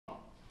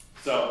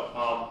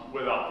So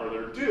without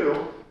further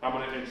ado, I'm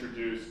going to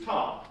introduce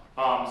Tom.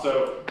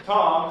 So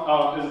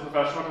Tom is a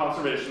professional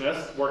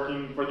conservationist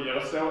working for the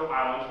Edisto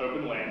Island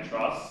Open Land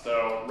Trust,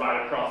 so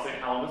right across St.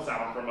 Helena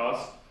Sound from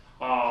us.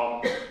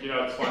 You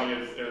know, it's funny,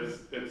 it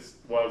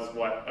was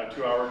what, a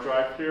 2-hour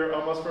drive here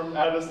almost from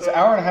Edisto? It's an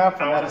hour and a half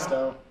from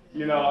Edisto.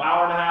 You know,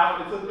 hour and a half,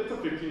 it's a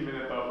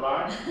 15-minute boat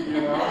ride,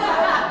 you know?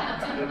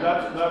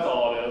 that's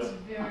all it is.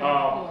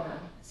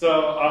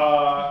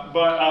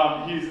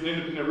 He's an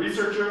independent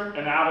researcher,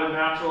 an avid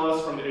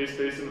naturalist from the Ace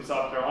Basin of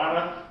South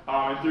Carolina,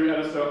 and through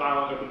Edisto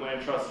Island Open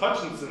Land Trust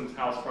Hutchinson's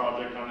house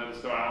project on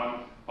Edisto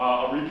Island,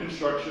 a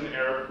reconstruction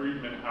era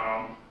freedman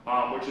home,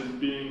 which is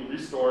being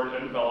restored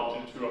and developed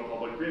into a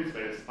public green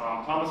space.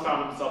 Thomas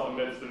found himself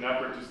amidst an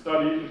effort to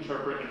study,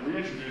 interpret, and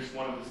reintroduce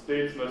one of the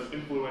state's most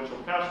influential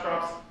cash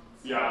crops,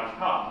 the island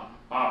cotton.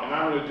 And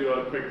I'm going to do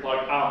a quick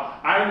plug.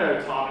 I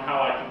know Tom, and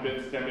how I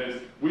convinced him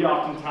is we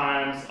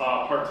oftentimes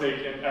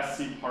partake in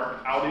SC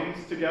Park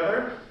outings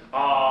together.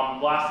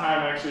 Last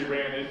time I actually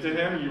ran into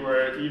him, you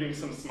were eating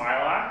some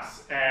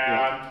Smilax,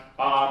 and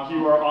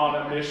you were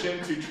on a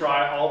mission to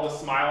try all the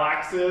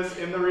Smilaxes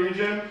in the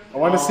region. I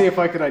wanted to see if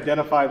I could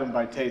identify them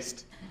by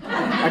taste.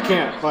 I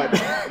can't, but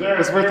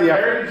it's worth the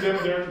effort.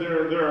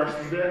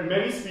 There are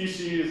many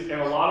species,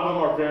 and a lot of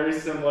them are very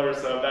similar,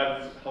 so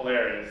that's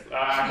hilarious.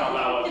 I thought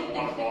that was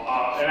wonderful.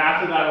 And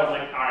after that, I was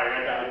like, all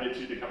right, I gotta get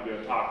you to come do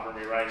a talk for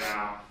me right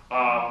now.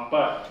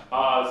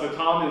 So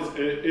Tom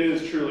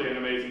is truly an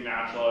amazing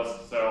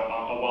naturalist, so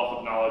a wealth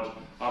of knowledge.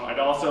 I'd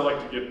also like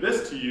to give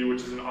this to you,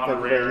 which is an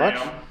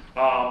honorarium.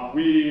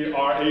 We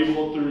are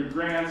able, through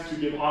grants, to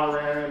give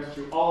honorariums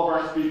to all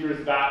of our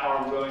speakers that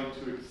are willing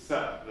to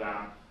accept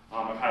them.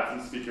 I've had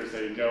some speakers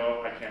say,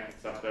 no, I can't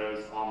accept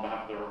those on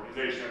behalf of their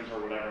organizations or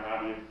whatever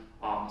have you.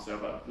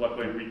 But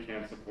luckily we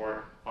can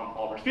support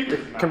all of our speakers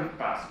in that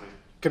capacity.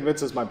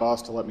 Convinces my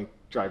boss to let me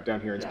drive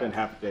down here and spend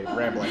half a day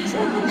rambling. So.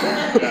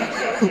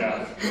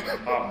 Yes.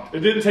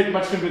 It didn't take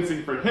much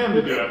convincing for him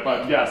to do it,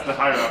 but yes, the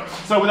higher up.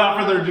 So without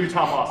further ado,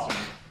 Tom Austin.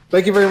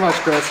 Thank you very much,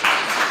 Chris.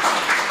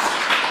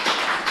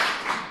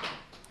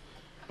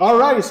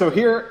 Alrighty, so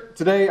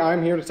today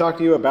I'm here to talk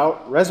to you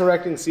about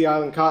resurrecting Sea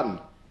Island cotton.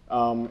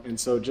 And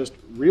so just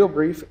real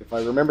brief, if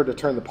I remember to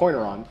turn the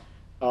pointer on,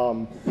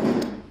 I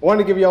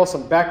wanted to give you all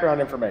some background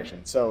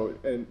information. So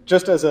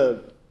just as a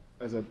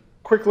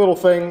quick little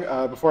thing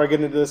before I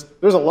get into this,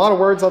 there's a lot of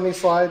words on these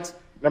slides,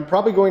 and I'm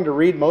probably going to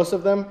read most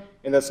of them,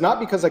 and that's not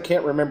because I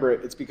can't remember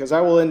it, it's because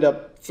I will end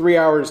up 3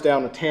 hours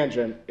down a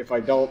tangent if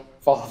I don't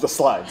follow the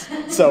slides.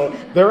 So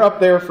they're up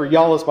there for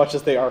y'all as much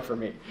as they are for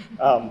me.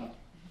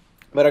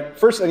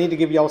 First I need to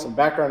give y'all some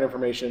background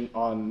information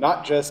on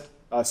not just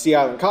Sea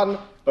Island cotton,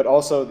 but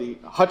also the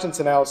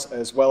Hutchinson House,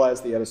 as well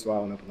as the Edisto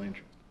Island Open Land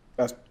Trust.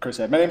 As Chris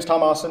said, my name is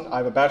Tom Austin. I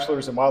have a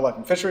bachelor's in wildlife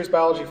and fisheries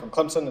biology from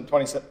Clemson in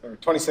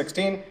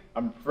 2016.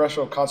 I'm a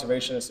professional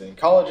conservationist and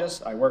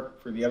ecologist. I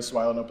work for the Edisto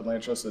Island Open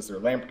Land Trust as their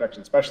land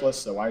protection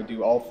specialist, so I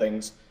do all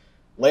things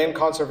land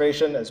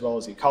conservation, as well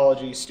as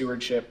ecology,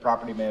 stewardship,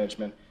 property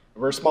management.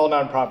 We're a small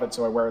nonprofit,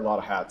 so I wear a lot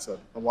of hats. So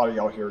a lot of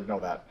y'all here know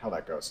how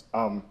that goes.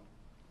 I'm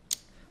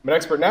an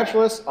expert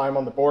naturalist. I'm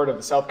on the board of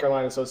the South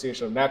Carolina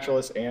Association of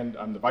Naturalists, and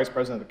I'm the vice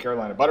president of the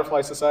Carolina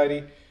Butterfly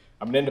Society.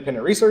 I'm an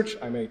independent researcher.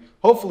 I'm a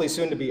hopefully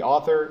soon-to-be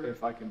author,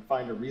 if I can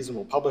find a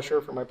reasonable publisher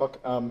for my book.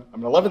 I'm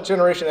an 11th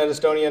generation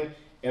Edistonian,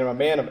 and I'm a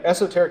man of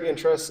esoteric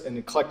interests and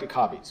eclectic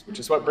hobbies, which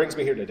is what brings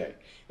me here today.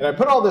 And I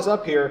put all this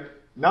up here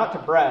not to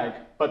brag,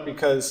 but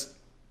because,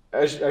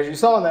 as you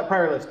saw in that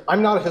prior list,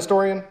 I'm not a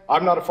historian,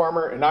 I'm not a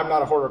farmer, and I'm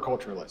not a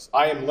horticulturalist.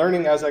 I am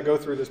learning as I go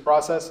through this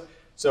process.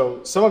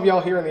 So some of y'all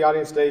here in the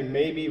audience today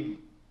may be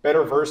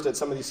better versed at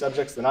some of these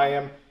subjects than I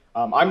am.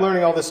 I'm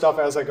learning all this stuff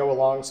as I go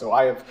along, so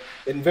I have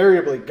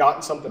invariably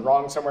gotten something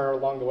wrong somewhere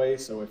along the way.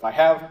 So if I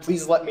have,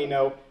 please let me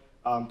know.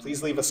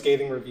 Please leave a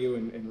scathing review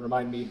and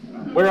remind me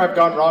where I've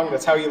gone wrong.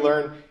 That's how you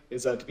learn,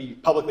 is to be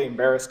publicly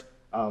embarrassed.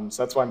 So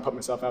that's why I'm putting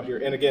myself out here.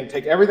 And again,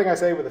 take everything I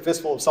say with a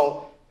fistful of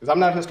salt, because I'm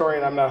not a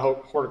historian, I'm not a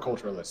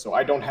horticulturalist, so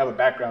I don't have a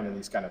background in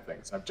these kind of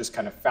things. I've just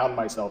kind of found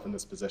myself in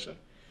this position.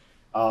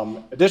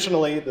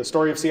 Additionally, the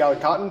story of Sea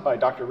Island cotton by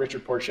Dr.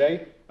 Richard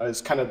Porcher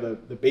is kind of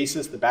the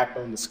basis, the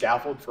backbone, the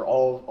scaffold for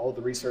all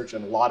the research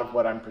and a lot of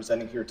what I'm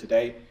presenting here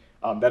today.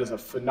 That is a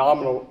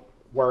phenomenal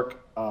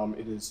work.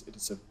 It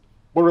is a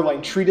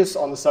borderline treatise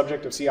on the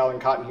subject of Sea Island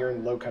cotton here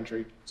in the Low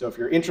Country. So if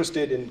you're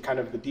interested in kind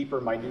of the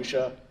deeper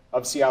minutia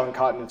of Sea Island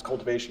cotton, its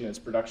cultivation, its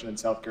production in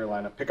South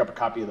Carolina, pick up a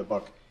copy of the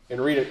book and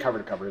read it cover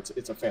to cover.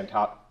 It's a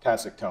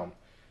fantastic tome.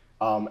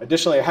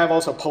 Additionally, I have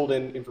also pulled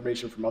in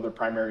information from other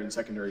primary and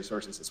secondary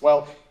sources as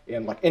well,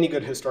 and like any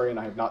good historian,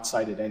 I have not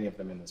cited any of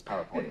them in this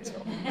PowerPoint.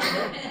 So.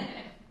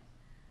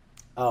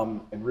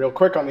 And real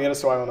quick on the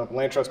Edisto Island Open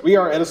Land Trust, we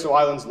are Edisto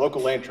Island's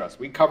local land trust.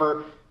 We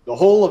cover the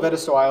whole of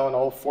Edisto Island,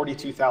 all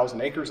 42,000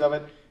 acres of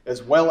it,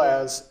 as well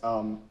as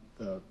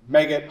the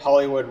Meggett,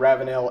 Hollywood,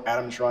 Ravenel,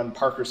 Adams Run,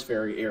 Parker's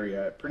Ferry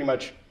area, pretty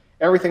much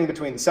everything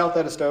between the South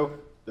Edisto,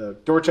 the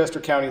Dorchester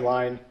County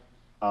line,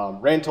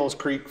 Rantals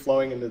Creek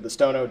flowing into the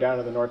Stono, down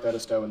to the North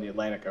Edisto and the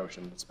Atlantic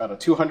Ocean. It's about a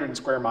 200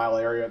 square mile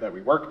area that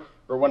we work.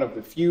 We're one of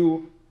the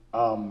few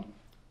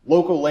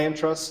local land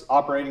trusts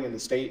operating in the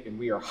state, and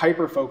we are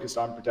hyper-focused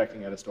on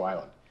protecting Edisto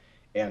Island.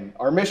 And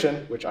our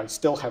mission, which I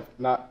still have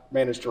not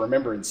managed to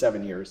remember in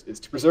 7 years, is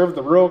to preserve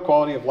the rural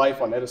quality of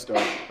life on Edisto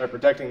by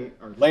protecting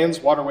our lands,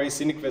 waterways,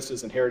 scenic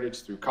vistas, and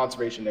heritage through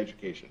conservation and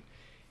education.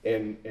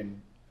 And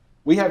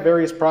we have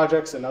various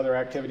projects and other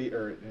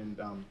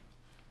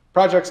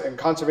projects and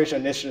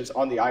conservation initiatives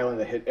on the island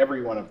that hit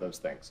every one of those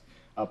things.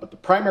 But the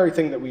primary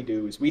thing that we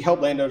do is we help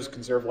landowners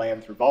conserve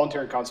land through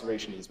voluntary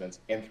conservation easements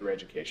and through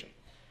education.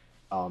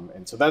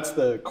 And so that's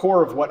the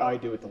core of what I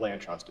do at the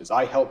Land Trust, is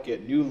I help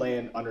get new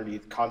land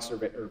underneath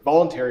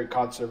voluntary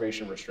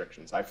conservation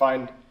restrictions. I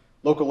find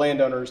local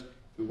landowners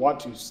who want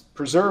to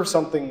preserve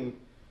something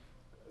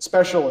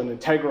special and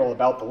integral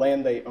about the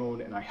land they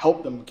own, and I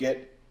help them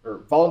get or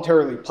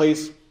voluntarily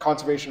place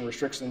conservation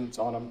restrictions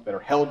on them that are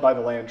held by the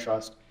Land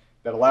Trust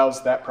that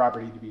allows that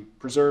property to be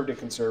preserved and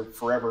conserved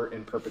forever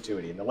in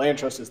perpetuity. And the Land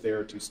Trust is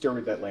there to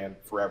steward that land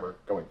forever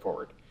going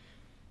forward.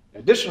 In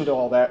addition to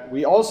all that,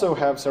 we also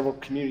have several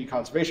community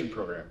conservation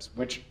programs,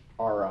 which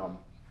are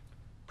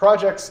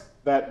projects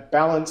that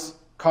balance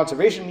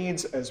conservation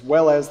needs as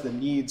well as the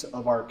needs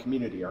of our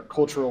community, our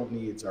cultural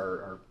needs,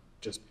 our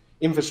just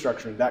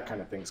infrastructure and that kind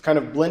of things, kind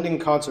of blending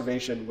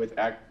conservation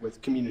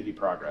with community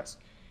progress.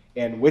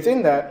 And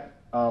within that,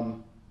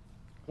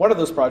 one of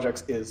those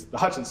projects is the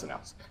Hutchinson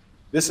House.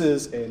 This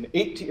is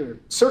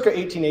circa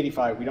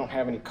 1885. We don't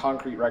have any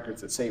concrete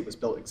records that say it was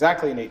built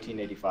exactly in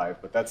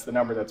 1885, but that's the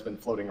number that's been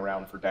floating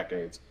around for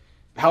decades.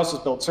 The house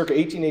was built circa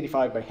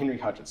 1885 by Henry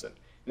Hutchinson,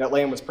 and that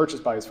land was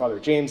purchased by his father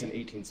James in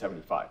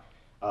 1875.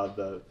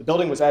 The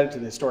building was added to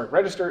the Historic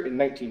Register in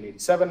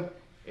 1987,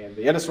 and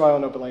the Edisto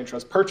Island Open Land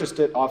Trust purchased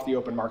it off the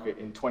open market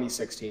in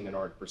 2016 in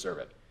order to preserve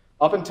it.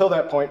 Up until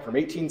that point, from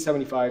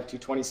 1875 to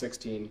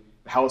 2016,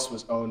 the house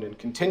was owned in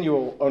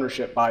continual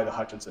ownership by the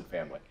Hutchinson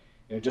family.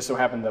 And it just so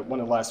happened that one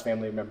of the last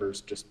family members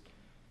just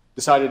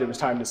decided it was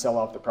time to sell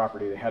off the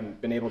property. They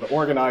hadn't been able to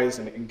organize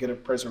and get a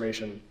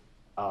preservation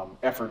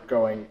effort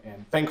going.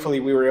 And thankfully,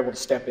 we were able to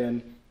step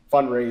in,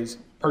 fundraise,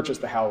 purchase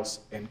the house,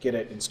 and get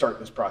it and start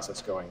this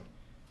process going.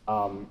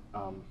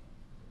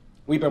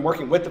 We've been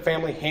working with the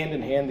family hand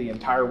in hand the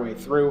entire way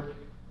through.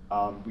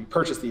 We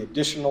purchased the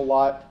additional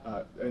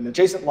lot, an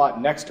adjacent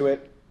lot next to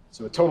it,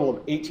 so a total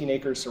of 18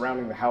 acres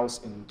surrounding the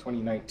house in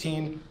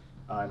 2019.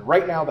 And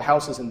right now, the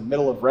house is in the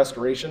middle of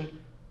restoration.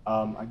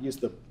 I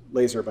used the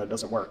laser, but it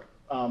doesn't work.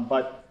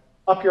 But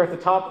up here at the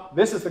top,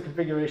 this is the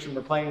configuration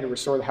we're planning to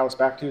restore the house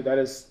back to. That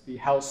is the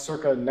house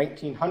circa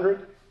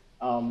 1900.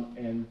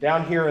 And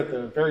down here at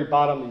the very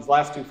bottom, these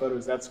last two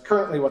photos, that's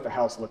currently what the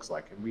house looks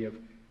like. And we have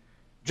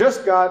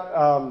just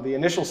got the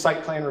initial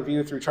site plan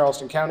review through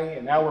Charleston County,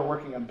 and now we're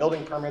working on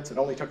building permits. It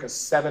only took us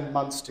 7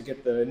 months to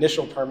get the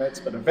initial permits,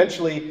 but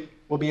eventually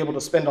we'll be able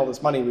to spend all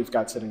this money we've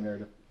got sitting there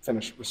to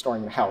finish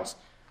restoring the house.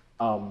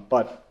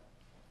 But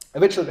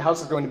eventually the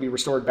house is going to be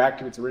restored back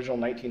to its original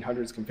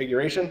 1900s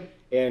configuration,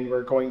 and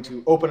we're going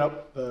to open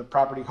up the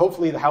property.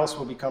 Hopefully the house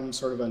will become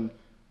sort of an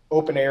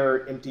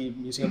open-air, empty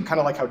museum, kind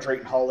of like how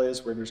Drayton Hall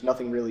is, where there's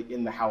nothing really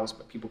in the house,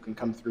 but people can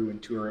come through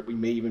and tour it. We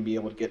may even be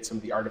able to get some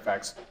of the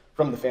artifacts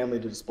from the family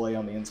to display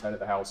on the inside of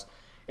the house.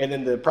 And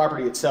then the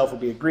property itself will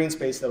be a green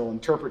space that will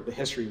interpret the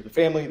history of the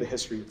family, the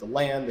history of the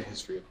land, the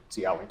history of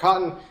sea island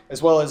cotton,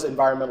 as well as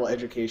environmental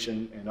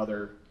education and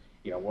other.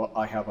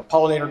 I have a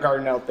pollinator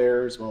garden out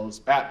there, as well as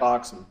bat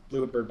box and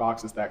bluebird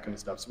boxes, that kind of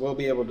stuff. So we'll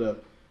be able to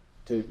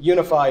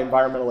unify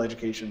environmental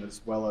education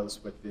as well as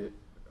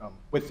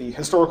with the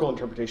historical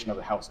interpretation of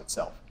the house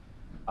itself.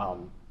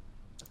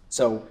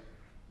 The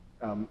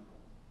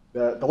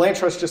Land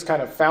Trust just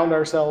kind of found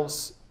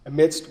ourselves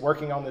amidst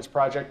working on this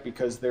project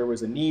because there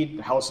was a need.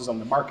 The house is on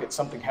the market.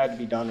 Something had to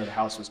be done, or the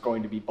house was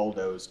going to be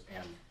bulldozed,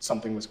 and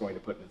something was going to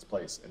put in its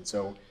place. And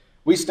so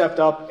we stepped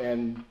up,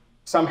 and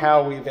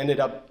somehow we've ended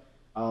up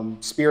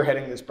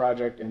spearheading this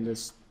project, and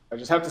I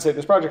just have to say,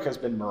 this project has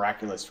been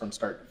miraculous from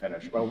start to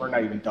finish. Well, we're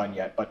not even done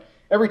yet, but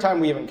every time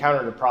we have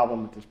encountered a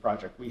problem with this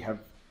project, we have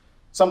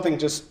something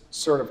just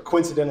sort of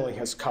coincidentally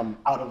has come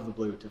out of the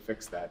blue to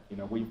fix that.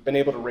 We've been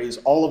able to raise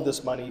all of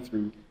this money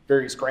through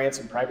various grants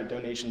and private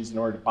donations in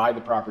order to buy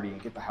the property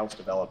and get the house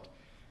developed.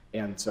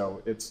 And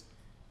so it's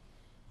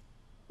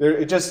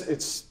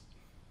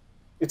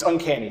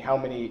uncanny how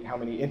many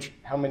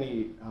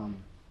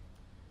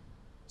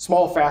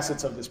small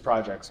facets of this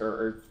project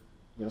or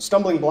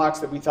stumbling blocks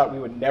that we thought we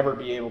would never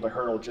be able to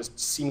hurdle just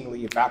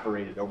seemingly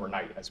evaporated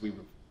overnight as we've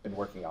been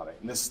working on it.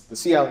 And the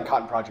Sea Island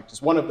Cotton Project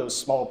is one of those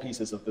small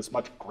pieces of this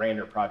much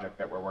grander project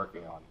that we're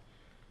working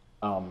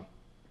on.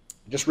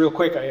 Just real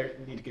quick, I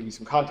need to give you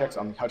some context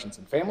on the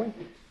Hutchinson family.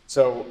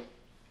 So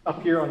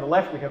up here on the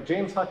left, we have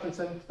James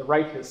Hutchinson. To the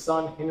right, his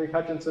son, Henry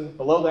Hutchinson.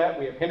 Below that,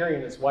 we have Henry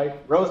and his wife,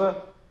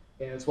 Rosa,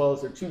 and as well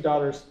as their two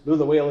daughters,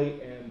 Lula Whaley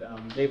and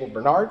Mabel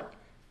Bernard.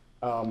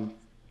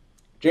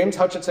 James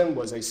Hutchinson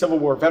was a Civil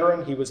War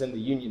veteran. He was in the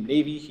Union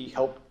Navy. He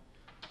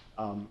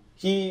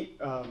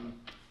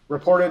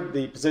reported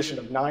the position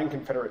of 9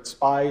 Confederate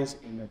spies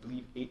in, I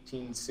believe,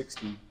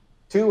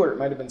 1862, or it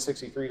might have been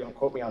 63. Don't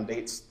quote me on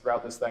dates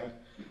throughout this thing.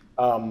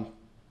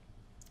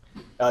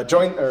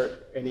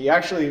 And it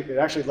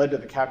actually led to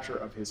the capture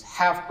of his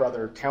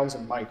half-brother,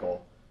 Townsend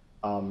Michael.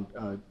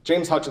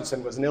 James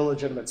Hutchinson was an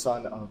illegitimate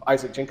son of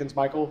Isaac Jenkins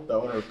Michael, the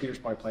owner of Peters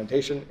Point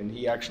Plantation, and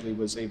he actually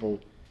was able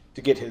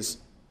to get his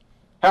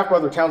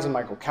half-brother Townsend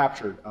Michael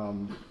captured,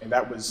 and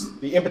that was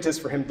the impetus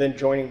for him then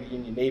joining the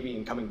Union Navy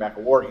and coming back a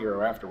war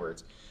hero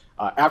afterwards.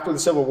 After the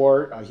Civil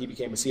War, he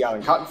became a Sea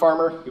Island cotton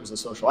farmer. He was a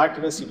social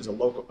activist. He was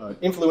a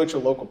influential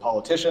local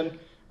politician,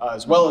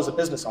 as well as a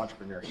business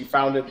entrepreneur. He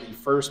founded the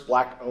first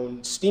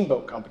black-owned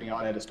steamboat company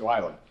on Edisto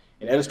Island.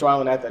 And Edisto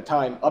Island at that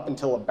time, up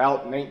until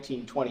about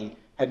 1920,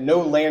 had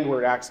no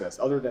landward access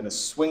other than a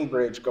swing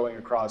bridge going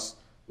across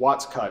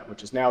Watts Cut,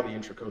 which is now the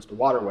Intracoastal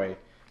Waterway.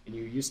 And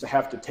you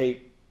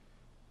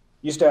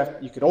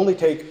could only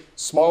take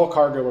small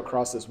cargo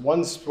across this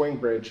one swing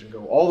bridge and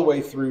go all the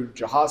way through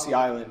Jahassee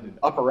Island and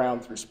up around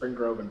through Spring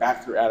Grove and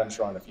back through Adams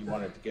Run if you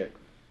wanted to get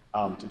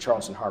to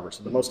Charleston Harbor.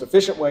 So the most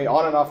efficient way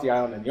on and off the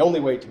island, and the only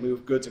way to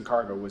move goods and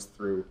cargo was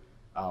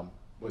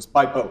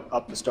by boat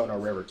up the Stono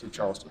River to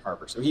Charleston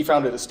Harbor. So he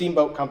founded a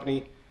steamboat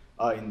company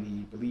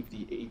in I believe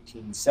the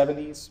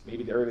 1870s,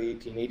 maybe the early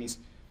 1880s.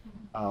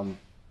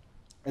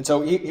 And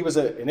so he was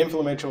an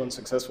influential and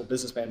successful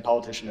businessman,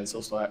 politician, and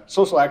social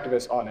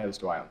activist on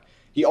Edisto Island.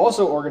 He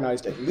also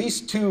organized at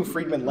least 2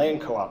 freedmen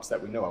land co-ops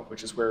that we know of,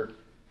 which is where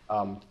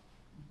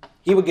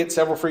he would get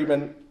several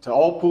freedmen to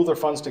all pool their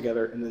funds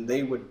together, and then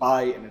they would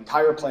buy an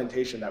entire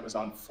plantation that was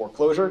on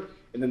foreclosure,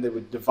 and then they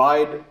would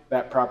divide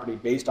that property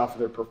based off of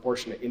their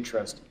proportionate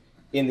interest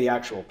in the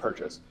actual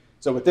purchase.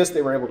 So with this,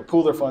 they were able to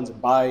pool their funds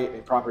and buy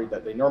a property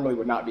that they normally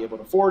would not be able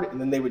to afford,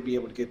 and then they would be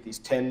able to get these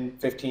 10,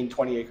 15,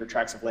 20-acre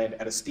tracts of land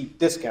at a steep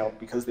discount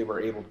because they were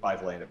able to buy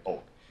the land in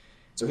bulk.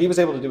 So he was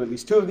able to do at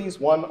least 2 of these,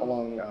 one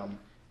along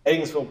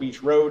Eddingsville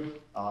Beach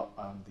Road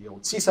on the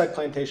old Seaside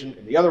Plantation,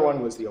 and the other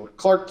one was the old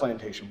Clark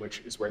Plantation, which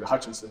is where the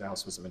Hutchinson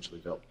House was eventually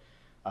built.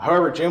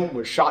 However, Jim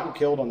was shot and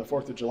killed on the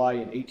 4th of July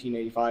in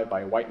 1885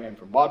 by a white man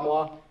from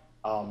Wadmalaw.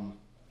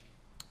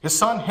 His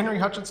son, Henry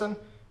Hutchinson,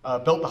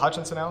 built the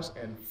Hutchinson House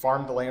and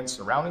farmed the land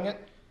surrounding it.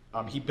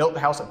 He built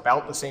the house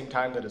about the same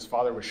time that his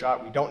father was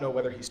shot. We don't know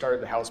whether he started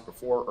the house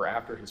before or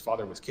after his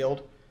father was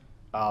killed.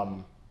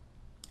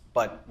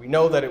 But we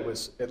know that it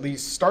was at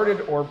least started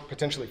or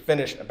potentially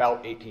finished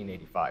about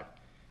 1885.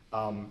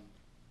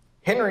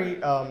 Henry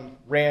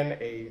ran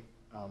an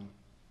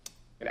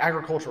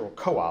agricultural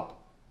co-op.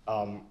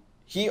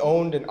 He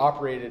owned and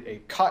operated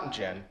a cotton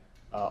gin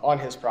on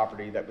his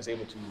property that was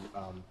able to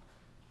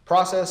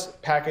process,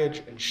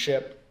 package, and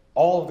ship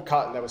all of the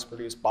cotton that was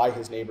produced by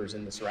his neighbors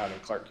in the surrounding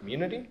Clark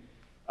community.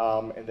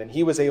 And then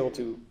he was able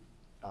to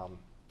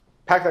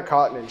pack that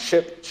cotton and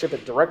ship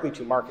it directly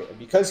to market. And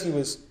because he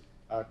was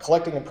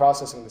collecting and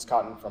processing this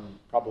cotton from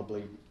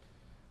probably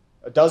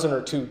a dozen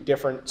or 2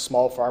 different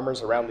small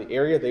farmers around the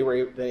area, they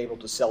were then able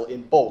to sell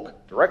in bulk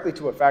directly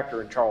to a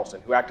factor in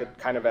Charleston who acted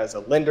kind of as a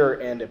lender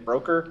and a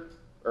broker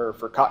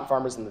for cotton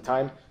farmers in the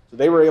time. So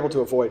they were able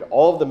to avoid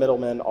all of the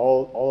middlemen,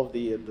 all of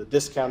the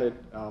discounted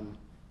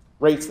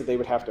rates that they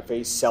would have to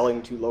face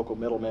selling to local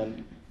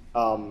middlemen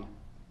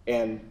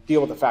and deal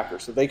with the factor.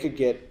 So they could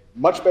get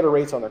much better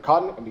rates on their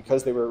cotton, and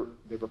because they were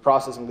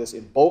processing this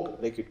in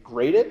bulk, they could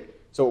grade it.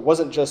 So it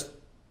wasn't just,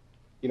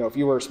 if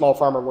you were a small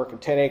farmer working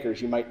 10 acres,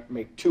 you might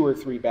make 2 or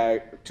 3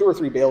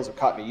 bales of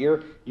cotton a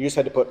year. You just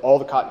had to put all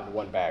the cotton in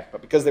one bag.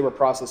 But because they were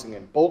processing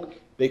in bulk,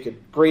 they could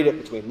grade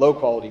it between low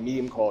quality,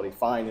 medium quality,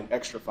 fine, and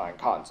extra fine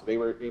cotton. So they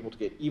were able to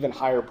get even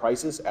higher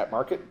prices at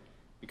market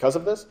because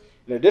of this.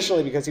 And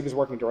additionally, because he was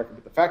working directly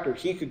with the factor,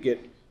 he could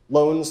get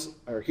loans,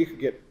 or he could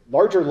get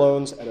larger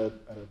loans at a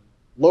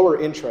lower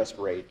interest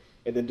rate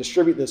and then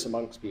distribute this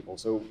amongst people.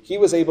 So he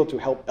was able to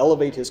help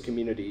elevate his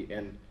community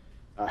and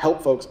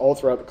help folks all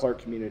throughout the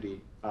Clark community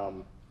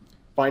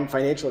find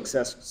financial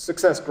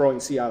success growing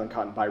Sea Island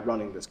cotton by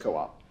running this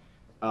co-op.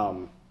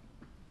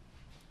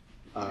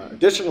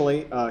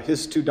 Additionally,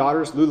 his 2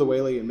 daughters, Lula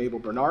Whaley and Mabel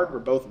Bernard, were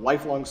both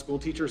lifelong school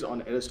teachers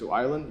on Edisto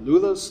Island.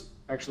 Lula's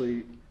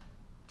actually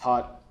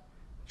taught,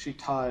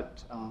 it's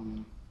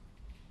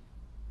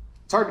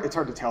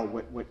hard to tell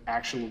what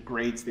actual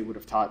grades they would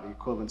have taught, the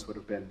equivalents would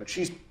have been, but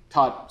she's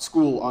taught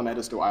school on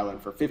Edisto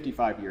Island for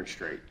 55 years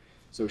straight.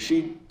 So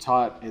she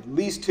taught at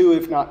least 2,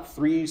 if not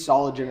 3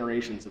 solid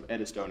generations of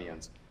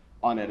Edistonians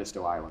on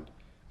Edisto Island.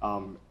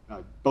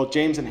 Both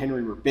James and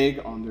Henry were big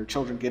on their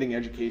children getting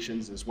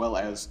educations, as well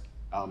as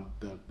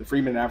the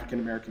freedmen and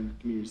African-American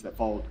communities that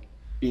followed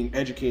being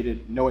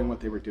educated, knowing what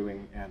they were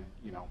doing, and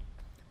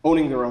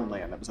owning their own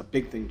land. That was a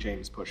big thing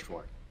James pushed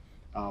for.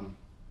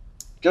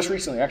 Just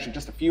recently, actually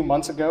just a few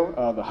months ago,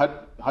 the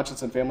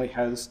Hutchinson family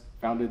has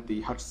founded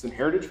the Hutchinson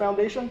Heritage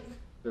Foundation,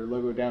 their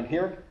logo down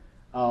here,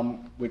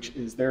 which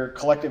is their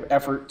collective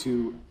effort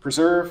to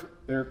preserve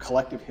their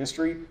collective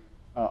history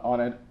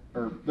on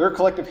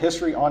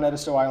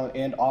Edisto Island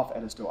and off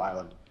Edisto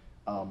Island.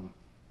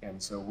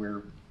 And so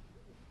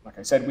like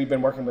I said, we've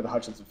been working with the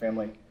Hutchinson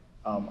family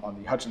on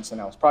the Hutchinson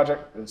House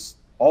project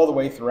all the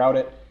way throughout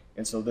it.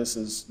 And so this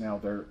is now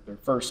their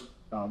first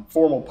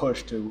formal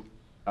push to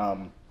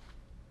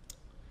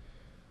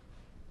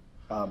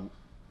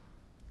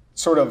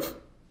sort of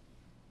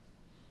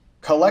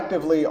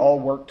collectively all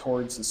work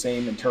towards the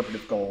same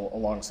interpretive goal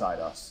alongside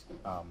us,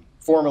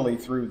 formally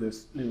through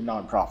this new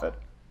nonprofit.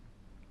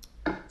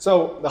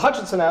 So the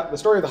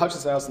story of the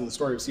Hutchinson House and the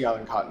story of Sea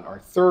Island cotton are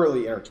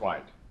thoroughly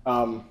intertwined.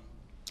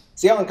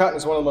 Sea Island cotton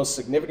is one of the most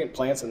significant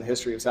plants in the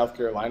history of South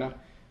Carolina.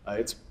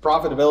 Its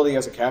profitability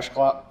as a cash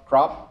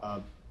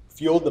crop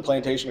fueled the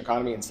plantation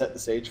economy and set the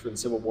stage for the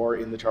Civil War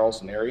in the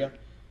Charleston area.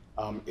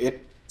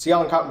 Sea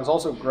Island cotton was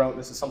also grown,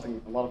 this is something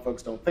a lot of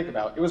folks don't think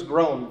about, it was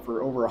grown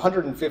for over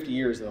 150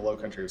 years in the low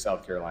country of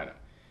South Carolina.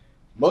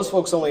 Most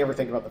folks only ever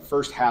think about the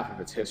first half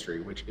of its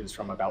history, which is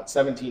from about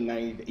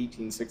 1790 to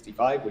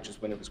 1865, which is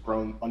when it was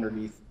grown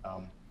underneath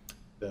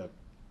the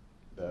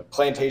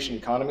plantation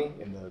economy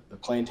and the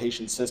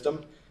plantation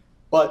system.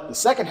 But the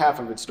second half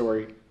of its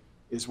story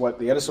is what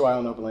the Edisto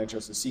Island Open Land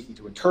Trust is seeking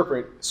to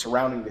interpret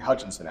surrounding the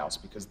Hutchinson House,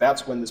 because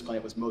that's when this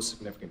plant was most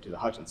significant to the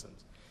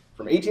Hutchinsons.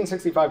 From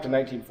 1865 to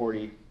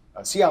 1940,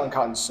 Sea Island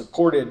cotton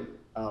supported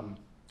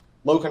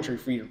low-country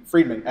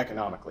freedmen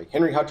economically.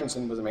 Henry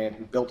Hutchinson was a man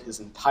who built his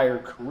entire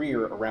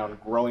career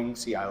around growing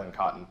Sea Island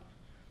cotton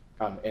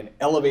and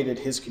elevated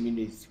his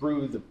community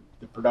through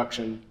the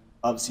production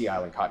of Sea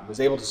Island cotton. He was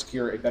able to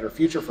secure a better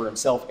future for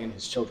himself and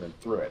his children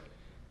through it.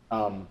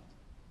 I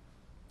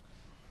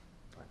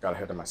got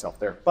ahead of myself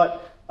there.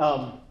 But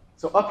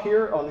so up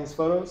here on these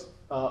photos,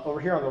 over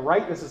here on the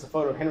right, this is a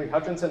photo of Henry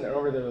Hutchinson, and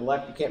over to the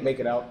left, you can't make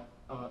it out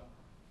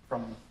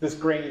from this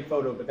grainy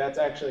photo, but that's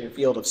actually a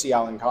field of Sea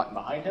Island cotton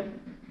behind him.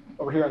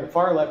 Over here on the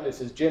far left is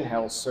his gin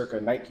house circa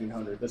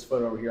 1900. This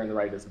photo over here on the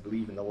right is, I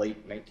believe, in the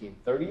late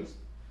 1930s.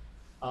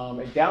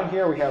 And down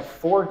here we have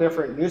 4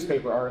 different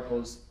newspaper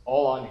articles,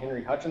 all on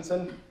Henry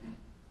Hutchinson.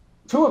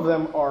 2 of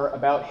them are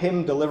about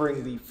him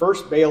delivering the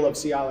first bale of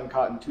Sea Island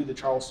cotton to the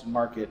Charleston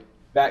market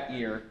that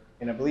year.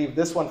 And I believe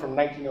this one from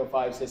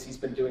 1905 says he's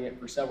been doing it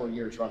for several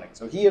years running.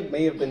 So he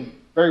may have been,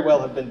 very well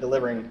have been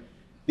delivering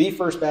the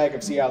first bag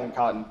of Sea Island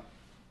cotton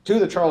to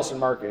the Charleston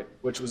market,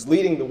 which was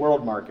leading the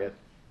world market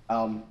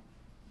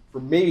for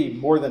maybe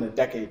more than a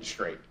decade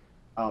straight.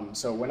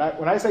 So when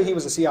I say he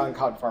was a Sea Island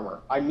cotton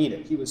farmer, I mean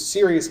it. He was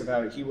serious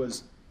about it. He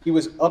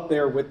was up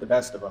there with the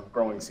best of them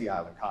growing Sea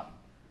Island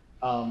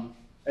cotton.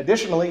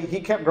 Additionally, he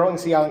kept growing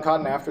Sea Island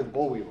cotton after the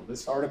boll weevil.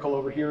 This article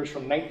over here is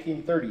from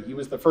 1930. He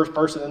was the first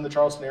person in the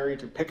Charleston area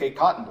to pick a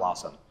cotton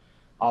blossom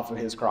off of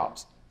his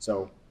crops.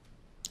 So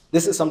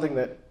this is something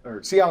that,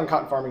 or Sea Island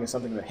cotton farming is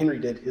something that Henry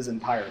did his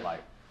entire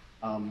life.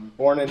 He was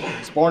born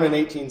in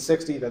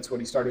 1860. That's what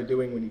he started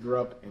doing when he grew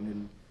up, and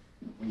then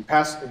when he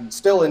passed, and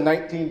still in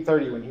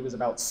 1930, when he was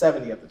about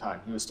 70 at the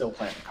time, he was still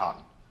planting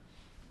cotton.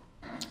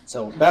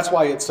 So that's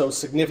why it's so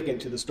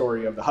significant to the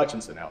story of the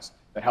Hutchinson House.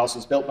 The house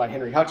was built by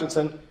Henry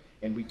Hutchinson,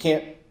 and we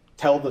can't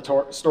tell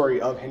the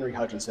story of Henry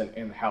Hutchinson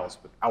and the house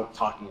without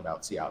talking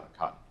about Sea Island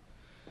cotton.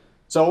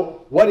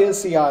 So what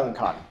is Sea Island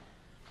cotton?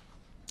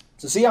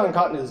 So Sea Island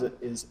cotton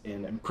is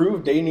an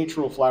improved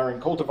day-neutral flowering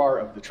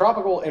cultivar of the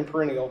tropical and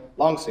perennial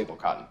long-staple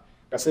cotton,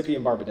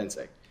 Gossypium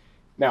barbadense.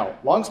 Now,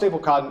 long-staple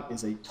cotton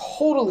is a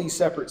totally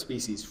separate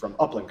species from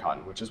upland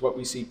cotton, which is what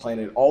we see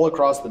planted all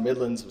across the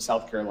Midlands of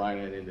South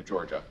Carolina and into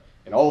Georgia,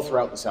 and all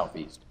throughout the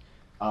Southeast.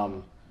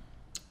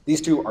 These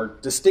two are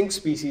distinct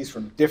species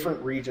from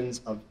different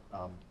regions of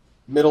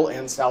Middle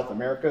and South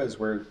America, is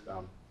where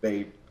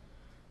they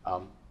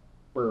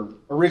were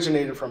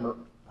originated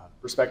from,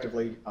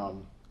 respectively.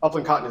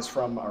 Upland cotton is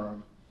from, I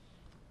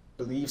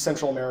believe,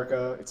 Central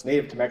America. It's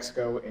native to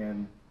Mexico,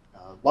 and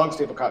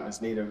long-staple cotton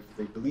is native,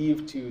 they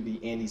believe, to the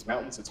Andes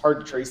Mountains. It's hard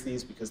to trace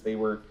these because they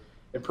were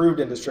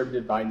improved and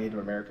distributed by Native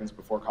Americans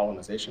before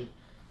colonization.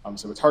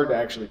 So it's hard to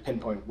actually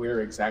pinpoint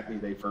where exactly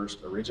they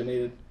first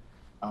originated.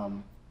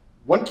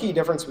 One key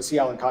difference with Sea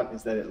Island cotton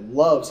is that it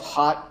loves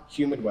hot,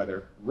 humid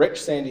weather,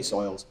 rich sandy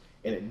soils,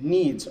 and it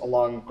needs a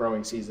long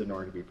growing season in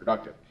order to be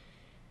productive.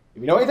 If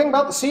you know anything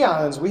about the Sea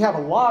Islands, we have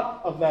a lot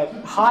of that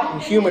hot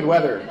and humid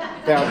weather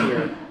down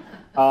here.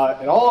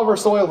 And all of our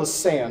soil is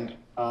sand,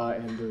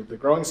 and the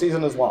growing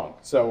season is long.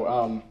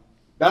 So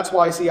that's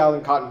why Sea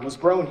Island cotton was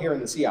grown here in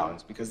the Sea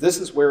Islands, because this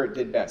is where it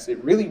did best.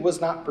 It really was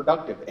not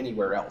productive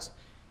anywhere else.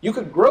 You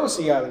could grow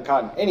Sea Island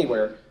cotton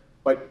anywhere,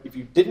 but if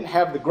you didn't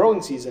have the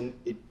growing season,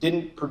 it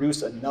didn't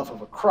produce enough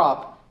of a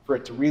crop for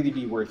it to really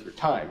be worth your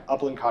time.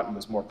 Upland cotton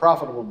was more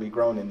profitable to be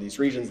grown in these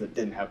regions that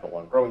didn't have the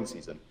long growing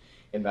season.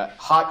 And that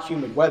hot,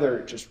 humid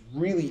weather just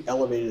really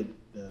elevated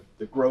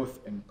the growth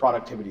and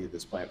productivity of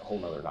this plant a whole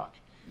nother notch.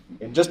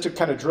 And just to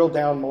kind of drill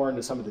down more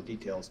into some of the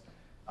details,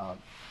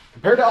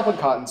 compared to upland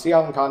cotton, Sea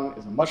Island cotton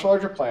is a much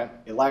larger plant.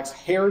 It lacks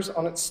hairs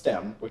on its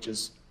stem, which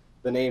is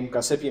the name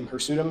Gossypium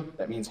hirsutum.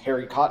 That means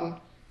hairy cotton.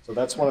 So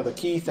that's one of the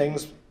key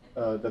things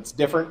that's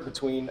different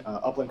between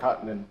upland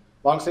cotton and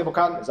long-staple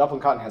cotton, is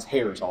upland cotton has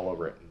hairs all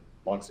over it, and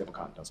long-staple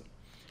cotton doesn't.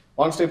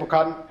 Long-staple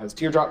cotton has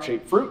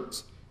teardrop-shaped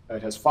fruits.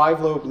 It has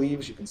 5-lobed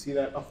leaves. You can see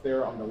that up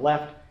there on the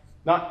left.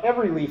 Not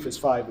every leaf is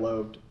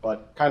 5-lobed,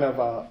 but kind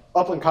of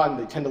upland cotton,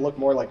 they tend to look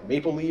more like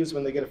maple leaves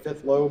when they get a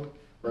 5th lobe,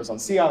 whereas on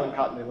Sea Island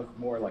cotton, they look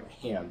more like a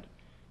hand.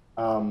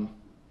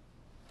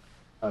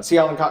 Sea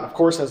Island cotton, of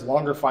course, has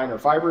longer, finer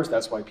fibers.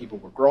 That's why people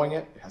were growing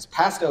it. It has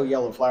pastel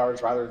yellow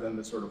flowers rather than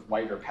the sort of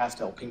white or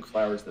pastel pink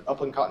flowers that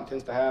upland cotton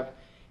tends to have.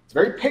 It's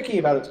very picky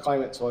about its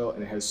climate soil,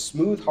 and it has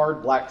smooth,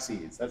 hard black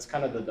seeds. That's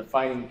kind of the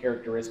defining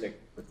characteristic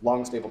with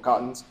long, stable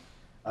cottons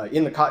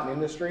in the cotton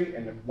industry,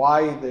 and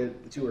why the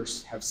two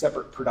have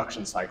separate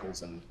production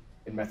cycles and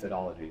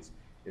methodologies.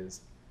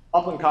 Is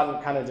upland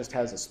cotton kind of just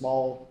has a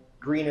small,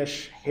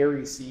 greenish,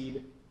 hairy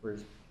seed,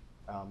 whereas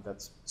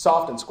that's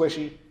soft and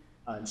squishy.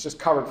 It's just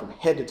covered from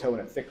head to toe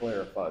in a thick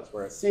layer of fuzz,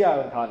 whereas Sea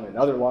Island cotton and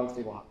other long,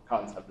 stable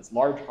cottons have this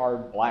large,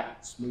 hard,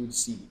 black, smooth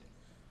seed.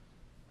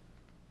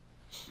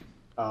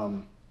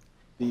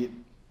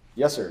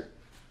 Yes, sir?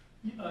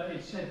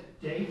 It said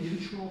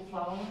day-neutral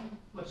flowering?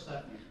 What's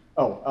that mean?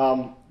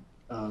 Oh,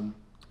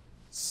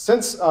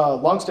 since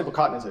long, stable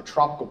cotton is a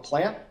tropical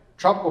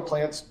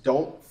plants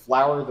don't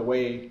flower the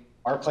way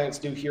our plants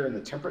do here in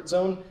the temperate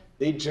zone.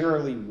 They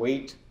generally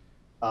wait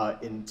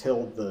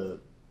until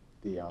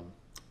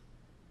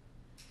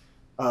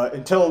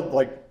until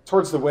like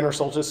towards the winter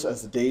solstice,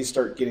 as the days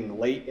start getting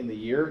late in the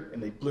year,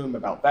 and they bloom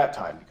about that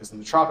time, because in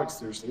the tropics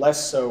there's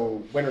less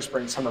so winter,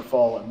 spring, summer,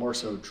 fall, and more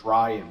so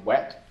dry and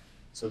wet.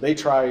 So they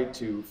try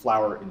to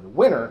flower in the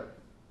winter,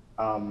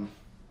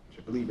 which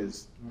I believe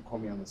is, don't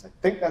quote me on this, I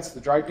think that's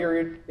the dry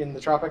period in the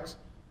tropics.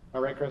 Am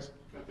I right, Chris?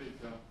 I think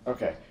so.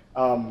 Okay.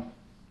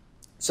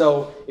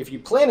 So if you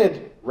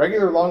planted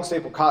regular long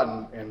staple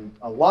cotton, and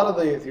a lot of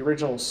the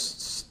original,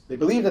 they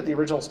believe that the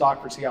original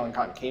stock for Sea Island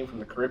cotton came from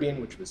the Caribbean,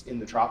 which was in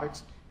the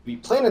tropics. If you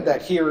planted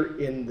that here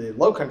in the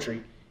low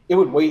country, it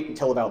would wait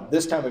until about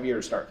this time of year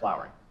to start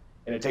flowering.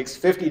 And it takes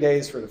 50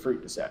 days for the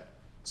fruit to set.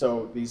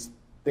 So these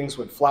things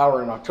would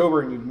flower in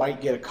October, and you might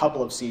get a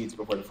couple of seeds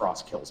before the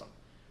frost kills them.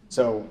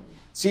 So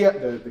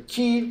the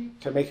key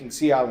to making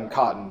Sea Island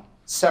cotton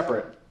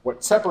separate,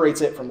 what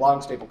separates it from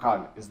long staple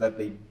cotton, is that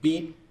they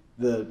beat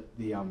the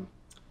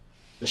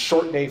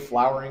short day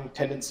flowering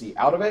tendency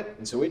out of it,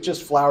 and so it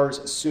just flowers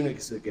as soon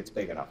as it gets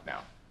big enough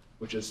now,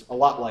 which is a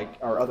lot like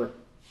our other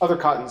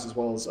cottons, as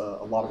well as a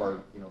lot of our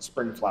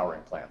spring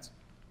flowering plants.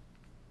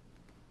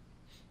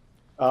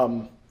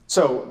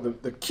 So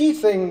the key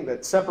thing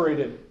that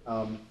separated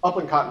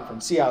upland cotton from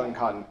Sea Island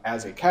cotton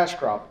as a cash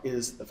crop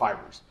is the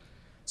fibers.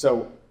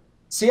 So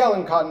Sea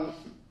Island cotton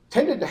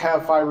tended to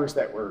have fibers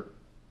that were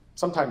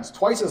sometimes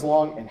twice as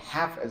long and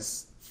half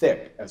as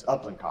thick as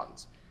upland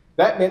cottons.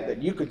 That meant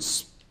that you could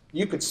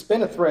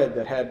spin a thread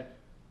that had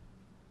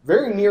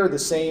very near the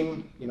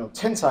same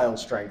tensile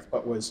strength,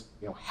 but was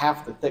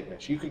half the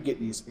thickness. You could get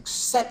these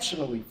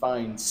exceptionally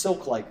fine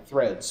silk-like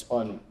threads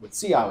spun with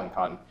Sea Island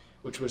cotton,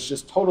 which was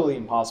just totally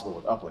impossible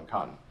with upland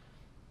cotton.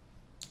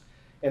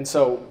 And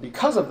so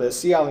because of this,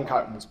 Sea Island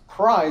cotton was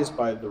prized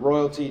by the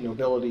royalty,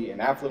 nobility,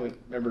 and affluent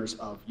members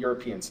of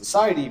European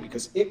society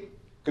because it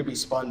could be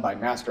spun by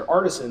master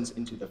artisans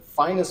into the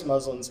finest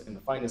muslins and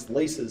the finest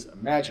laces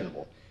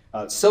imaginable.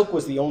 Silk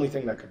was the only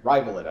thing that could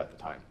rival it at the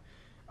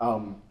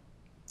time.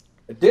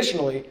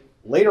 Additionally,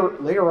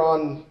 later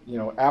on,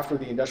 after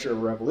the Industrial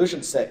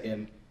Revolution set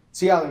in,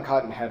 Sea Island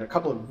cotton had a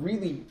couple of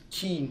really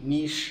key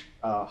niche,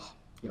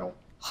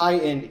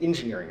 high-end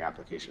engineering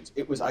applications.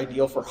 It was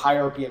ideal for high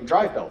RPM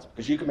drive belts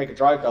because you could make a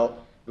drive belt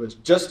that was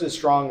just as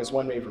strong as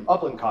one made from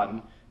upland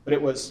cotton, but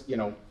it was,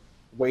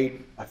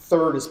 weighed a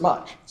third as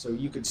much. So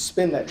you could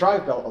spin that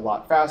drive belt a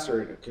lot faster,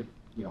 and it could,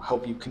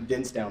 help you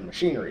condense down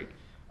machinery.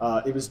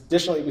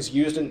 Additionally, it was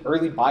used in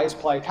early bias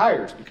ply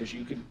tires because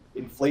you could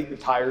inflate the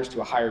tires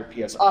to a higher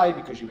PSI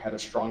because you had a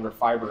stronger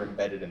fiber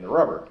embedded in the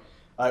rubber.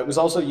 It was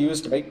also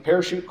used to make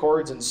parachute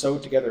cords and sew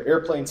together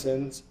airplane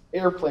skins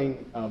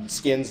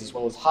as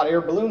well as hot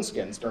air balloon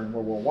skins during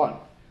World War I.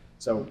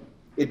 So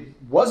it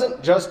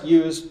wasn't just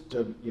used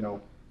to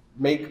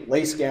make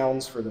lace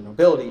gowns for the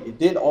nobility. It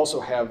did also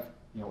have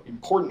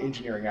important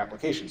engineering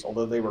applications,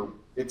 although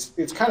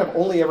it's kind of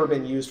only ever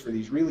been used for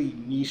these really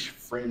niche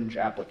fringe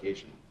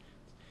applications.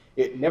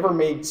 It never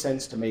made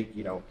sense to make,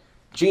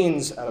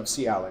 jeans out of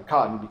Sea Island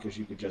cotton because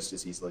you could just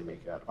as easily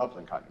make it out of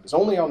upland cotton. It was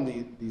only on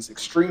these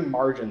extreme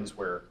margins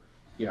where,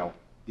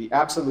 the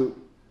absolute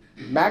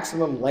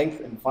maximum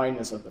length and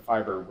fineness of the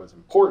fiber was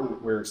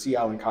important, where Sea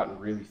Island cotton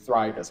really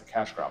thrived as a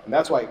cash crop. And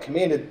that's why it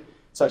commanded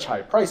such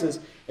high prices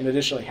and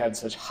additionally had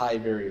such high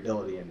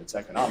variability in its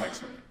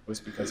economics, was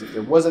because if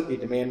there wasn't a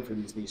demand for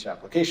these niche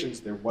applications,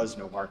 there was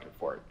no market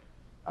for it.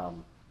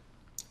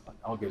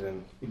 I'll get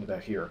into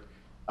that here.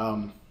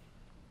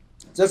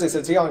 So as I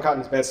said, Sea Island cotton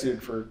is best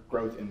suited for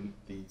growth in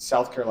the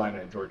South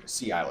Carolina and Georgia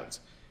Sea Islands.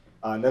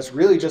 And that's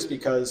really just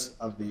because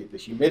of the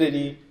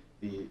humidity,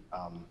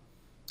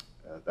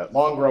 that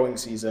long growing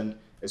season,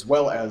 as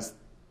well as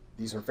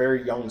these are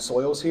very young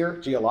soils here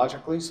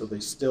geologically, so they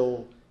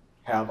still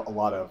have a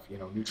lot of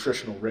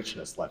nutritional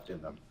richness left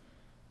in them.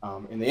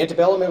 In the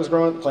antebellum, it was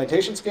grown at the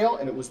plantation scale,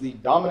 and it was the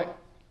dominant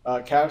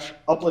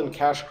upland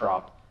cash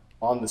crop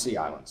on the Sea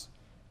Islands.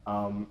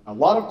 A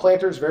lot of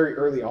planters very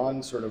early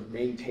on sort of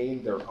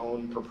maintained their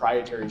own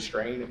proprietary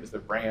strain. It was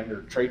their brand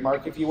or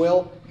trademark, if you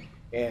will.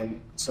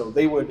 And so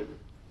they would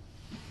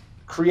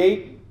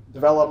create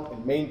develop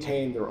and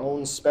maintain their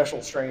own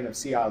special strain of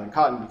Sea Island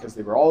cotton because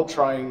they were all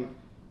trying,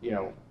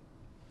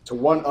 to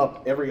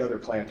one-up every other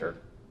planter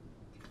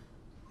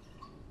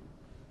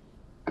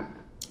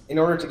in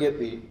order to get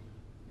the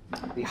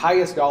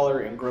highest dollar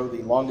and grow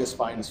the longest,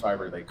 finest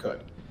fiber they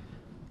could.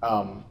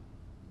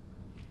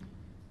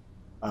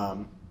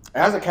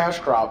 As a cash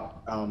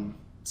crop,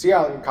 Sea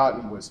Island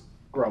cotton was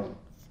grown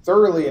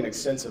thoroughly and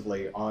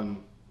extensively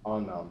on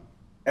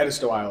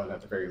Edisto Island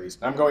at the very least.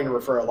 And I'm going to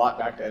refer a lot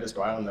back to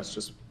Edisto Island. That's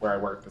just where I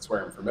work. That's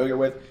where I'm familiar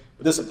with.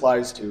 But this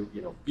applies to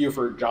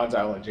Beaufort, Johns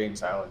Island,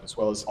 James Island, as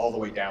well as all the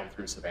way down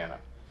through Savannah.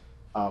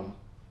 On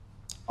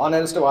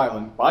Edisto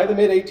Island, by the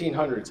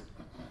mid-1800s,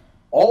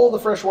 all the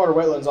freshwater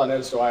wetlands on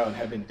Edisto Island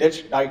had been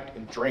ditched, diked,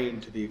 and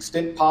drained to the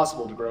extent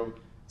possible to grow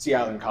Sea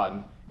Island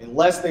cotton,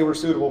 unless they were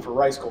suitable for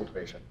rice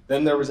cultivation.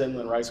 Then there was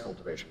inland rice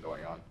cultivation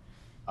going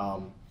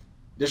on.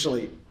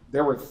 Additionally,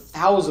 there were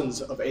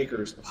thousands of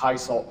acres of high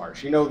salt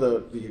marsh.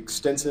 The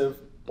extensive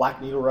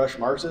black needle rush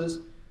marshes?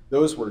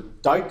 Those were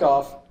diked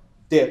off,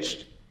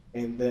 ditched,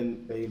 and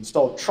then they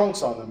installed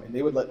trunks on them, and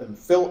they would let them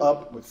fill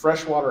up with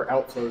freshwater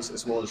outflows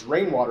as well as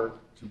rainwater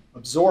to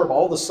absorb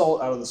all the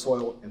salt out of the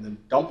soil and then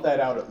dump that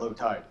out at low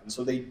tide. And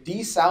so they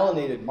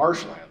desalinated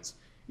marshlands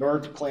in order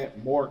to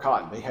plant more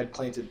cotton. They had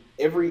planted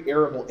every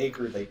arable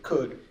acre they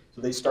could, so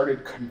they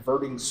started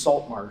converting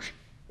salt marsh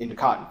into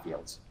cotton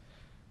fields,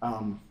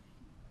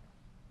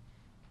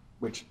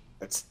 which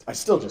I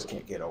still just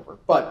can't get over.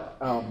 But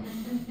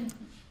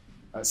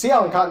Sea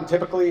Island cotton,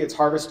 typically its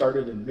harvest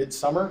started in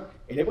midsummer,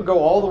 and it would go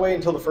all the way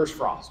until the first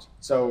frost.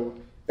 So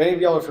if any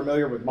of y'all are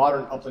familiar with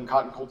modern upland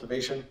cotton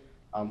cultivation,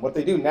 what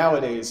they do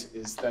nowadays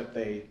is that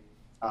they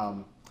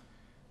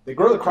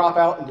grow the crop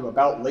out into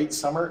about late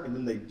summer, and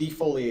then they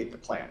defoliate the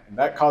plant. And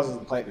that causes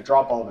the plant to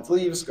drop all of its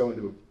leaves, go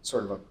into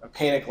sort of a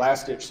panic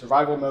last-ditch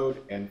survival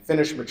mode, and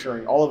finish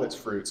maturing all of its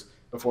fruits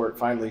before it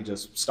finally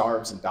just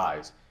starves and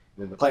dies.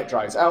 And then the plant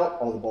dries out,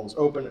 all the bulbs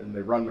open, and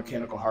they run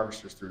mechanical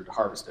harvesters through to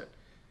harvest it.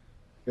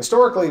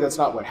 Historically, that's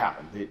not what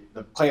happened.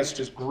 The plants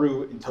just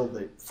grew until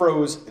they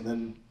froze, and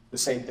then the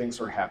same thing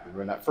sort of happened.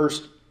 When that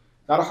first,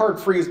 not a hard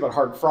freeze, but a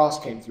hard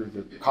frost came through,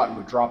 the cotton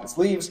would drop its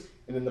leaves,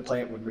 and then the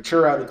plant would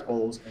mature out its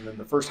bulbs, and then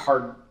the first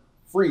hard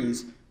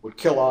freeze would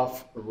kill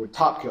off, or would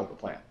top kill the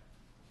plant.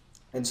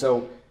 And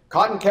so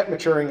cotton kept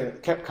maturing, and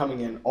it kept coming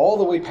in all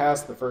the way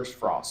past the first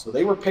frost. So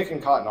they were picking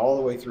cotton all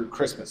the way through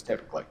Christmas,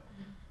 typically.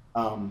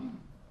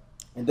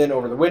 And then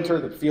over the winter,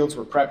 the fields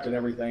were prepped and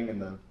everything,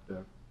 and the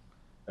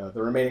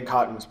remaining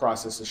cotton was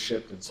processed,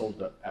 shipped, and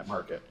sold at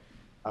market.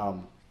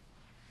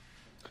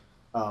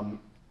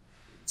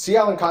 Sea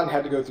Island cotton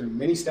had to go through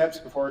many steps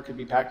before it could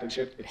be packed and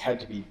shipped. It had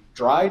to be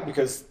dried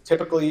because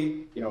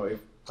typically, if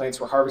plants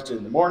were harvested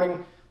in the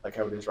morning, like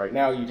how it is right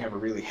now, you'd have a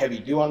really heavy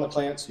dew on the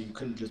plant, so you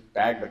couldn't just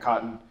bag the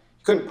cotton.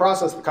 You couldn't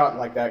process the cotton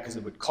like that because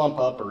it would clump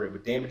up or it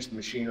would damage the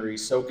machinery,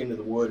 soak into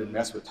the wood, and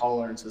mess with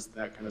tolerances and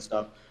that kind of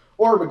stuff.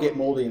 Or it would get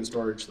moldy in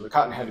storage, so the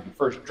cotton had to be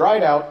first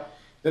dried out.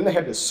 Then they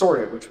had to sort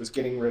it, which was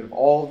getting rid of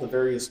all the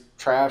various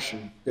trash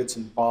and bits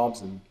and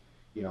bobs and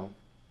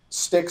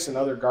sticks and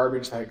other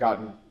garbage that had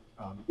gotten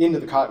into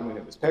the cotton when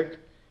it was picked.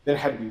 Then it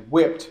had to be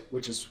whipped,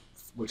 which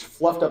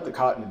fluffed up the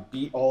cotton and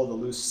beat all the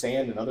loose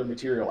sand and other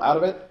material out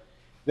of it.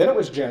 Then it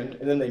was ginned,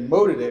 and then they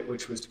moded it,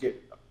 which was to get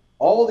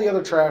all the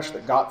other trash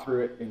that got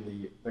through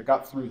it that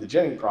got through the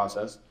ginning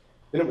process.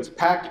 Then it was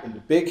packed into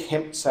big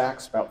hemp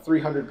sacks, about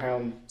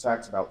 300-pound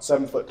sacks, about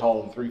 7 foot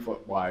tall and 3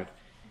 foot wide,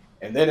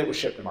 and then it was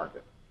shipped to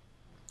market.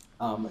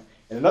 And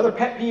another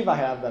pet peeve I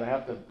have that I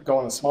have to go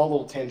on a small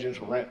little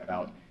tangential rant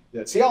about,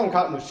 that Sea Island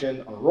cotton was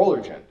ginned on a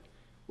roller gin,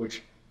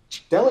 which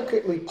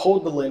delicately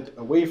pulled the lint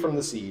away from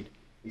the seed,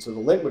 and so the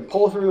lint would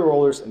pull through the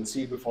rollers and the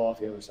seed would fall off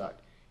the other side.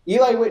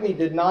 Eli Whitney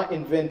did not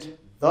invent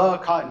the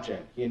cotton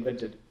gin, he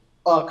invented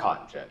a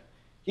cotton gin.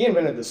 He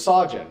invented the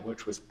saw gin,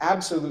 which was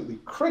absolutely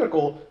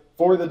critical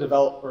for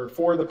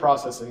the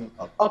processing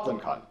of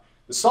upland cotton.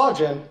 The saw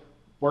gin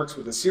works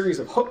with a series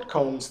of hooked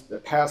combs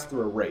that pass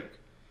through a rake.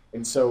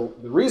 And so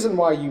the reason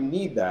why you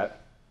need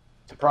that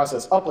to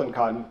process upland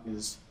cotton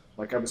is,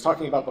 like I was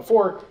talking about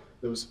before,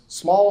 those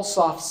small,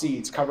 soft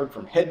seeds covered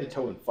from head to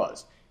toe in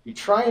fuzz. You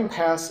try and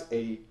pass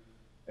an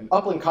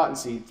upland cotton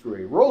seed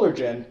through a roller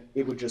gin,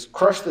 it would just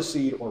crush the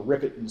seed or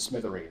rip it into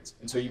smithereens.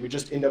 And so you would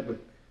just end up with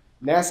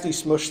nasty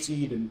smushed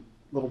seed and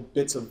little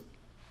bits of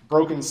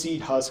broken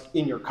seed husk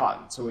in your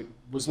cotton. So it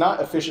was not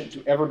efficient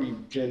to ever be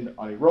ginned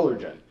on a roller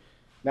gin.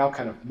 Now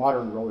kind of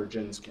modern roller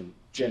gins can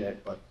gin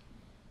it, but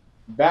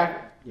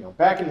back in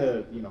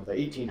the the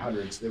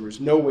 1800s, there was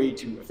no way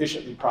to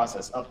efficiently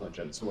process upland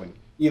gin. So when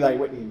Eli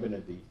Whitney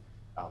invented the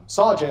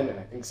saw gin in,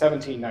 I think,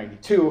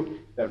 1792,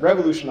 that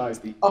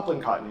revolutionized the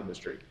upland cotton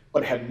industry,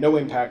 but it had no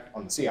impact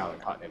on the Sea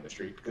Island cotton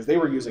industry because they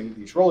were using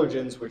these roller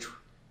gins, which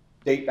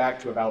date back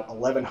to about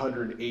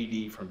 1100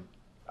 AD from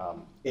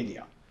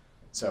India.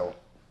 So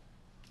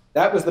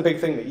that was the big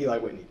thing that Eli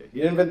Whitney did. He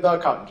didn't invent the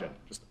cotton gin,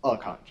 just a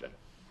cotton gin.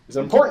 It's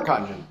an important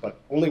cotton gin, but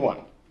only one.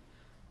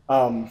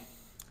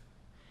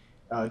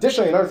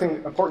 Additionally, another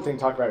important thing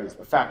to talk about is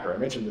the factor. I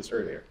mentioned this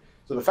earlier.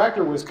 So the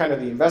factor was kind of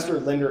the investor,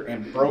 lender,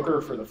 and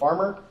broker for the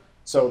farmer.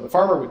 So the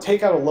farmer would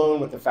take out a loan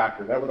with the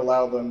factor. That would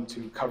allow them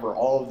to cover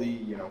all of the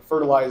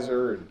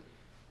fertilizer,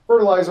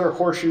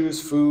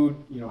 horseshoes, food,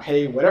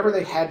 hay, whatever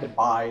they had to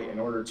buy in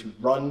order to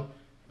run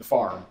the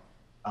farm.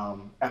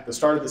 At the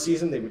start of the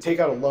season, they would take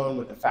out a loan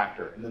with the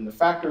factor, and then the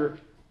factor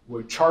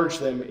would charge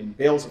them in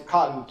bales of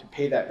cotton to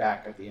pay that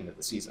back at the end of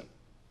the season.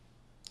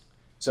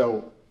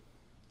 So,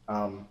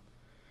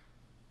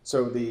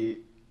 the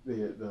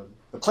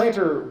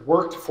planter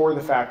worked for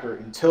the factor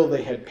until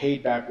they had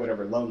paid back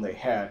whatever loan they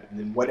had, and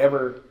then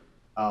whatever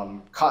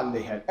cotton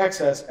they had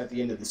excess at the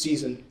end of the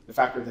season, the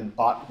factor then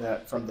bought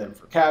that from them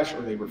for cash,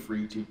 or they were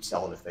free to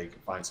sell it if they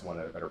could find someone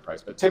at a better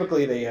price. But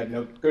typically, they had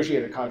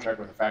negotiated a contract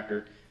with the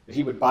factor that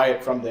he would buy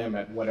it from them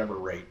at whatever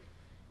rate,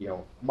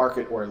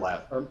 market or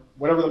less, or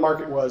whatever the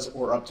market was,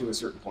 or up to a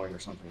certain point or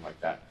something like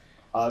that.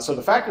 So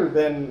the factor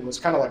then was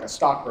kind of like a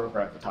stockbroker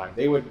at the time.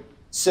 They would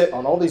sit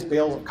on all these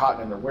bales of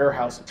cotton in their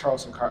warehouse at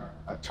Charleston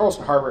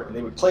Harbor, and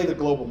they would play the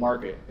global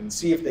market and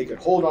see if they could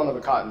hold onto the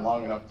cotton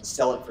long enough to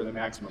sell it for the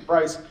maximum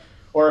price,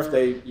 or if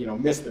they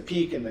missed the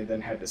peak and they then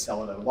had to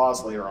sell it at a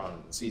loss later on in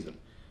the season.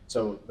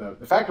 So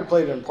the factor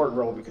played an important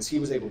role because he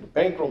was able to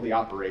bankroll the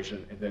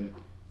operation, and then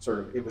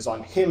it was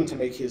on him to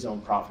make his own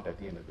profit at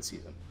the end of the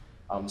season.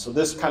 So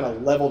this kind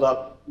of leveled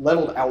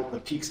out the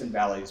peaks and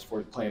valleys for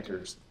the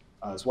planters,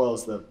 as well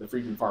as the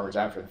freedmen farmers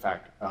after the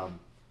fact,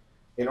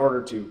 in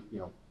order to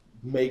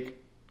make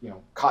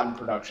cotton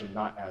production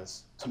not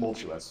as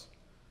tumultuous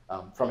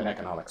from an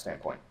economic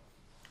standpoint.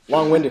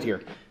 Long-winded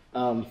here.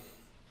 So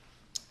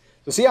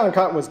sea island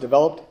cotton was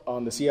developed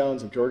on the sea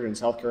islands of Georgia and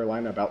South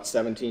Carolina about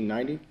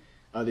 1790.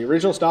 The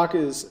original stock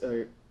is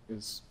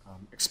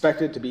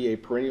expected to be a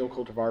perennial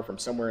cultivar from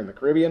somewhere in the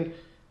Caribbean.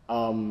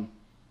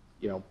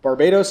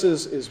 Barbados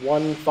is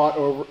one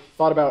thought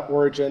about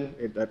origin.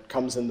 That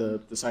comes in the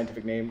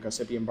scientific name,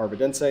 Gossypium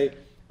barbadense,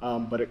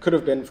 but it could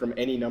have been from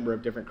any number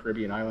of different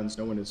Caribbean islands.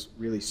 No one is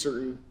really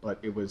certain, but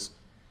it was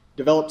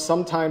developed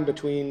sometime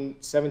between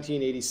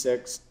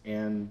 1786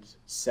 and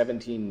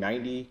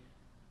 1790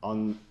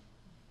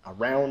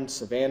 around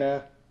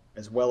Savannah,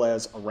 as well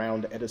as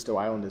around Edisto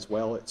Island as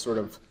well. It sort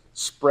of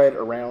spread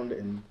around,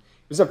 and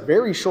it was a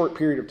very short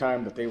period of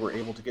time that they were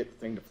able to get the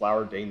thing to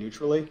flower day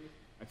neutrally.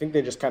 I think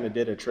they just kind of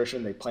did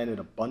attrition. They planted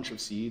a bunch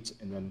of seeds,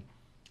 and then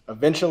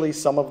eventually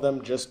some of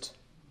them just,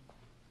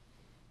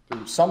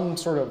 through some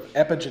sort of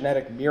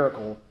epigenetic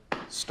miracle,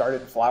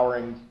 started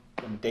flowering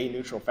in day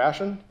neutral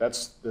fashion.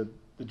 That's the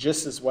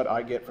gist is what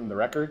I get from the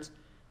records.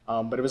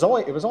 But it was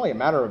only a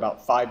matter of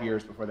about 5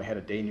 years before they had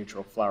a day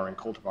neutral flowering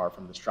cultivar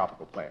from this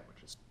tropical plant,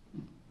 which is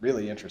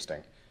really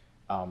interesting.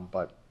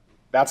 But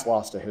that's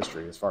lost to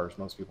history as far as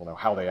most people know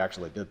how they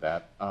actually did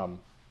that.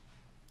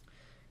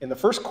 In the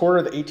first quarter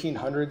of the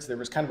 1800s, there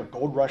was kind of a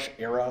gold rush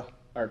era,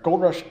 or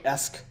gold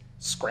rush-esque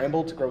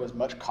scramble to grow as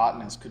much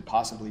cotton as could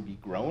possibly be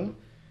grown.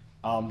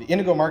 The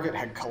indigo market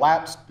had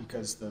collapsed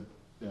because if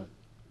you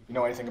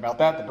know anything about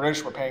that, the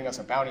British were paying us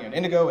a bounty on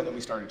indigo, and then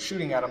we started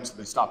shooting at them, so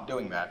they stopped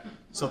doing that.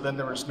 So then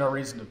there was no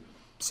reason to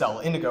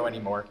sell indigo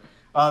anymore.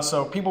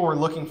 So people were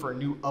looking for a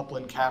new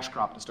upland cash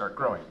crop to start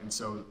growing. And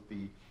so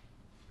the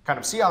kind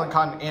of sea island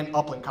cotton and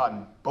upland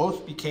cotton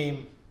both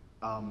became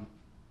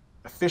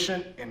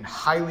efficient and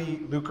highly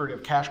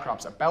lucrative cash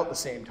crops about the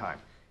same time.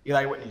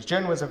 Eli Whitney's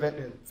gin was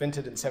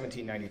invented in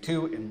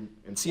 1792,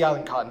 and sea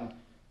island cotton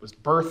was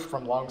birthed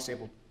from long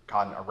staple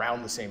cotton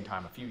around the same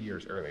time, a few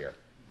years earlier.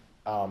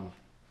 And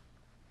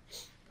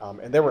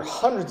there were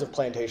hundreds of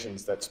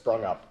plantations that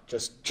sprung up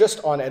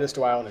just on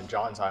Edisto Island and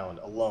Johns Island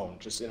alone,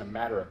 just in a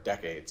matter of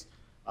decades.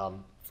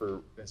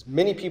 For as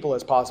many people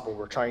as possible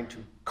were trying to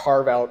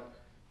carve out,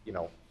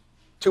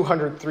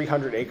 200,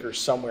 300 acres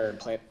somewhere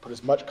and put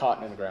as much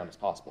cotton in the ground as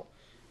possible.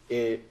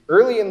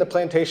 Early in the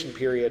plantation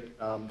period,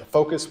 the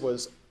focus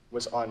was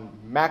on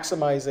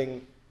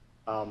maximizing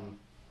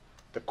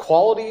the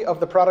quality of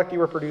the product you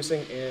were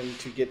producing and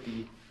to get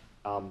the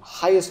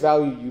highest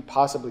value you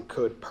possibly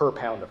could per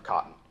pound of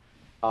cotton.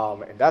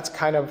 And that's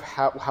kind of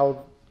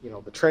how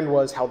the trend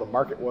was, how the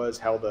market was,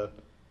 how the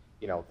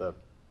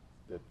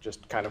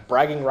just kind of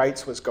bragging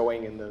rights was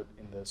going in the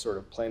sort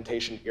of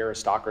plantation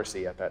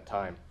aristocracy at that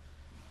time.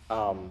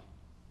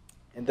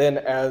 And then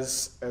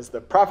as the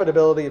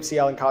profitability of sea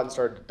island cotton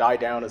started to die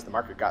down, as the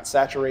market got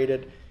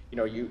saturated,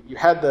 you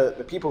had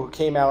the people who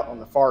came out on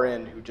the far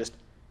end who just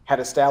had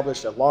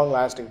established a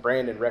long-lasting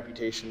brand and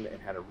reputation and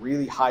had a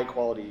really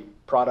high-quality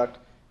product.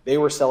 They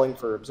were selling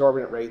for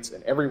exorbitant rates,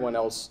 and everyone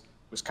else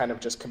was kind of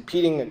just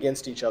competing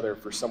against each other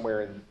for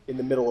somewhere in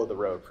the middle of the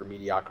road for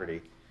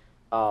mediocrity.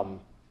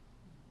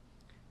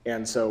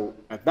 And so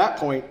at that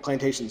point,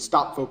 plantations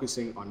stopped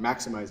focusing on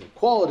maximizing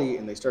quality,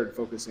 and they started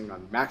focusing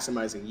on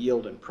maximizing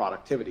yield and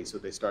productivity. So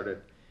they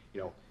started,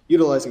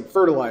 utilizing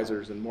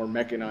fertilizers and more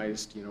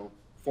mechanized,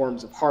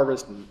 forms of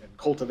harvest and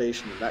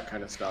cultivation and that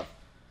kind of stuff.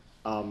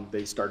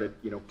 They started,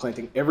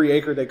 planting every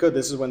acre they could.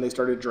 This is when they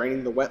started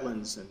draining the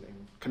wetlands and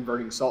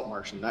converting salt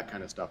marsh, and that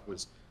kind of stuff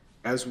was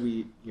as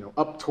we,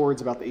 up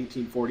towards about the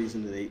 1840s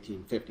into the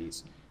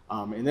 1850s.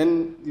 And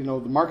then, the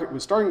market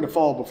was starting to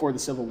fall before the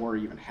Civil War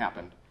even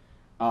happened.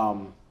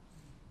 And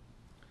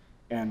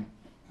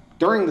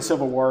During the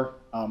Civil War,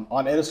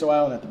 on Edisto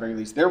Island at the very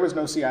least, there was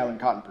no Sea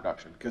Island cotton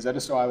production because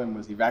Edisto Island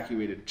was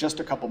evacuated just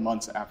a couple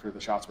months after the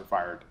shots were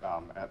fired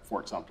at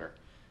Fort Sumter.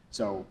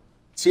 So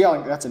Sea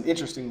Island, that's an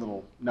interesting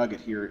little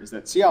nugget here, is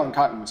that Sea Island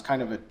cotton was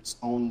kind of its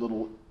own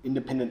little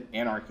independent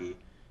anarchy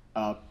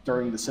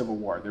during the Civil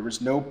War. There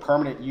was no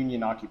permanent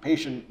Union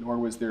occupation, nor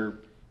was there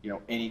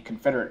any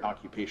Confederate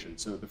occupation.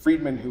 So the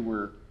freedmen who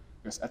were,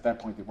 I guess at that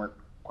point they weren't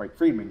quite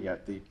freedmen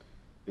yet, the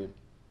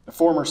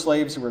former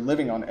slaves who were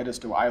living on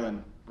Edisto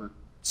Island were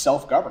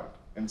self-governed.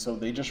 And so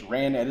they just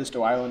ran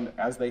Edisto Island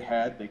as they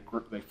had. They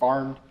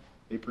farmed,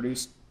 they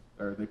produced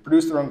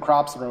their own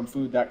crops, their own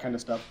food, that kind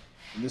of stuff.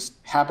 And this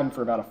happened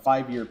for about a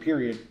 5-year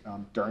period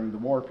during the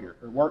war period,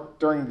 or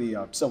during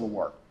the Civil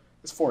War.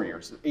 It's 4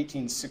 years,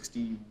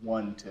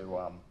 1861 to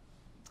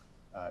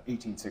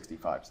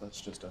 1865. So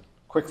that's just a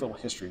quick little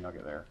history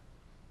nugget there.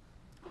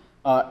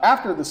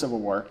 After the Civil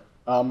War,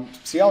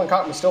 Sea Island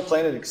cotton was still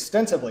planted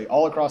extensively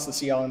all across the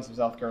Sea Islands of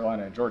South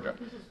Carolina and Georgia.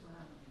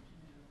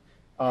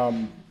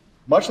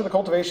 Much of the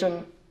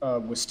cultivation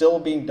was still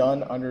being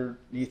done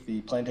underneath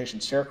the plantation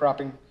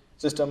sharecropping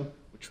system,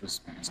 which was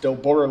still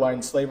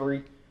borderline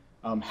slavery.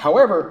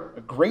 However,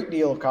 a great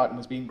deal of cotton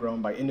was being grown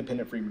by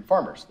independent freedmen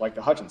farmers, like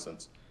the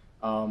Hutchinsons.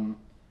 And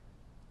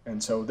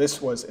so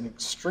this was an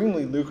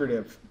extremely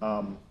lucrative,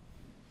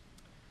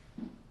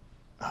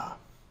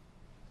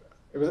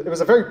 it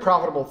was a very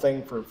profitable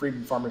thing for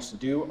freedmen farmers to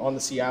do on the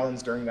Sea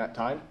Islands during that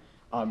time.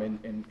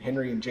 And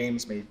Henry and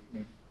James made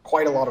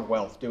quite a lot of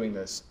wealth doing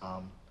this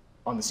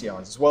on the Sea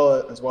Islands, as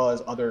well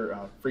as other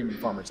freedmen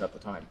farmers at the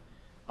time.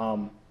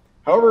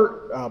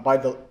 However, by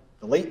the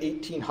late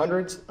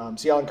 1800s,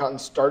 Sea Island cotton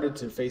started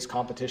to face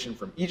competition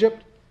from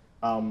Egypt.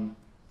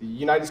 The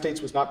United States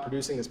was not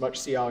producing as much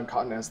Sea Island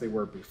cotton as they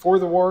were before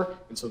the war,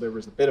 and so there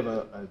was a bit of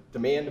a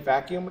demand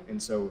vacuum,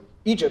 and so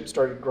Egypt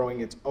started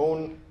growing its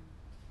own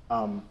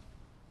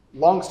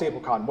long staple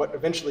cotton, what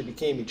eventually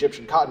became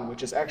Egyptian cotton,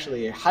 which is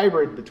actually a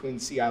hybrid between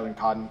Sea Island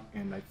cotton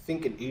and I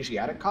think an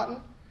Asiatic cotton.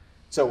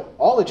 So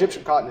all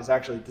Egyptian cotton is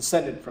actually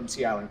descended from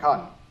Sea Island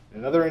cotton.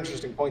 And another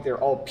interesting point there,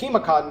 all Pima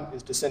cotton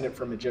is descended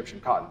from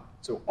Egyptian cotton.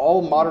 So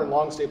all modern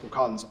long staple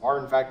cottons are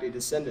in fact a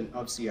descendant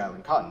of Sea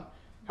Island cotton.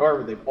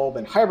 However, they've all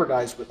been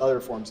hybridized with other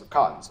forms of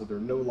cotton. So they're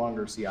no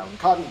longer Sea Island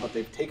cotton, but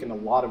they've taken a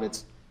lot of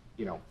its,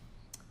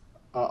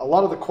 a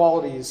lot of the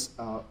qualities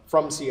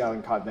from Sea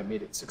Island cotton that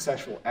made it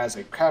successful as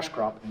a cash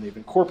crop, and they've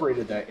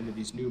incorporated that into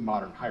these new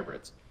modern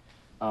hybrids.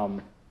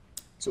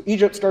 So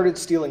Egypt started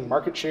stealing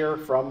market share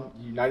from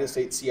the United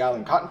States Sea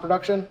Island cotton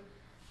production.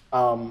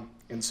 And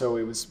so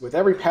it was, with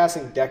every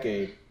passing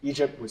decade,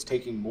 Egypt was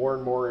taking more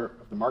and more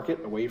of the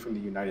market away from the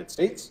United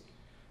States.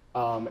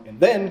 And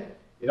then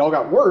it all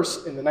got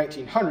worse in the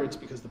 1900s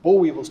because the boll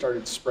weevil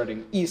started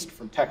spreading east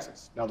from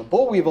Texas. Now the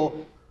boll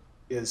weevil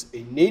is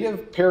a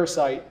native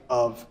parasite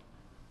of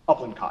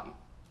upland cotton,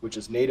 which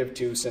is native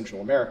to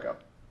Central America.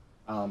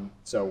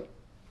 So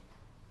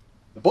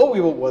the boll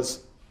weevil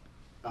was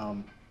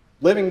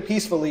living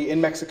peacefully in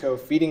Mexico,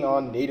 feeding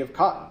on native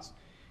cottons.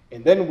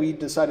 And then we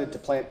decided to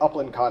plant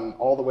upland cotton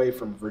all the way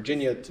from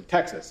Virginia to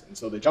Texas. And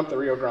so they jumped the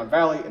Rio Grande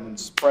Valley and then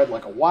spread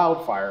like a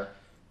wildfire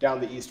down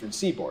the eastern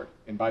seaboard.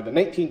 And by the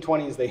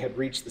 1920s, they had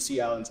reached the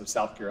Sea Islands of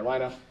South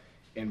Carolina.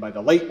 And by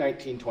the late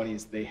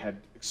 1920s, they had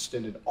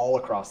extended all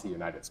across the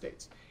United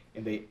States.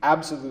 And they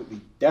absolutely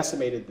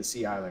decimated the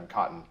Sea Island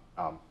cotton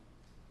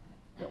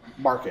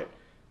market.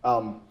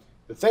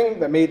 The thing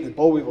that made the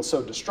boll weevil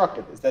so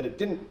destructive is that it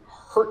didn't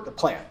hurt the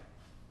plant.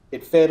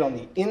 It fed on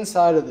the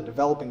inside of the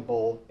developing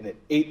boll, and it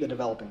ate the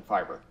developing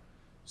fiber.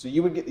 So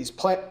you would get these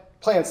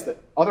plants that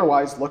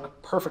otherwise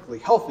look perfectly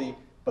healthy,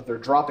 but they're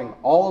dropping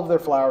all of their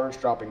flowers,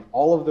 dropping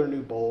all of their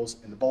new bolls,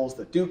 and the bolls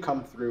that do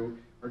come through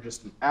are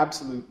just an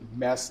absolute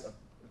mess of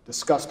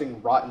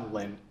disgusting, rotten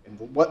lint, and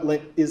what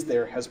lint is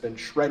there has been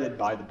shredded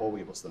by the boll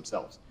weevils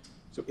themselves.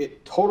 So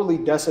it totally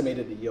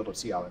decimated the yield of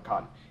Sea Island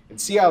cotton.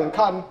 And Sea Island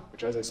cotton,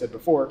 which as I said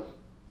before,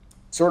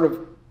 sort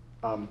of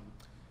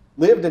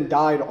lived and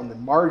died on the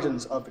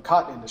margins of the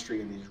cotton industry,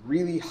 and these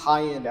really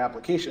high-end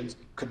applications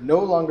could no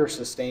longer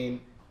sustain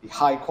the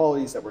high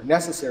qualities that were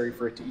necessary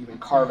for it to even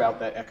carve out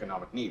that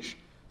economic niche.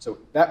 So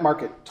that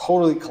market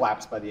totally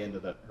collapsed by the end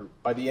of the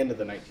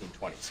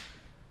 1920s.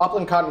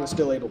 Upland cotton was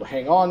still able to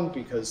hang on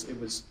because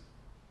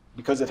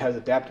it has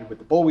adapted with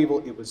the boll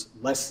weevil. It was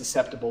less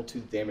susceptible to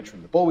damage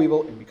from the boll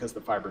weevil, and because the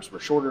fibers were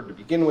shorter to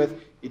begin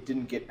with, it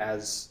didn't get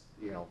as,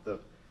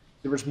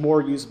 there was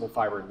more usable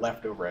fiber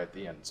left over at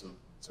the end.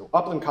 So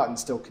upland cotton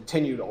still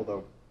continued,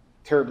 although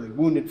terribly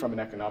wounded from an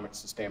economics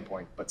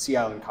standpoint, but Sea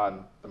Island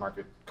cotton, the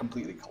market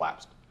completely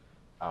collapsed.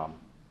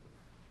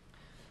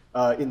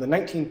 In the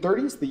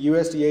 1930s, the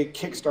USDA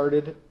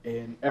kickstarted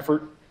an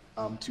effort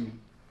to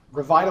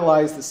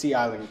revitalize the Sea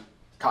Island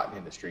cotton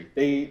industry.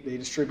 They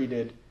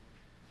distributed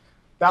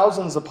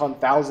thousands upon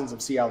thousands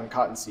of Sea Island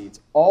cotton seeds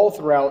all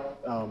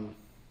throughout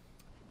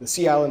the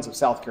Sea Islands of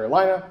South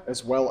Carolina,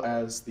 as well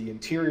as the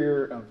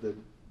interior of the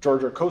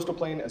Georgia coastal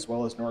plain, as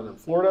well as northern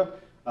Florida,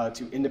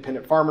 to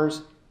independent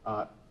farmers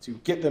to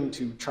get them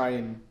to try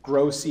and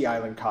grow Sea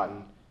Island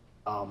cotton,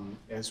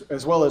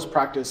 as well as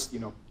practice,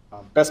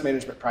 best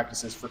management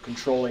practices for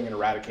controlling and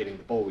eradicating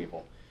the boll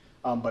weevil.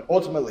 But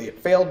ultimately it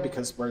failed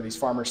because where these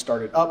farmers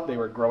started up, they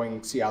were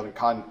growing sea island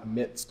cotton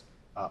amidst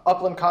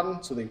upland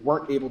cotton, so they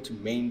weren't able to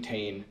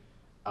maintain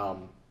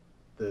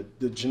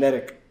the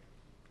genetic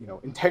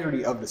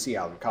integrity of the sea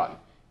island cotton.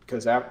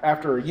 Because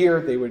after a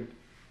year, they would,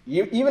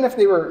 even if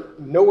they were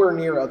nowhere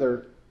near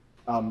other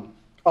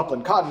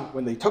upland cotton,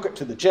 when they took it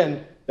to the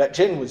gin, that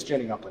gin was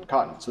ginning upland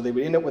cotton. So they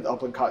would end up with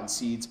upland cotton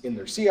seeds in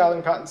their sea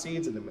island cotton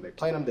seeds, and then when they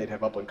plant them, they'd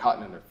have upland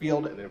cotton in their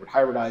field, and they would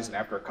hybridize, and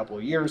after a couple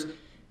of years,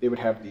 they would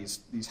have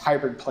these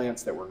hybrid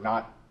plants that were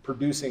not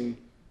producing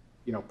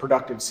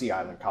productive sea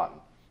island cotton.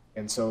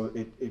 And so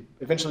it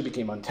eventually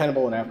became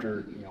untenable, and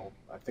after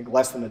I think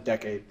less than a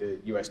decade, the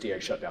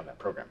USDA shut down that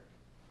program.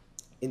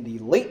 In the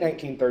late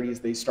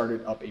 1930s, they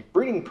started up a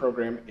breeding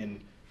program in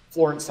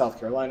Florence, South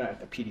Carolina at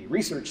the PD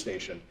Research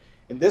Station.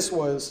 And this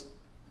was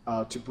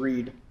to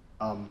breed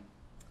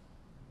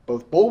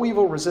both boll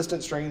weevil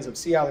resistant strains of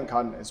sea island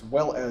cotton as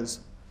well as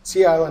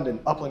sea island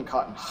and upland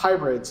cotton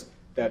hybrids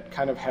that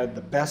kind of had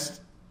the best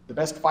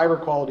fiber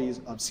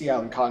qualities of sea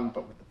island cotton,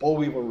 but with the boll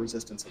weevil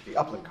resistance of the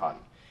upland cotton.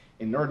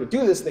 In order to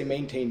do this, they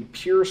maintained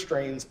pure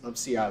strains of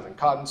sea island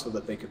cotton so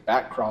that they could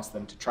backcross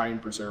them to try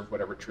and preserve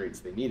whatever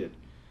traits they needed.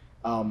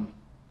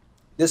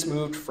 This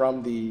moved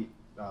from the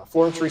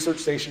Florence Research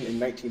Station in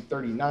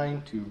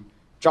 1939 to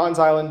Johns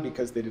Island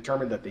because they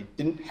determined that they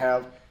didn't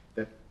have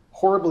the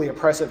horribly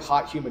oppressive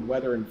hot, humid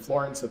weather in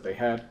Florence that they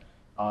had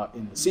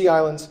in the Sea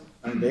Islands.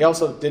 And they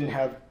also didn't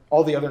have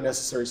all the other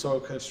necessary soil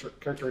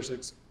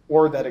characteristics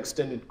or that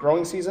extended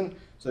growing season.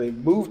 So they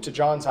moved to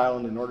Johns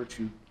Island in order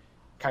to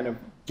kind of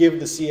give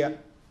the sea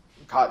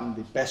cotton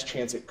the best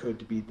chance it could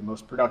to be the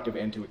most productive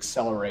and to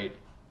accelerate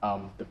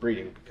the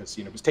breeding, because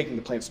it was taking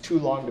the plants too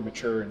long to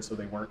mature, and so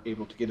they weren't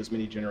able to get as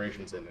many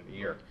generations in a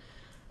year.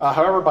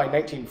 However, by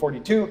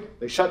 1942,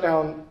 they shut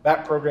down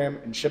that program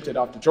and shipped it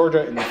off to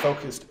Georgia, and they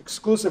focused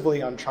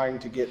exclusively on trying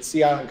to get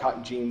sea island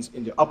cotton genes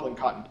into upland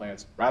cotton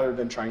plants rather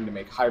than trying to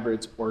make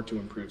hybrids or to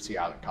improve sea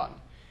island cotton.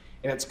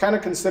 And it's kind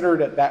of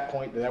considered at that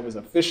point that was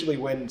officially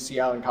when sea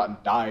island cotton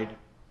died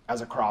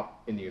as a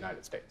crop in the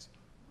United States.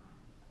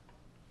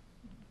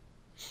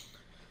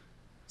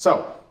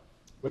 So,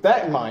 with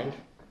that in mind,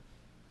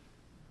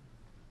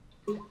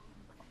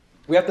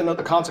 we have to note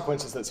the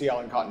consequences that sea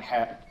island cotton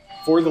had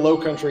for the Low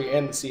Country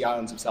and the Sea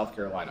Islands of South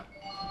Carolina.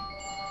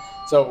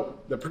 So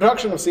the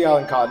production of sea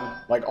island cotton,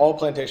 like all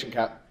plantation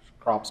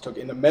crops, took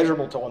an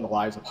immeasurable toll on the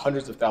lives of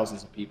hundreds of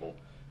thousands of people.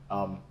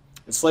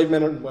 Enslaved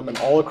men and women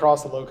all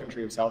across the Low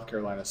Country of South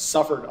Carolina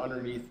suffered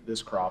underneath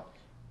this crop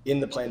in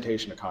the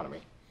plantation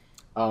economy.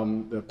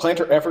 The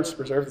planter efforts to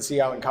preserve the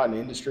sea island cotton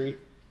industry,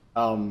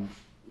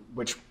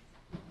 which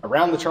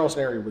around the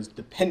Charleston area was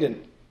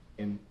dependent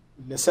and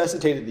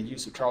necessitated the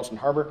use of Charleston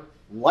Harbor,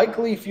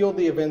 likely fueled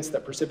the events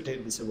that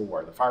precipitated the Civil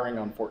War, the firing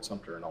on Fort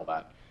Sumter and all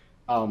that.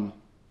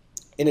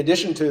 In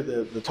addition to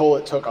the toll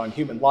it took on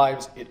human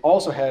lives, it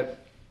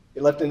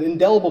left an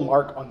indelible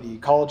mark on the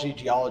ecology,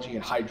 geology,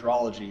 and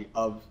hydrology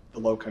of the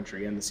Low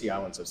Country and the Sea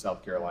Islands of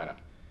South Carolina.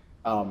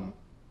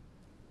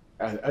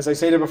 As I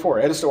stated before,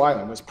 Edisto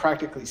Island was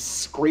practically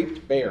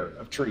scraped bare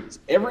of trees.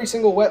 Every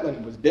single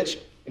wetland was ditched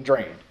and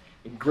drained,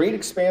 and great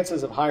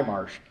expanses of high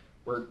marsh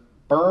were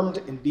bermed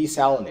and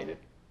desalinated,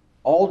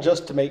 all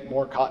just to make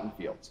more cotton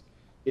fields.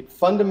 It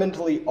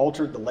fundamentally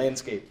altered the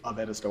landscape of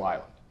Edisto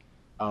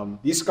Island.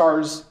 These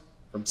scars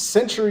from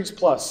centuries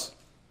plus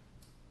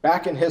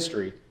back in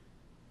history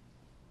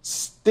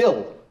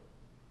still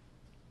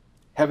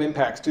have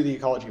impacts to the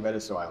ecology of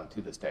Edisto Island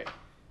to this day.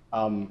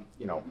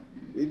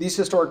 These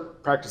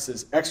historic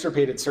practices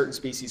extirpated certain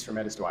species from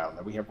Edisto Island.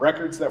 That we have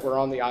records that were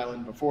on the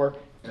island before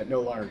and that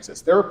no longer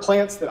exist. There are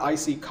plants that I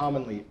see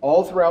commonly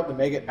all throughout the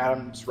Megat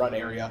Adams Run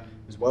area,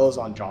 as well as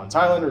on Johns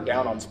Island or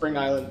down on Spring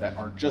Island, that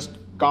are just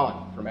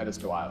gone from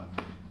Edisto Island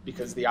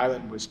because the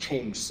island was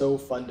changed so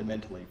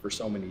fundamentally for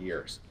so many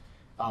years.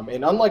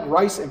 And unlike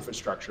rice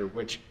infrastructure,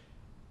 which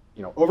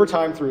over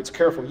time through its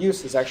careful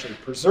use has actually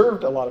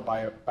preserved a lot of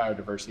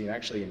biodiversity and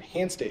actually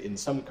enhanced it in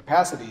some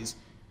capacities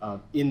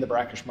in the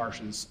brackish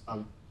marshes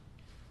of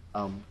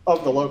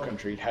the Low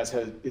Country. It has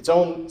had its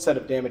own set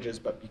of damages,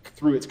 but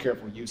through its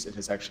careful use, it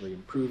has actually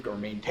improved or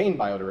maintained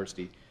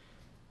biodiversity.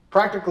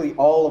 Practically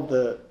all of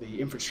the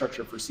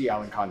infrastructure for sea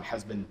island cotton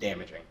has been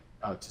damaging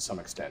to some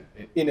extent.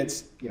 In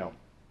its,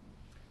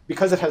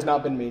 because it has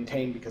not been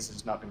maintained, because it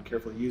has not been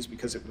carefully used,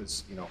 because it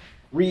was,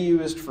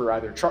 reused for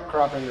either truck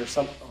cropping or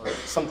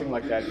something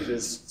like that, it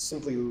has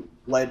simply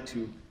led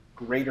to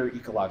greater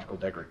ecological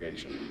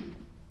degradation.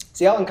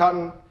 Sea island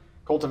cotton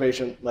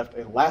cultivation left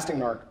a lasting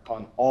mark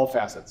upon all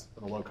facets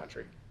of the Low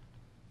Country.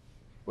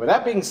 With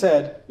that being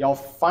said, y'all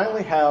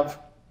finally have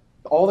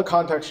all the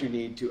context you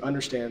need to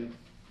understand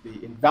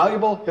the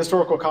invaluable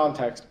historical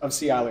context of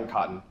sea island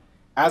cotton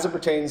as it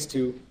pertains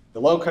to the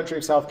Low Country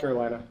of South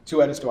Carolina,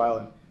 to Edisto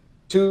Island,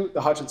 to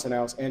the Hutchinson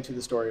House, and to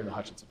the story of the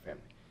Hutchinson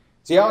family.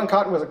 Sea island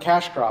cotton was a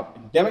cash crop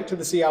endemic to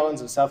the Sea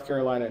Islands of South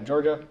Carolina and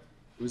Georgia.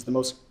 It was the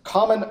most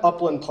common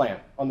upland plant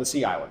on the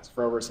Sea Islands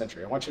for over a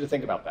century. I want you to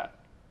think about that.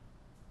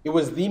 It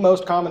was the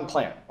most common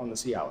plant on the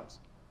Sea Islands.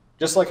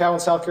 Just like how in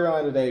South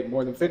Carolina today,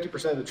 more than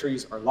 50% of the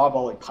trees are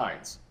loblolly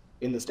pines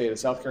in the state of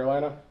South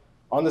Carolina.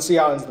 On the Sea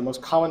Islands, the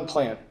most common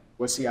plant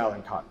was Sea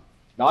Island cotton.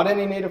 Not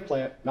any native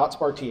plant, not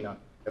Spartina.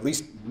 At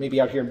least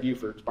maybe out here in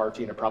Beaufort,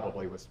 Spartina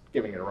probably was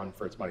giving it a run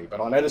for its money. But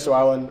on Edisto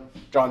Island,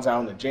 Johns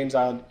Island, and James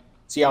Island,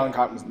 Sea Island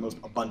cotton was the most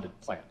abundant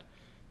plant.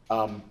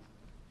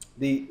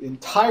 The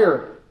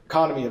entire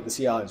economy of the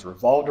Sea Islands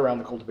revolved around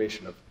the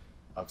cultivation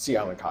of Sea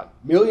Island cotton.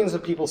 Millions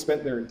of people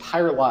spent their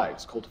entire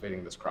lives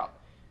cultivating this crop.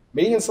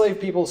 Many enslaved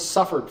people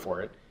suffered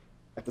for it.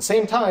 At the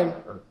same time,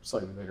 or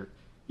slightly later,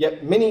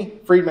 yet many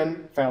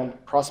freedmen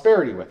found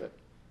prosperity with it.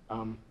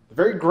 The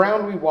very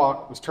ground we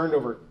walk was turned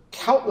over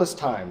countless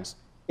times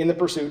in the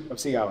pursuit of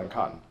Sea Island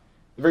cotton.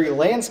 The very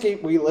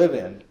landscape we live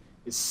in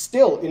is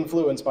still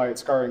influenced by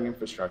its scarring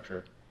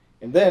infrastructure.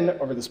 And then,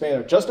 over the span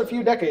of just a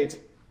few decades,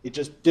 it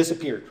just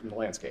disappeared from the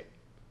landscape.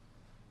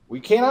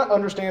 We cannot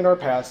understand our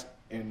past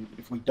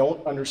if we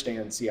don't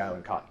understand Sea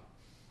Island cotton.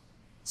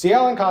 Sea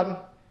Island cotton,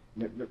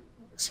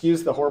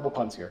 excuse the horrible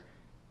puns here,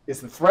 is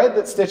the thread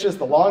that stitches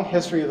the long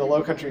history of the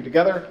Low Country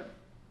together.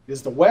 It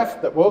is the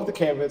weft that wove the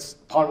canvas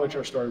upon which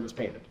our story was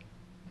painted.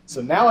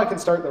 So now I can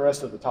start the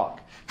rest of the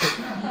talk.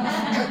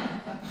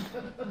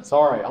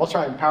 Sorry, I'll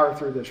try and power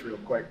through this real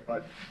quick,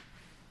 but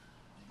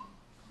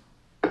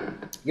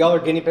y'all are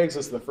guinea pigs.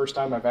 This is the first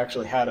time I've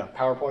actually had a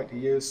PowerPoint to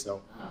use,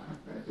 so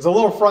it's a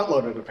little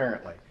front-loaded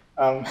apparently.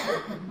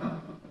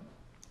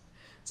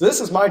 So this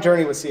is my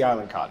journey with Sea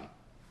Island cotton.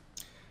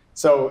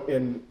 So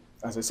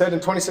as I said, in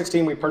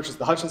 2016, we purchased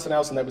the Hutchinson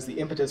House, and that was the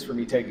impetus for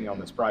me taking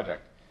on this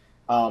project.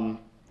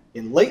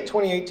 In late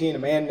 2018, a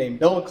man named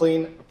Bill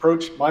McLean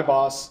approached my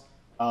boss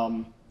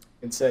and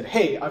said,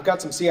 hey, I've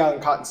got some Sea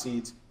Island cotton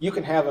seeds. You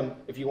can have them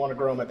if you want to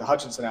grow them at the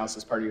Hutchinson House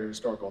as part of your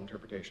historical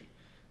interpretation.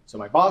 So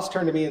my boss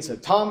turned to me and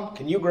said, Tom,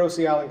 can you grow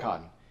Sea Island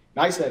cotton?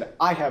 And I said,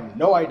 I have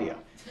no idea.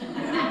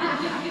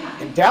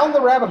 And down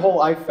the rabbit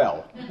hole I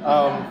fell.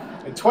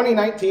 In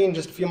 2019,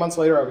 just a few months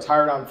later, I was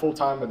hired on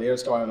full-time by the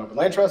Edisto Island Open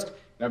Land Trust,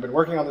 and I've been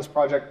working on this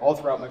project all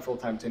throughout my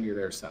full-time tenure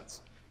there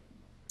since.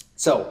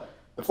 So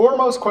the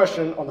foremost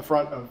question on the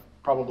front of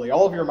probably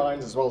all of your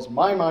minds, as well as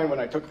my mind when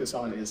I took this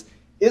on, is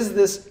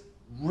this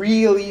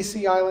really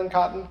Sea Island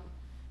cotton?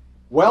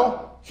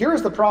 Well,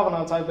 here's the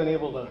provenance I've been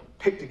able to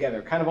pick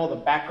together, kind of all the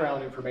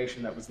background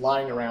information that was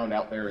lying around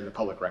out there in the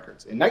public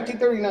records. In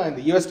 1939,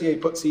 the USDA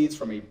put seeds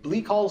from a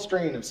Bleak Hall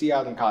strain of Sea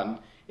Island cotton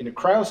into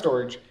cryo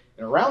storage,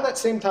 and around that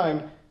same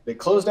time, they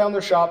closed down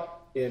their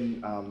shop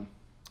in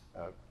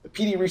the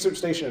PD Research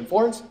Station in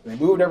Florence, and they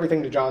moved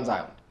everything to Johns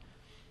Island.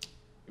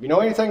 If you know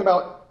anything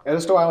about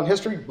Edisto Island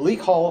history, Bleak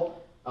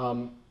Hall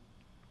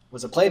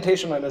was a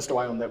plantation on Edisto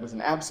Island that was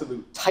an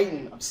absolute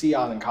titan of Sea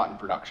Island cotton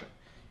production.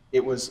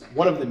 It was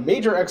one of the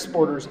major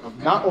exporters of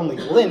not only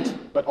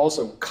lint, but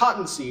also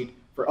cottonseed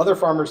for other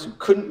farmers who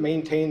couldn't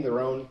maintain their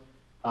own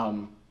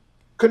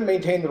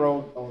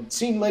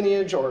seed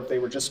lineage, or if they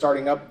were just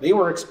starting up, they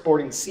were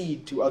exporting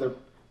seed to other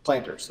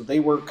planters. So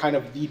they were kind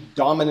of the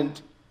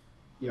dominant,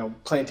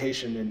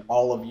 plantation in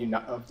all of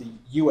the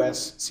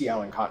U.S. Sea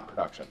Island cotton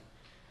production.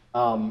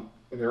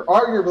 They're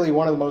arguably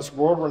one of the most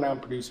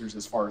world-renowned producers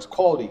as far as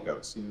quality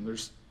goes.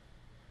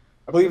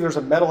 I believe there's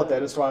a medal at the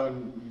Edisto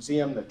Island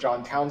Museum that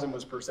John Townsend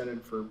was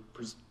presented for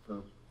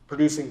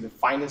producing the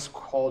finest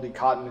quality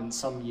cotton in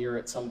some year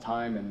at some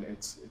time, and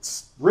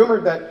it's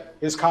rumored that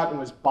his cotton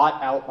was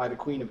bought out by the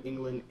Queen of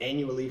England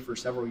annually for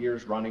several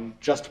years running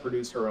just to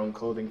produce her own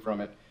clothing from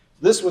it.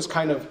 This was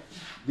kind of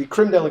the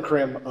creme de la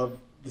creme of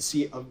the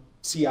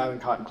Sea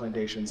Island cotton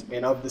plantations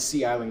and of the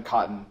Sea Island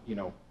cotton,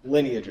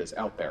 lineages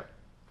out there,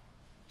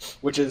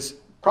 which is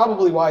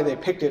probably why they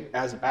picked it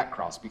as a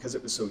backcross, because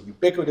it was so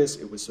ubiquitous,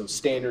 it was so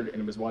standard,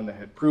 and it was one that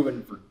had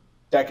proven for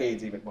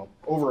decades,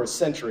 over a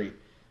century,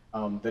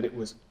 that it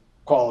was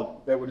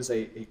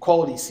a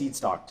quality seed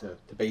stock to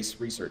base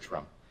research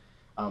from.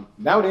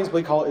 Nowadays,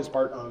 Bleak Hall is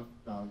part of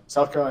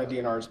South Carolina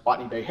DNR's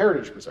Botany Bay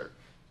Heritage Preserve.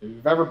 If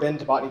you've ever been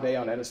to Botany Bay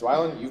on Edisto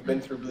Island, you've been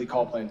through Bleak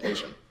Hall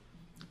Plantation.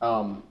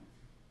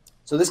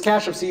 So this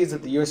cache of seeds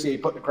that the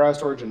USDA put in cryo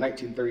storage in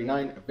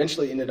 1939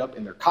 eventually ended up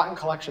in their cotton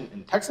collection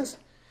in Texas.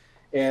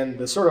 And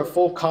the sort of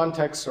full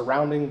context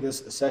surrounding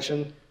this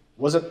accession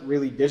wasn't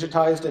really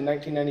digitized in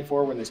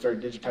 1994 when they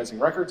started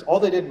digitizing records. All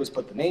they did was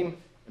put the name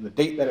and the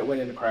date that it went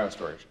into cryo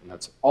storage, and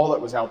that's all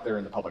that was out there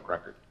in the public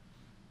record.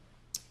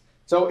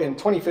 So in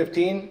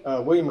 2015,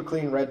 William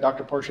McLean read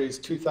Dr. Porche's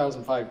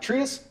 2005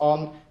 treatise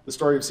on the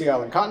story of Sea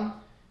Island cotton.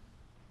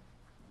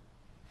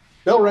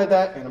 Bill read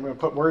that, and I'm going to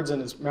put words in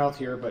his mouth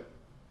here, but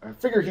I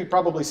figure he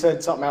probably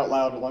said something out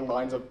loud along the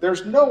lines of,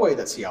 there's no way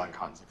that Sea Island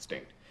cotton's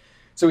extinct.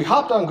 So he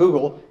hopped on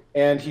Google,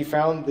 and he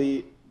found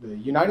the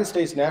United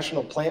States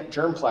National Plant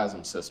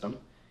Germplasm System,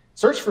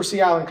 searched for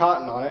Sea Island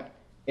cotton on it,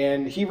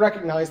 and he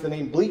recognized the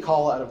name Bleak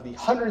Hall out of the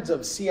hundreds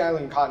of Sea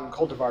Island cotton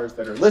cultivars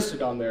that are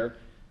listed on there,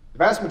 the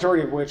vast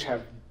majority of which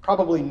have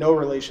probably no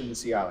relation to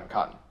Sea Island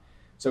cotton.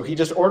 So he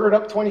just ordered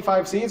up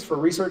 25 seeds for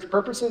research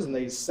purposes, and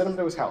they sent them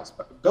to his house.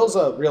 But Bill's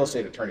a real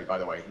estate attorney, by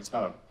the way. He's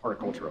not a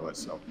horticulturalist,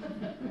 so.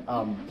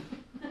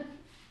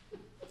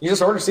 He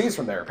just ordered seeds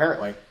from there,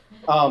 apparently.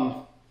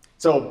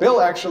 So Bill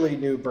actually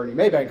knew Bernie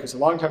Maybank, who's a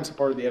longtime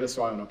supporter of the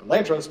Edisto Island Open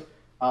Land Trust,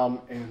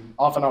 and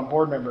off and on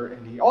board member,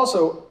 and he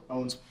also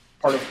owns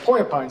part of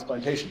Point of Pines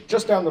Plantation,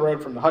 just down the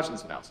road from the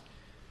Hutchinson house.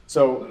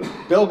 So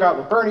Bill got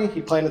with Bernie, he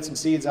planted some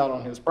seeds out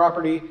on his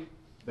property,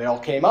 they all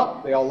came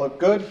up, they all looked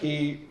good.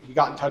 He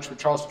got in touch with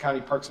Charleston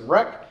County Parks and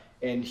Rec,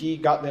 and he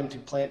got them to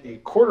plant a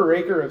 1/4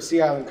 acre of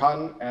Sea Island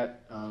cotton at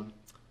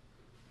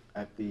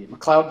the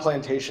McLeod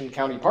Plantation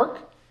County Park.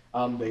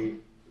 They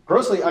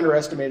grossly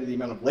underestimated the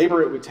amount of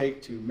labor it would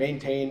take to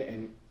maintain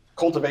and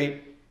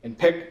cultivate and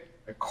pick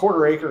a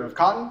 1/4 acre of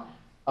cotton,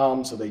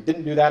 so they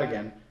didn't do that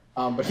again.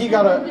 But he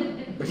got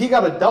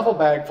a duffel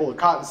bag full of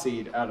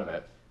cottonseed out of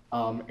it.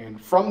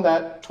 And from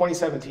that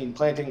 2017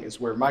 planting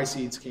is where my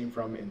seeds came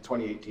from in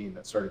 2018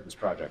 that started this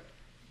project.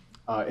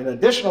 And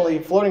additionally,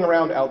 floating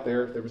around out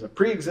there, there was a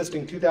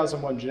pre-existing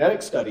 2001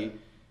 genetic study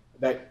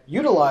that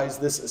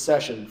utilized this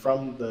accession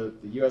from the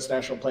U.S.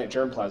 National Plant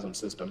Germplasm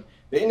System.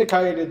 They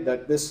indicated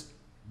that this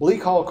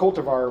bleak hull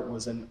cultivar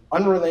was an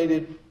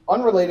unrelated,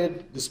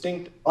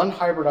 distinct,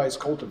 unhybridized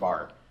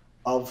cultivar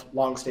of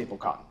long staple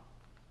cotton.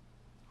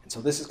 And so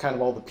this is kind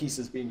of all the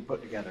pieces being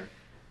put together.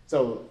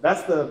 So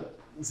that's the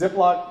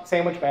Ziploc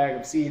sandwich bag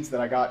of seeds that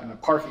I got in a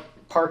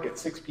park at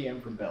 6 p.m.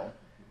 from Bill.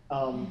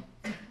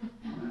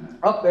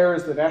 Up there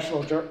is the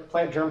National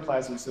Plant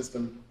Germplasm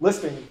System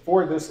listing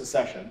for this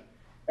accession.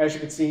 As you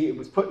can see, it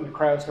was put into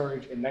cryo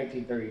storage in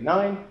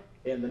 1939,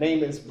 and the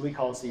name is Bleak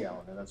Hull Sea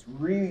Island, and that's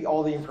really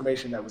all the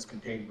information that was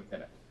contained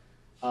within it.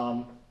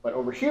 But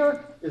over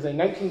here is a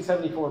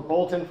 1974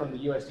 bulletin from the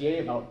USDA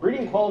about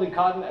breeding quality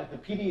cotton at the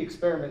PD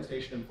experiment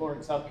station in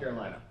Florence, South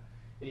Carolina.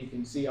 And you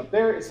can see up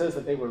there, it says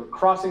that they were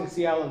crossing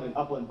sea island and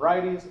upland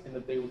varieties, and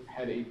that they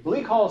had a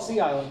Bleak Hull Sea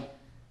Island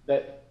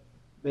that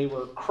they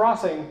were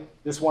crossing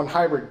this one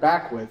hybrid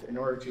back with in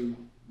order to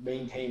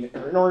maintain it,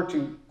 or in order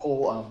to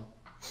pull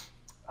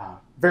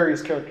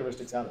various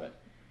characteristics out of it.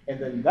 And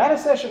then that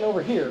accession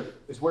over here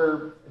is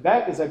where,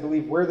 that is, I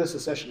believe, where this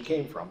accession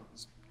came from.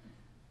 It's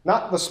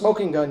not the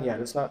smoking gun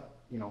yet. It's not,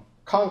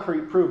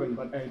 concrete proven,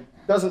 but it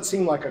doesn't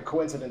seem like a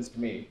coincidence to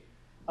me.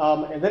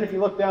 And then if you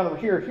look down over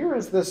here, here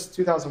is this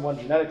 2001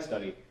 genetic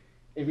study.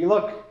 If you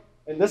look,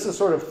 and this is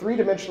sort of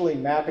three-dimensionally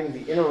mapping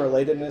the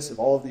interrelatedness of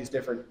all of these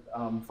different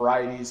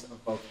varieties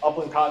of both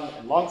upland cotton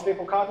and long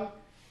staple cotton.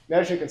 And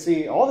as you can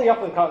see, all the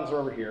upland cottons are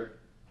over here,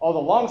 all the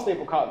long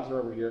staple cottons are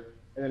over here,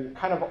 and then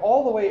kind of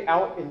all the way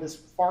out in this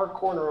far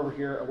corner over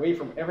here, away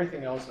from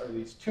everything else, are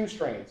these two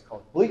strains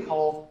called Bleak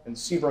Hull and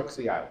Seabrook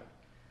Sea Island.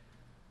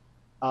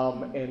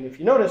 And if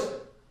you notice,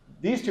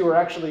 these two are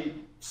actually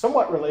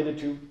somewhat related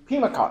to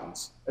Pima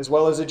cottons, as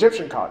well as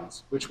Egyptian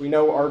cottons, which we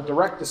know are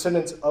direct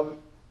descendants of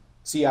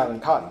Sea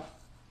Island cotton.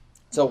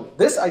 So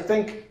this, I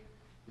think,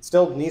 it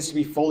still needs to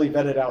be fully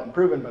vetted out and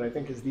proven, but I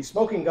think is the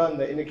smoking gun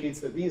that indicates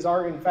that these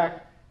are, in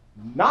fact,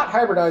 not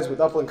hybridized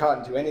with upland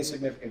cotton to any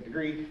significant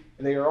degree,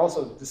 and they are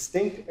also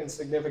distinct and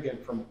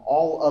significant from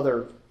all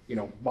other,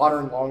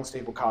 modern long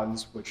staple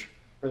cottons, which,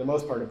 for the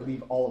most part, I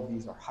believe all of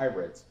these are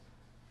hybrids.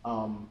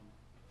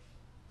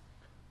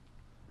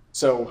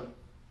 So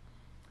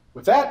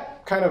with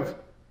that kind of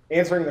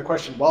answering the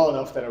question well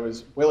enough that I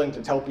was willing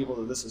to tell people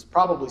that this is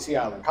probably Sea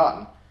Island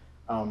cotton,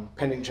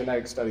 pending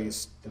genetic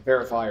studies to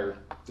verify or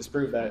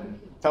disprove that, and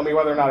tell me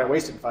whether or not I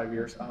wasted 5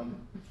 years.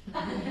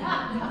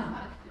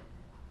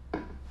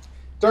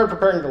 Started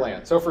preparing the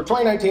land. So for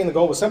 2019, the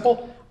goal was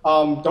simple.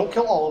 Don't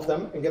kill all of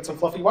them and get some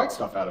fluffy white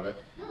stuff out of it.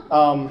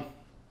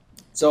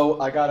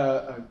 So I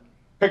got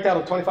picked out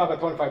a 25 by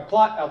 25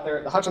 plot out there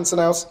at the Hutchinson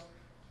house.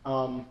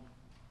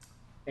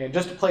 And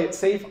just to play it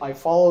safe, I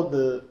followed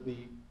the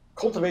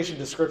cultivation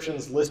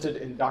descriptions listed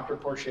in Dr.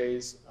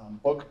 Porcher's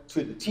book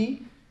to the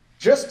T,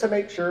 just to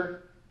make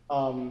sure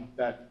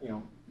that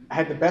I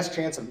had the best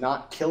chance of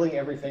not killing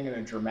everything in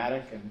a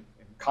dramatic and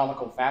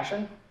comical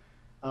fashion.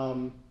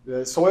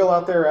 The soil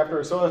out there after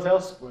a soil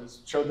test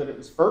showed that it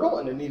was fertile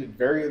and it needed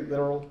very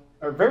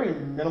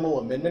minimal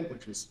amendment,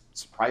 which was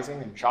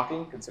surprising and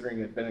shocking considering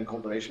it had been in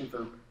cultivation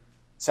for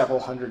several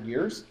hundred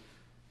years.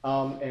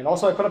 And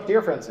also I put up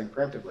deer fencing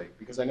preemptively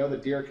because I know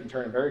that deer can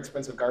turn a very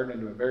expensive garden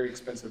into a very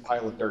expensive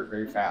pile of dirt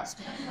very fast.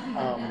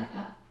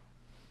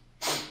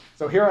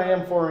 So here I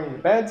am forming the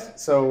beds.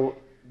 So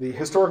the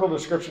historical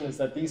description is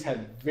that these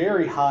had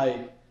very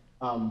high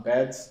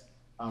beds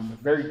with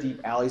very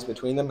deep alleys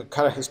between them. And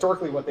kind of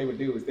historically what they would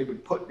do is they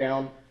would put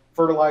down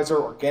fertilizer,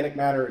 organic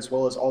matter, as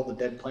well as all the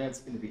dead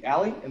plants into the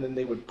alley, and then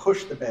they would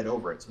push the bed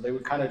over it. So they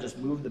would kind of just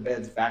move the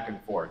beds back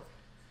and forth.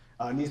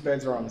 And these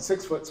beds are on a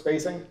 6-foot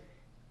spacing.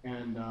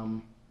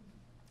 And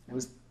it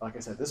was, like I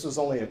said, this was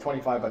only a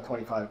 25 by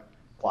 25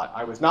 plot.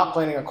 I was not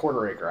planting a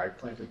 1/4 acre. I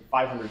planted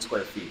 500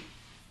 square feet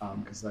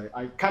because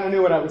I kind of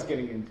knew what I was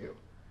getting into.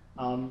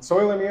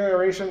 Soil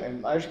amelioration,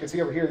 and as you can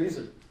see over here, these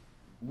are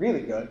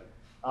really good.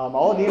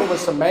 All it needed was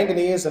some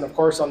manganese, and of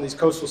course on these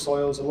coastal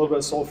soils, a little bit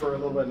of sulfur, a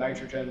little bit of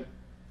nitrogen,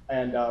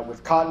 and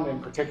with cotton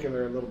in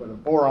particular, a little bit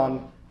of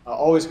boron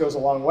always goes a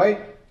long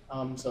way.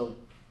 So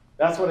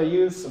that's what I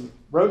used, some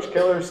roach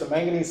killers, some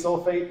manganese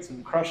sulfate,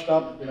 some crushed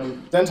up,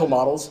 dental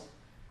models,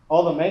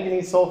 all the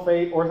manganese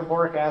sulfate,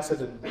 orthoboric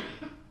acid, and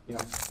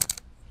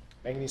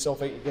manganese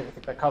sulfate. I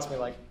think that cost me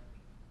like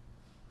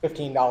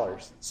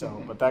 $15.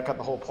 So, but that got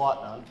the whole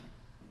plot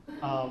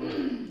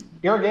done.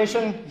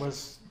 Irrigation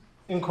was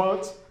in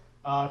quotes.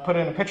 Put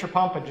in a pitcher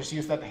pump and just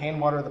used that to hand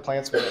water the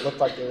plants when it looked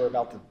like they were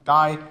about to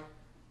die.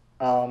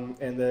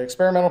 And the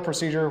experimental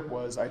procedure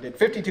was I did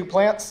 52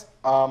 plants.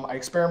 I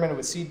experimented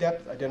with seed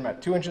depth. I did them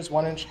at 2 inches,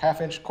 1 inch,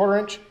 ½ inch, ¼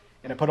 inch,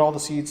 and I put all the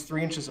seeds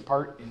 3 inches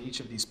apart in each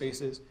of these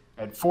spaces.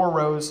 I had 4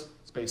 rows,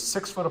 spaced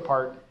 6 foot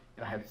apart,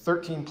 and I had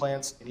 13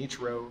 plants in each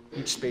row,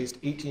 each spaced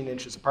 18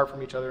 inches apart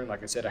from each other. And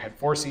like I said, I had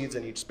 4 seeds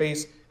in each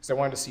space because I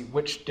wanted to see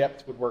which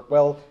depth would work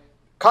well.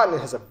 Cotton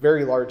has a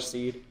very large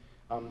seed,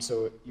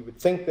 so you would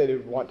think that it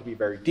would want to be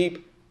very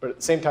deep, but at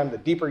the same time, the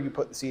deeper you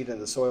put the seed in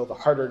the soil, the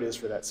harder it is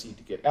for that seed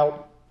to get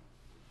out.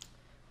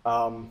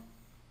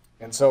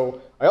 And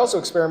so I also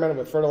experimented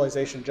with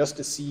fertilization just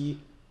to see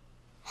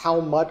how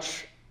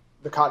much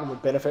the cotton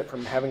would benefit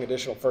from having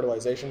additional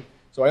fertilization.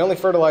 So I only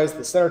fertilized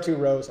the center 2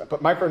 rows. I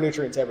put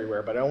micronutrients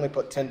everywhere, but I only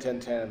put 10,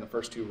 10, 10 in the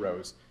first 2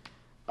 rows.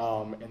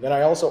 And then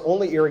I also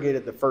only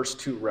irrigated the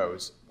first 2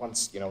 rows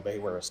once they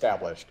were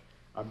established,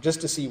 just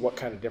to see what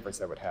kind of difference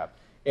that would have.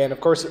 And of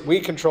course,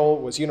 weed control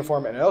was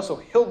uniform, and I also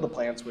hilled the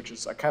plants, which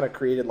is I kind of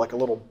created like a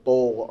little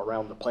bowl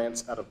around the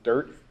plants out of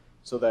dirt,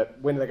 so that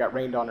when they got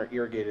rained on or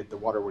irrigated, the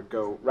water would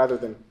go, rather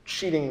than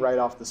sheeting right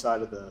off the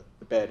side of the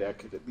bed, I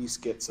could at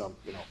least get some,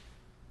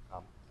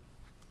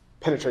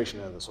 penetration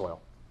into the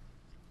soil.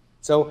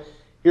 So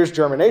here's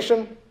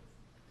germination.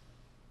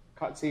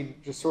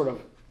 Cottonseed just sort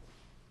of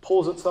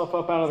pulls itself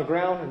up out of the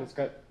ground, and it's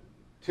got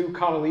 2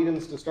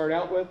 cotyledons to start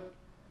out with.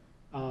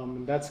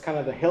 And that's kind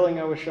of the hilling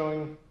I was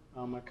showing.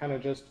 I kind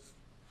of just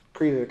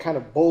created a kind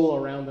of bowl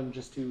around them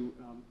just to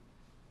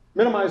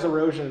minimize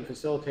erosion and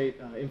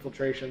facilitate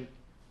infiltration.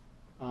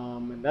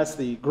 And that's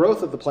the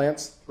growth of the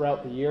plants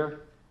throughout the year,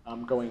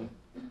 going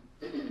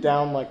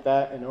down like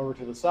that and over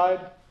to the side.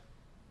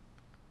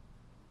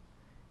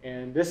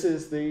 And this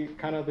is the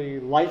kind of the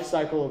life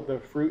cycle of the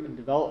fruit and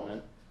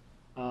development,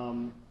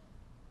 the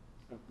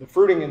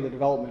fruiting and the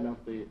development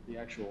of the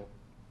actual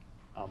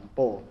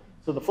bowl.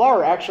 So the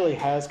flower actually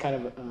has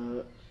kind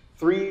of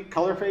 3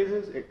 color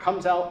phases. It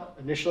comes out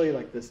initially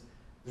like this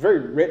very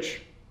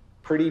rich,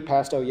 pretty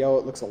pastel yellow.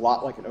 It looks a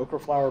lot like an okra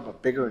flower,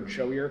 but bigger and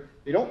showier.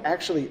 They don't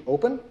actually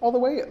open all the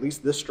way, at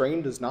least this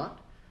strain does not.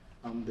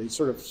 They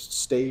sort of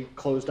stay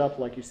closed up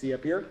like you see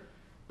up here.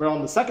 But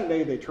on the second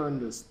day, they turn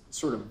this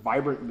sort of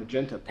vibrant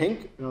magenta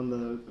pink, and on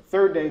the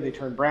 3rd day, they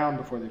turn brown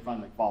before they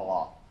finally fall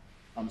off.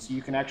 So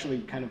you can actually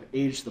kind of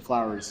age the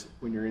flowers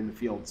when you're in the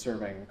field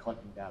surveying and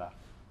collecting data.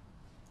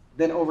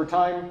 Then over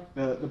time,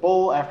 the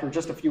bowl, after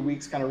just a few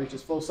weeks, kind of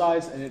reaches full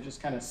size, and it just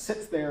kind of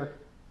sits there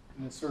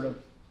in this sort of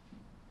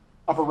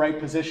upper right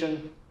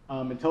position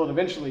until it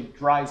eventually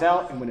dries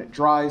out. And when it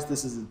dries,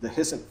 this is the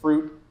dehiscent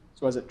fruit.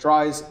 So as it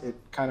dries, it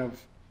kind of,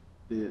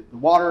 the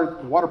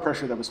water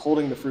pressure that was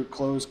holding the fruit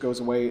closed goes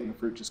away, and the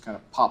fruit just kind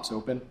of pops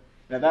open.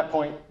 And at that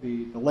point,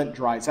 the lint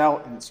dries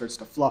out, and it starts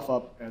to fluff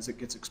up as it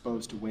gets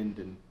exposed to wind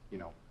and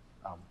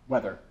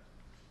weather.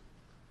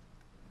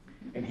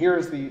 And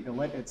here's the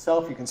lint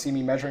itself. You can see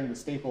me measuring the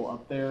staple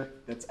up there.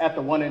 That's at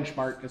the 1 inch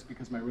mark just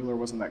because my ruler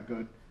wasn't that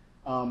good.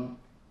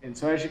 And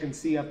so as you can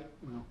see up,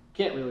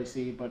 can't really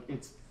see, but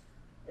it's,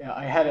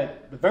 I had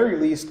at the very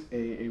least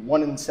a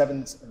 1 and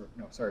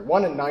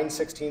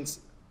 9/16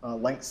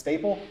 length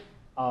staple,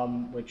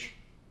 which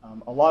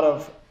a lot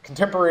of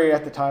contemporary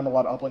at the time, a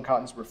lot of upland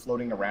cottons were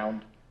floating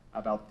around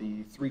about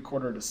the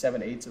 3/4 to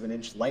 7/8 of an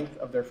inch length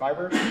of their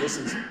fibers. This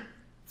is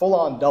full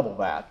on double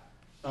that.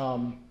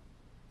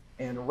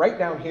 And right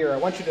down here, I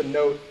want you to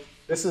note,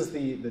 this is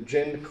the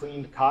ginned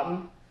cleaned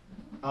cotton.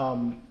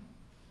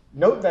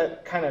 Note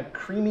that kind of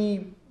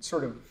creamy,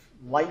 sort of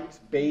light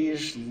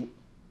beige,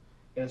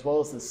 as well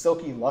as the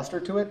silky luster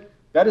to it.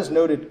 That is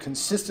noted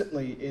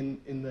consistently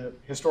in the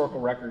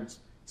historical records,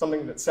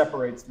 something that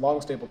separates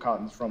long staple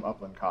cottons from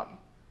upland cotton.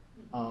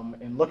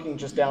 And looking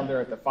just down there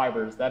at the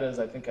fibers, that is,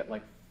 I think, at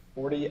like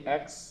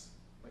 40x,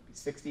 might be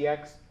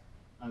 60x.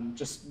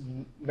 Just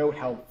note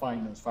how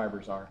fine those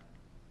fibers are.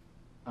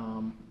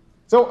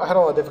 So I had a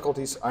lot of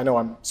difficulties. I know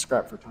I'm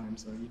strapped for time,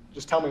 so you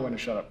just tell me when to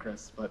shut up,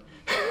 Chris. But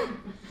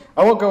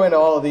I won't go into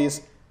all of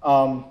these.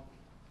 I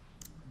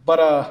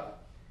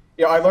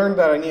learned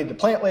that I needed to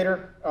plant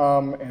later,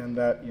 and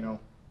that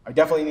I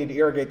definitely need to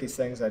irrigate these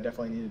things. I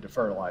definitely needed to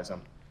fertilize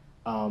them.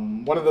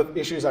 One of the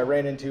issues I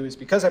ran into is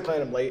because I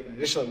planted them late, and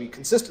additionally we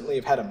consistently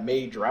have had a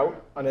May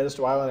drought on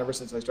Edisto Island ever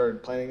since I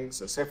started planting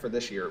things, except for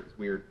this year. It was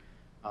weird.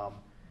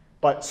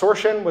 But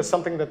sortian was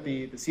something that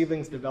the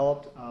seedlings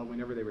developed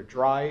whenever they were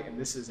dry, and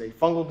this is a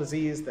fungal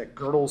disease that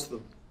girdles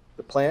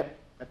the plant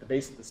at the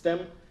base of the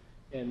stem.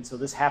 And so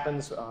this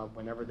happens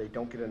whenever they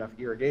don't get enough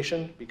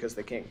irrigation because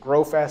they can't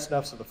grow fast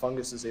enough, so the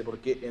fungus is able to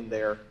get in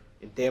there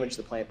and damage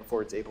the plant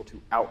before it's able to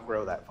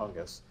outgrow that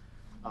fungus.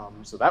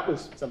 So that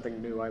was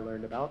something new I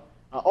learned about.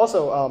 A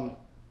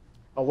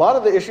lot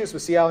of the issues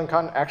with Sea Island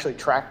cotton actually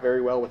track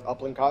very well with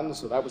upland cotton,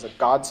 so that was a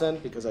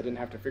godsend because I didn't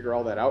have to figure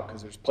all that out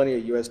because there's plenty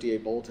of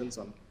USDA bulletins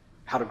on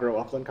how to grow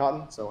upland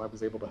cotton, so I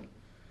was able to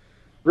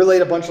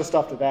relate a bunch of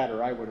stuff to that,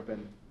 or I would have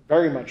been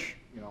very much,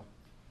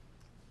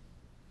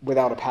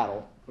 without a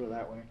paddle, put it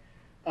that way.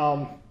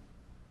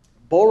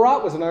 Bull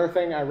rot was another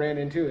thing I ran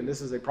into, and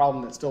this is a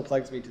problem that still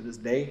plagues me to this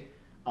day.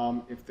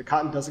 If the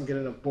cotton doesn't get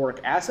enough boric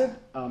acid,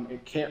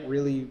 it can't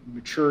really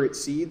mature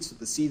its seeds. So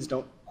the seeds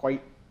don't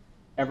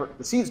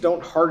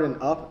harden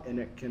up, and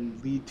it can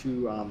lead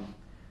to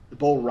the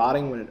bull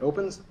rotting when it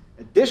opens.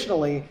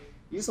 Additionally,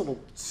 these little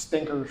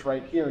stinkers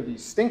right here,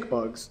 these stink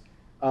bugs,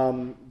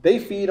 they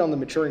feed on the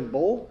maturing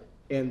bull,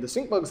 and the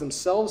stink bugs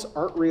themselves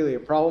aren't really a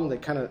problem.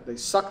 They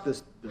suck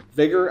the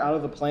vigor out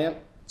of the plant,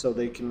 so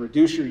they can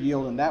reduce your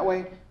yield in that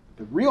way.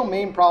 The real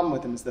main problem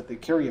with them is that they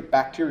carry a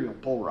bacterial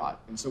bull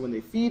rot, and so when they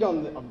feed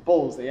on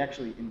bulls, they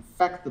actually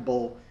infect the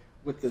bull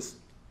with this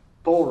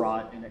bull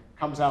rot, and it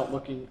comes out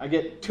looking.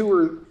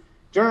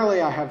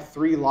 Generally I have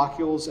 3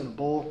 locules in a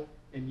bull,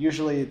 and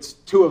usually it's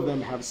 2 of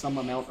them have some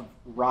amount of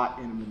rot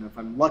in them, and if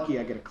I'm lucky,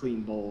 I get a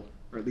clean bull,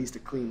 or at least a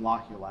clean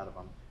locule out of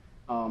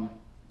them.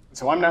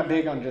 So I'm not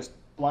big on just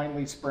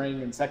blindly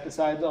spraying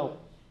insecticides all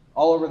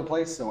over the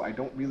place, so I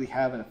don't really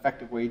have an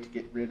effective way to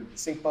get rid of the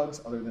stink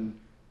bugs other than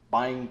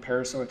buying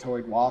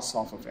parasitoid wasps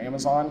off of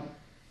Amazon,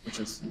 which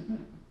is,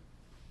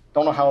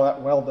 don't know how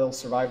well they'll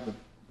survive the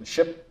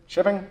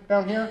shipping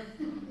down here.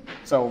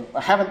 So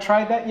I haven't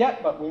tried that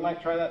yet, but we might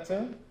try that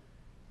soon.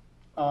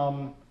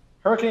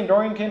 Hurricane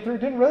Dorian came through,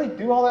 didn't really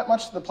do all that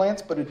much to the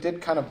plants, but it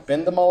did kind of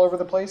bend them all over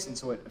the place, and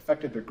so it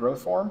affected their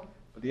growth form.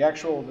 But there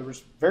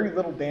was very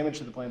little damage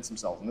to the plants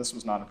themselves, and this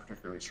was not a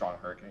particularly strong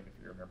hurricane, if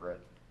you remember it.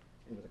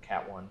 It was a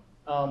Cat 1.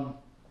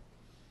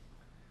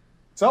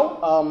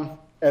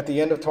 At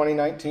the end of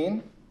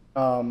 2019,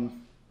 let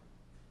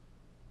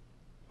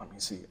me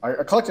see,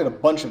 I collected a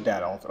bunch of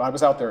data. I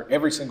was out there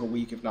every single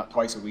week, if not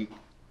twice a week,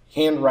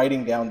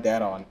 handwriting down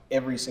data on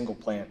every single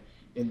plant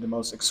in the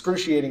most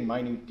excruciating,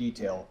 minute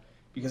detail,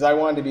 because I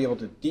wanted to be able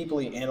to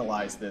deeply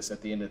analyze this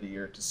at the end of the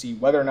year to see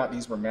whether or not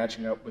these were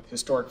matching up with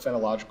historic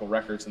phenological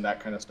records and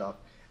that kind of stuff,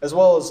 as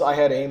well as I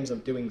had aims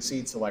of doing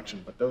seed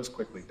selection, but those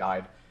quickly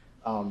died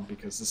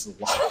because this is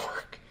a lot of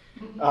work.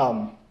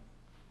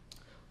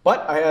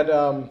 But I had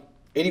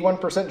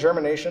 81%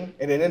 germination,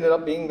 and it ended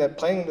up being that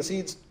planting the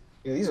seeds,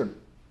 these are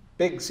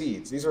big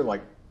seeds. These are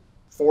like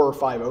 4 or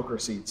 5 okra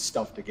seeds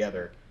stuffed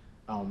together.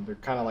 They're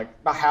kind of like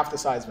about half the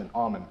size of an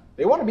almond.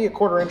 They want to be a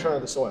 1/4 inch under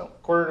the soil,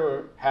 1/4 to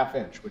a 1/2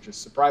 inch, which is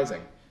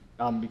surprising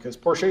because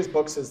Porcher's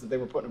book says that they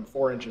were putting them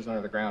 4 inches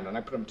under the ground, and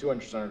I put them 2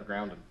 inches under the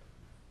ground, and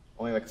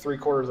only like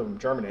 3/4 of them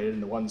germinated,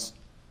 and the ones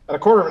at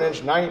 1/4 of an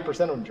inch,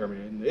 90% of them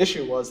germinated. And the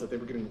issue was that they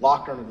were getting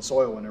locked under the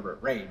soil whenever it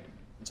rained,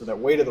 and so that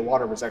weight of the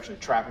water was actually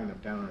trapping them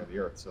down under the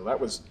earth. So that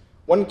was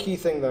one key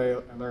thing that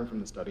I learned from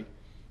the study.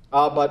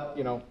 But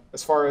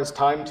as far as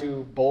time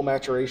to bull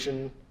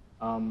maturation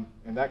and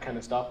that kind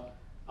of stuff,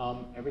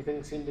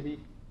 everything seemed to be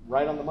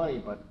right on the money,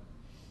 but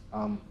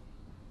I'll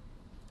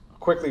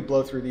quickly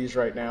blow through these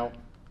right now.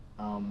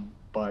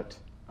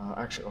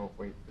 Actually, oh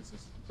wait, this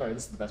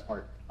is the best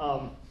part.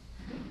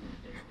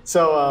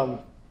 So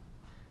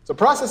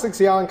processing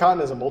sea island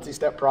cotton is a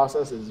multi-step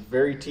process. It is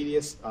very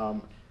tedious.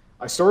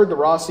 I stored the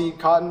raw seed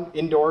cotton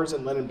indoors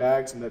in linen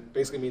bags, and that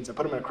basically means I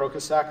put them in a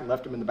crocus sack and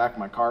left them in the back of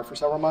my car for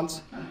several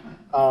months.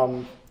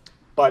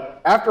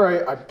 But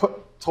after I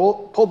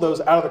pulled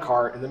those out of the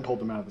car and then pulled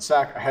them out of the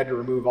sack, I had to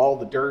remove all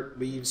the dirt,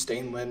 leaves,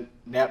 stained lint,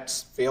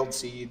 neps, failed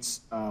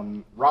seeds,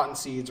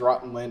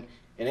 rotten lint,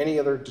 and any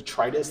other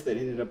detritus that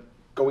ended up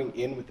going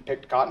in with the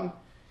picked cotton.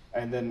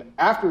 And then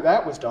after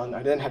that was done,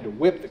 I then had to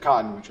whip the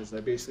cotton, which is I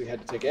basically had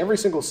to take every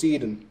single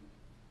seed and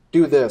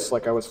do this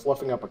like I was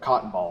fluffing up a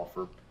cotton ball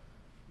for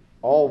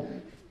all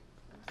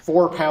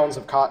 4 pounds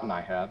of cotton I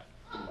had.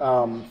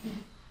 And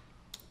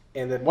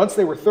then once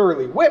they were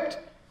thoroughly whipped,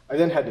 I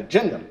then had to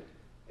gin them.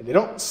 And they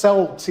don't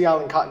sell Sea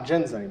Island cotton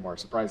gins anymore,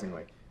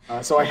 surprisingly.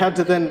 So I had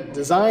to then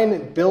design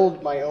and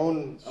build my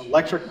own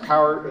electric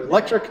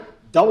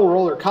double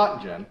roller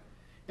cotton gin.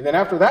 And then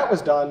after that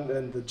was done,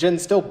 then the gin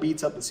still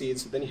beats up the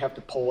seeds, so then you have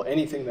to pull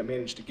anything that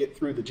managed to get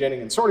through the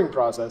ginning and sorting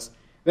process.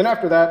 Then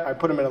after that, I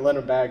put them in a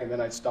linen bag, and then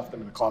I stuffed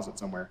them in a closet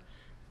somewhere.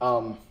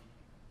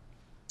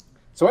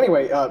 So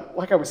anyway,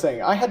 like I was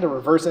saying, I had to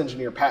reverse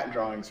engineer patent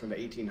drawings from the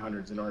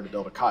 1800s in order to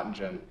build a cotton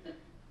gin.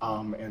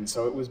 And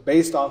so it was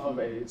based off of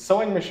a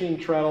sewing machine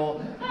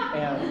treadle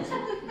and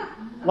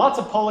lots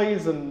of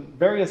pulleys and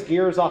various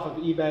gears off of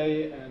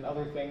eBay and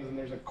other things. And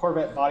there's a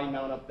Corvette body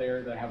mount up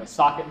there that I have a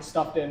socket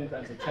stuffed in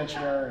as a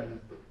tensioner.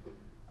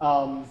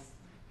 And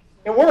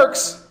it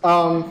works.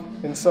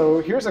 And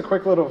so here's a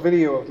quick little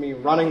video of me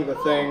running the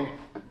thing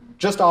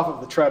just off of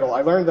the treadle.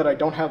 I learned that I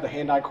don't have the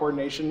hand-eye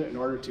coordination in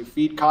order to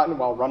feed cotton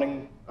while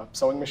running a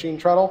sewing machine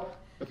treadle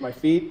with my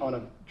feet on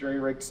a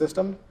jury-rigged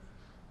system.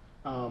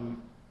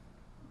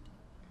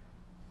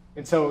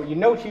 And so you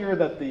note here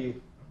that I don't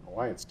know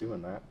why it's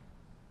doing that.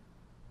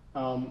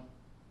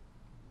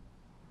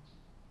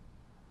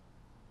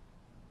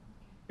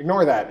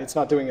 Ignore that, it's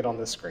not doing it on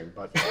this screen,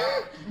 but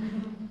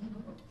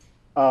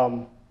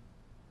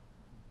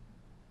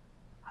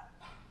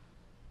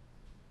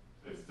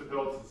It's to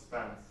build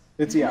suspense.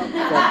 yeah,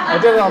 I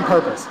did it on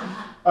purpose.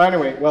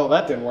 Anyway, well,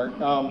 that didn't work.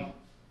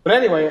 But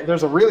anyway,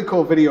 there's a really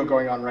cool video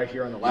going on right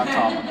here on the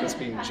laptop of this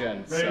being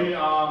Jen. Maybe,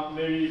 So.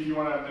 maybe if you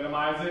want to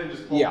minimize it and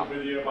just pull Yeah. the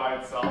video by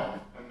itself,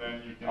 and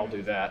then you can. I'll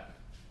do that.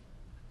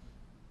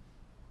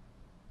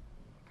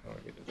 How do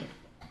I get to that?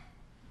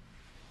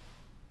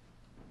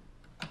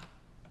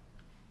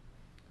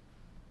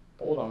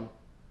 Hold on.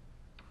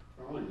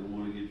 Probably don't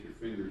want to get your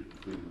fingers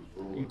between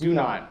the rollers. You do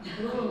not.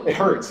 It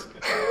hurts.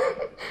 Wait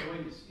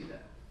to see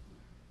that.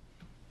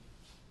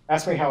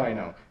 Ask me how I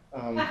know.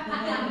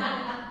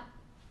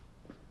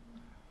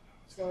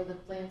 So are the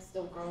plants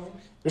still growing?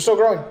 They're still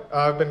growing.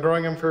 I've been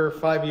growing them for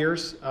 5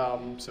 years.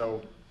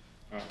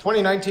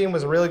 2019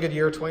 was a really good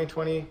year.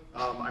 2020,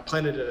 I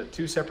planted it at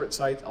 2 separate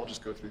sites. I'll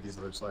just go through these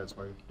other slides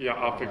for you. Yeah,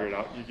 I'll figure it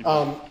out. You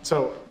can.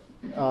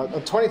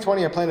 In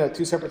 2020, I planted at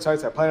 2 separate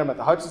sites. I planted them at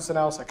the Hutchinson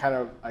House.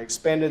 I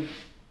expanded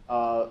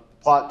the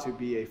plot to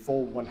be a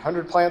full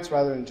 100 plants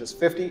rather than just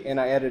 50, and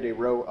I added a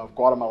row of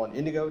Guatemalan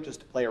indigo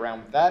just to play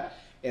around with that.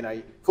 And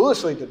I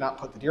foolishly did not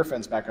put the deer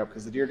fence back up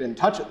because the deer didn't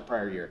touch it the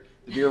prior year.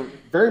 The deer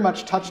very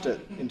much touched it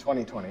in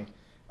 2020.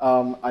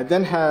 But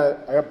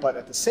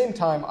at the same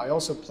time, I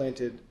also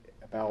planted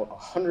I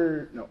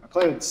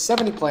planted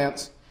 70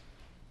 plants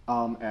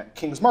at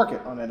King's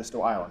Market on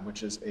Edisto Island,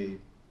 which is an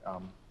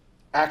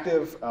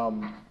active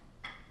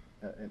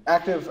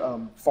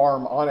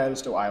farm on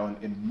Edisto Island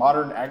in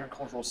modern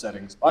agricultural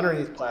settings,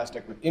 underneath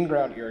plastic with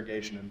in-ground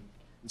irrigation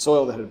and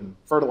soil that had been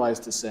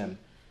fertilized to sin.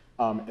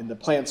 And the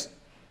plants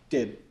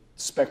did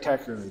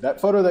spectacularly.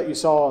 That photo that you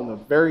saw on the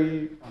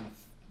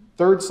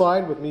third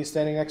slide with me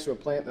standing next to a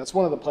plant, that's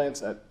one of the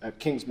plants at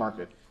King's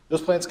Market.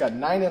 Those plants got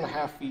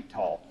 9.5 feet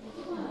tall.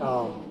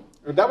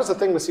 That was the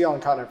thing with sea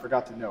island cotton I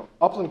forgot to note.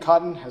 Upland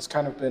cotton has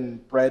kind of been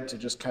bred to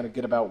just kind of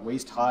get about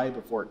waist high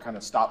before it kind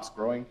of stops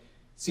growing.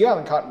 Sea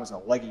island cotton was a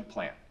leggy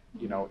plant.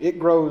 You know, it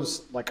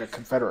grows like a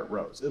Confederate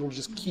rose. It'll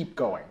just keep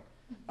going.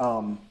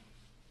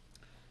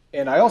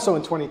 And I also,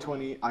 in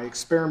 2020, I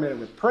experimented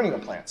with perennial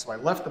plants. So I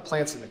left the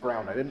plants in the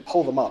ground. I didn't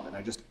pull them up, and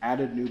I just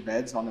added new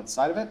beds on the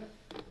side of it.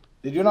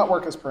 They do not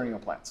work as perennial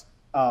plants.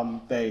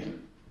 The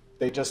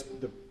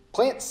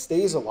plant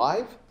stays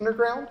alive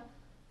underground,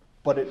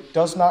 but it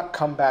does not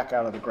come back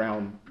out of the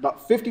ground.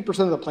 About 50%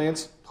 of the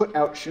plants put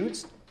out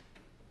shoots,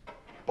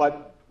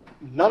 but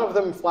none of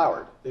them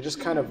flowered. They just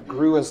kind of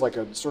grew as like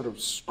a sort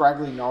of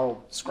scraggly,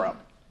 gnarled scrub.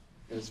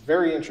 It's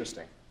very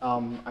interesting.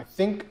 I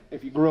think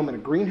if you grew them in a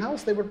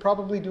greenhouse, they would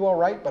probably do all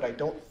right, but I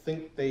don't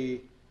think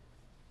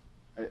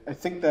I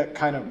think that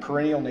kind of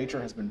perennial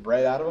nature has been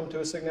bred out of them to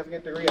a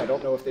significant degree. I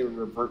don't know if they would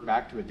revert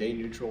back to a day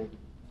neutral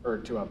or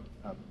to a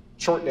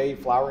short day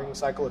flowering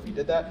cycle if you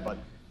did that, but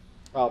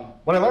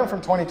what I learned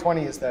from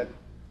 2020 is that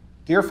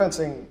deer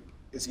fencing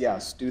is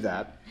yes, do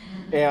that,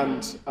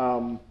 and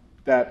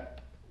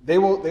that they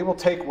will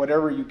take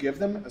whatever you give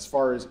them as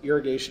far as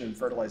irrigation and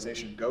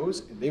fertilization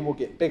goes, and they will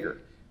get bigger.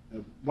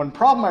 One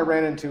problem I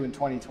ran into in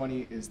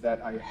 2020 is that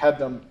I had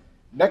them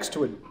next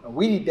to a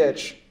weedy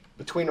ditch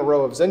between a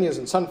row of zinnias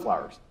and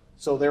sunflowers.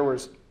 So there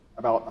was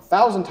about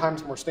 1,000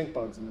 times more stink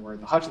bugs than there were in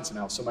the Hutchinson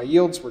House. So my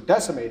yields were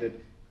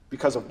decimated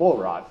because of bull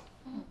rot.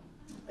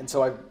 And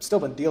so I've still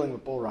been dealing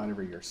with bull rot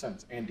every year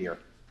since, and deer.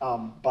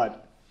 So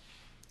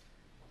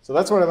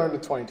that's what I learned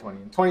in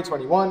 2020. In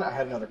 2021, I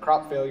had another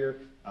crop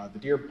failure. The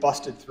deer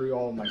busted through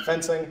all of my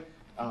fencing,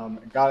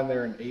 got in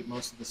there and ate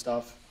most of the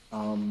stuff.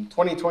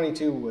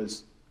 2022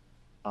 was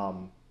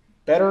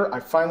better. I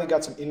finally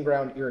got some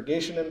in-ground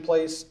irrigation in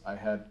place.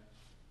 I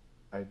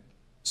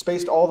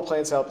spaced all the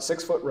plants out to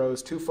 6-foot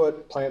rows,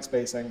 2-foot plant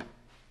spacing,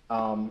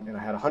 and I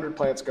had 100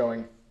 plants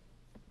going.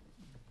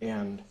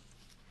 And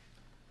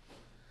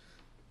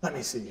let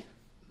me see.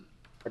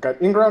 I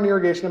got in-ground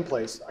irrigation in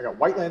place. I got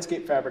white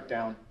landscape fabric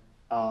down,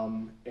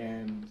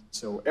 and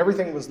so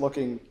everything was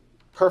looking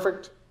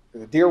perfect.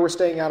 The deer were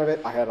staying out of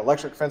it. I had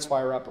electric fence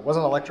wire up. It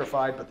wasn't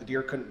electrified, but the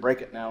deer couldn't break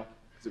it now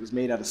because it was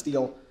made out of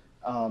steel.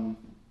 And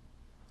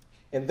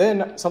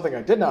then something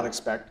I did not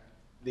expect,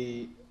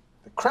 the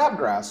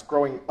crabgrass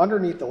growing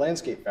underneath the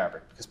landscape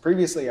fabric, because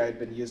previously I had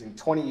been using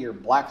 20-year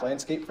black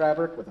landscape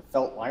fabric with a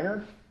felt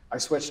liner. I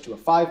switched to a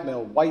 5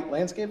 mil white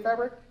landscape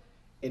fabric,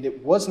 and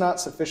it was not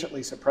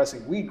sufficiently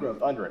suppressing weed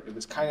growth under it. It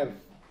was kind of,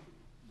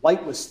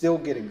 light was still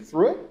getting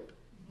through it,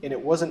 and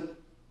it wasn't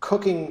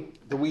cooking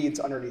the weeds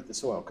underneath the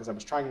soil, because I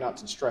was trying not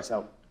to stress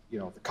out, the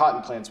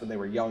cotton plants when they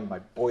were young by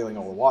boiling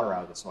all the water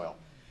out of the soil.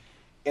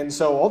 And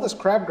so all this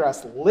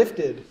crabgrass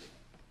lifted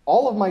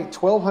all of my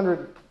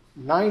 1,200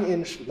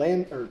 9-inch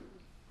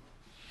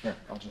here,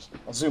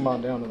 I'll zoom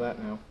on down to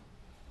that now.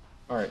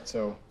 All right,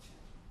 so,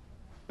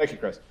 thank you,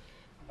 Chris.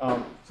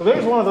 So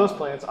there's one of those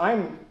plants.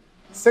 I'm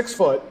 6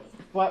 foot,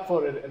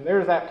 flat-footed, and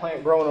there's that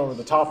plant growing over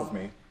the top of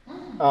me.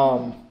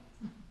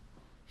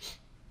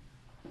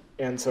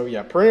 And so,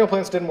 yeah, perennial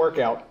plants didn't work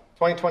out.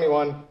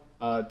 2021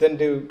 didn't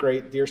do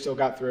great. Deer still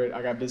got through it.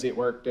 I got busy at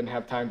work, didn't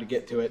have time to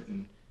get to it,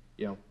 and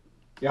you know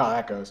how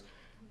that goes.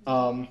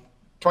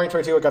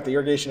 2022, I got the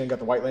irrigation and got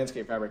the white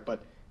landscape fabric, but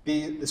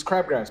this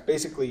crabgrass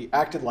basically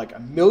acted like a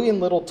million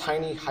little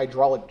tiny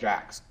hydraulic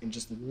jacks and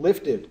just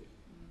lifted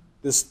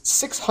this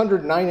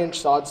 600 9-inch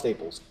sod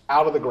staples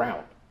out of the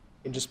ground.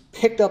 and just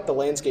picked up the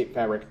landscape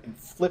fabric and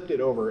flipped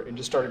it over and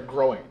just started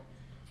growing.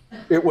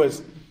 It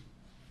was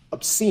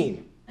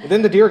obscene. And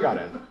then the deer got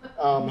in.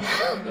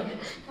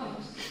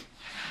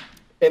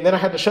 And then I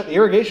had to shut the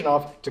irrigation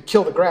off to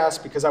kill the grass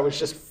because I was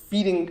just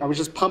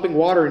pumping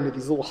water into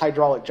these little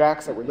hydraulic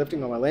jacks that were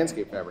lifting all my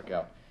landscape fabric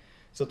out.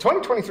 So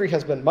 2023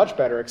 has been much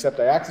better, except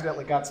I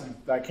accidentally got some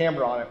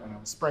dicamba on it when I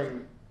was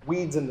spraying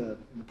weeds in the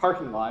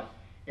parking lot.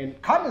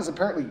 And cotton is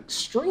apparently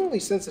extremely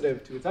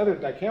sensitive to, it's either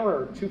dicamba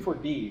or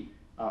 2,4-D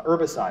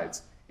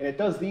herbicides. And it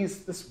does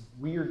this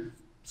weird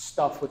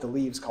stuff with the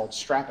leaves called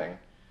strapping.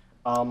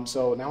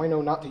 So now I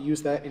know not to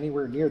use that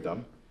anywhere near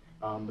them.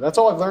 But that's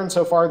all I've learned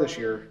so far this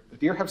year. The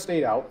deer have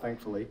stayed out,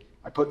 thankfully.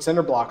 I put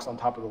cinder blocks on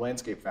top of the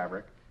landscape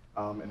fabric,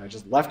 and I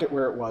just left it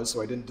where it was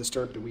so I didn't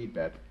disturb the weed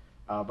bed.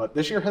 But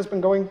this year has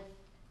been going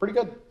pretty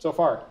good so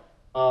far.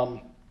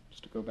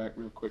 Just to go back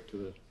real quick to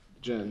the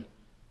gin.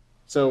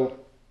 So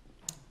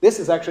this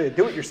is actually a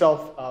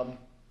do-it-yourself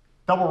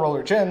double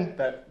roller gin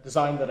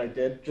design that I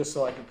did just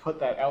so I could put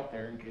that out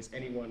there in case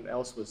anyone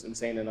else was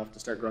insane enough to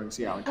start growing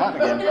Sea Island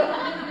cotton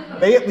again.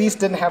 They at least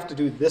didn't have to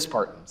do this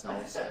part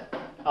themselves.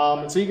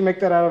 So you can make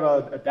that out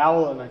of a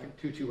dowel and I think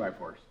 2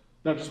 2x4s.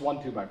 No, just 1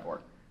 2x4.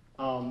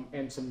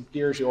 And some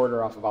gears you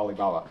order off of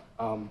Alibaba.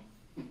 And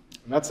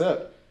that's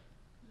it.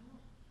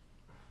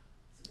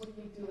 So what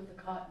do you do with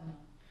the cotton?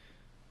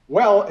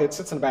 Well, it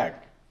sits in a bag.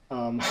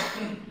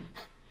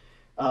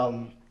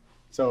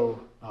 So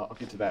I'll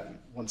get to that in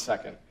 1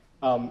 second.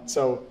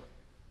 So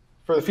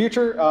for the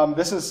future,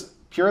 this is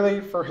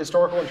purely for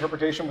historical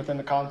interpretation within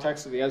the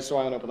context of the Edisto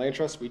Island Open Land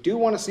Trust. We do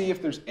want to see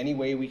if there's any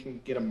way we can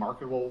get a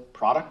marketable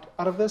product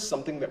out of this,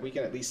 something that we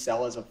can at least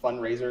sell as a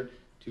fundraiser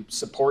to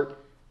support,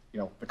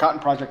 the Cotton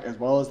Project as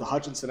well as the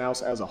Hutchinson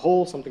House as a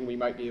whole, something we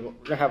might be able,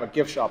 we're gonna have a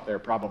gift shop there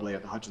probably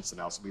at the Hutchinson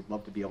House. So we'd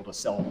love to be able to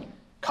sell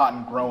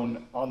cotton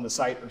grown on the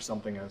site or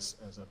something as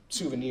a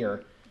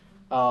souvenir.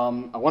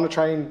 I want to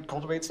try and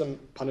cultivate some,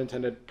 pun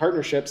intended,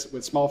 partnerships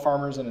with small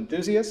farmers and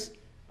enthusiasts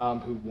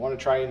who want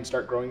to try and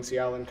start growing Sea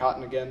Island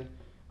cotton again.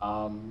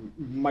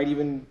 Might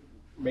even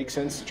make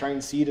sense to try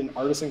and seed an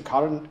artisan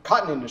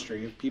cotton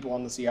industry if people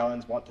on the Sea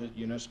Islands want to,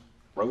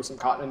 grow some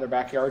cotton in their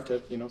backyard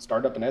to,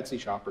 start up an Etsy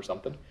shop or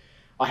something.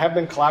 I have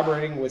been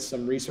collaborating with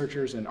some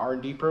researchers in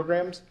R&D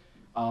programs.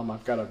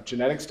 I've got a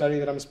genetic study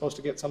that I'm supposed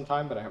to get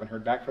sometime, but I haven't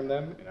heard back from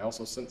them. And I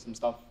also sent some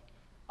stuff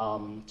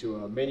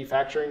to a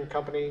manufacturing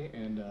company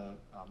and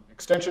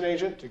extension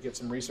agent to get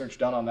some research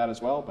done on that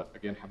as well, but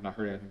again, have not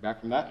heard anything back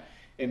from that.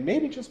 And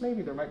maybe, just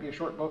maybe, there might be a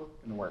short book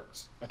in the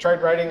works. I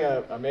tried writing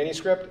a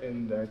manuscript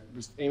and I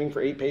was aiming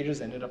for 8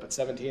 pages, ended up at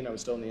 17. I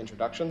was still in the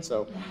introduction,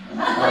 so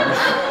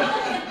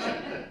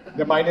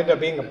that might end up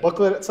being a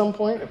booklet at some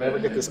point if I ever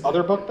get this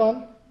other book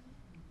done.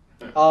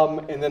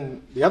 And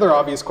then the other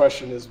obvious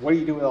question is, what do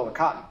you do with all the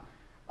cotton?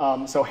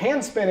 So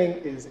hand spinning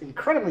is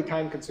incredibly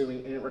time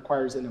consuming and it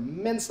requires an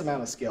immense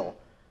amount of skill.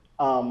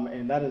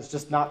 And that is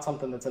just not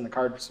something that's in the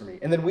cards for me.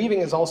 And then weaving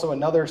is also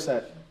another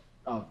set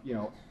of,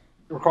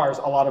 requires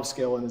a lot of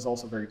skill and is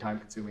also very time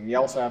consuming. You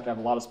also have to have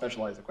a lot of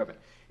specialized equipment.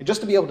 And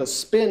just to be able to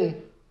spin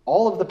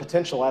all of the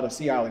potential out of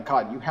Sea Island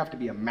cotton, you have to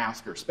be a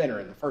master spinner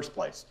in the first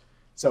place.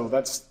 So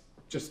that's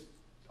just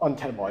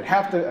untenable. I'd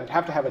have to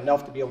have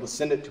enough to be able to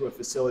send it to a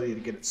facility to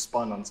get it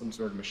spun on some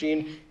sort of machine,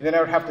 and then I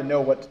would have to know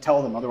what to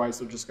tell them. Otherwise,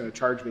 they're just going to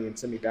charge me and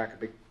send me back a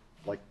big,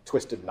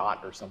 twisted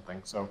knot or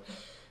something. So,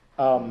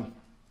 yeah,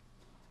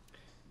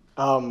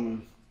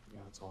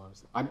 that's all I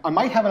was. I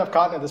might have enough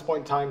cotton at this point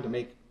in time to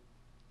make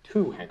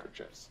 2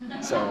 handkerchiefs.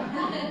 So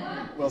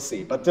we'll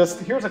see. But just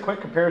here's a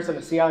quick comparison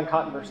of Sea Island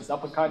cotton versus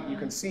upland cotton. You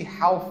can see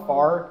how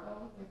far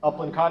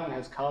upland cotton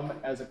has come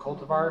as a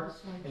cultivar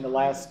in the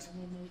last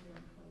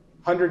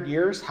 100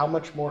 years, how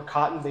much more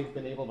cotton they've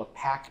been able to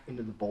pack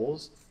into the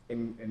bowls.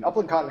 And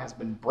upland cotton has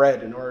been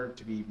bred in order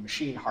to be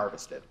machine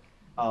harvested.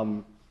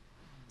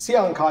 Sea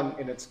Island cotton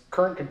in its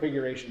current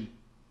configuration,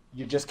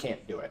 you just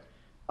can't do it.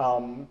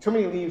 Too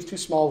many leaves, too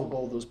small of a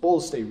bowl, those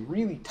bowls stay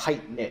really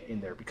tight knit in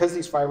there. Because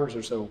these fibers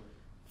are so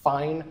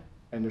fine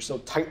and they're so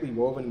tightly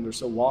woven and they're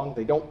so long,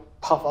 they don't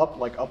puff up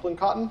like upland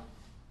cotton.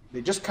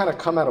 They just kind of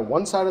come out of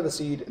one side of the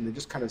seed and they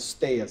just kind of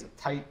stay as a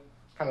tight,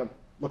 kind of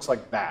looks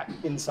like that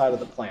inside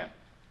of the plant.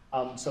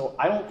 So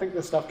I don't think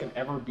this stuff can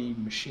ever be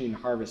machine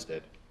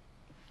harvested.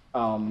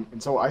 And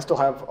so I still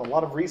have a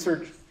lot of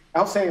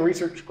outstanding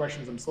research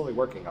questions I'm slowly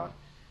working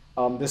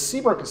on. This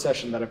Seabrook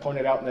accession that I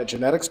pointed out in that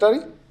genetic study,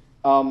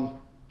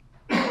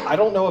 I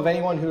don't know of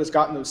anyone who has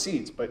gotten those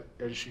seeds, but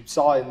as you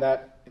saw in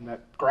that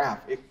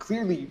graph, it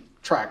clearly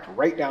tracked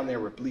right down there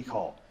with Bleak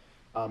Hall.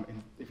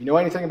 And if you know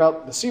anything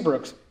about the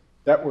Seabrooks,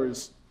 that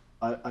was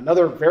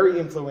another very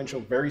influential,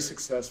 very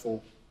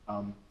successful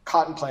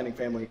cotton planting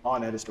family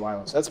on Edisto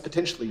Island. So that's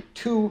potentially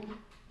 2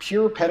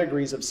 pure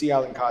pedigrees of Sea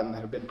Island cotton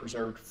that have been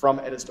preserved from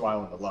Edisto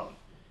Island alone,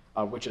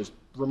 which is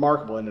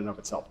remarkable in and of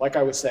itself. Like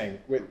I was saying,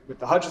 with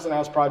the Hutchinson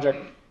House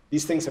project,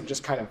 these things have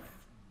just kind of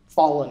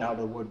fallen out of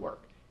the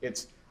woodwork.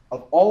 It's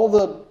of all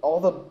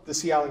the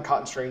Sea Island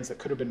cotton strains that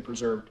could have been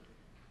preserved,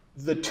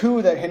 the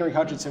two that Henry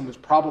Hutchinson was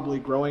probably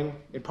growing,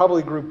 it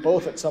probably grew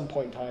both at some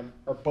point in time,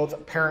 or both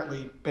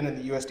apparently been in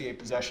the USDA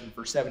possession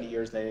for 70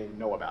 years. They didn't even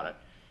know about it,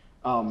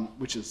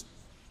 which is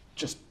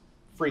just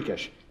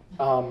freakish.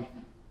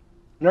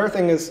 Another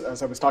thing is,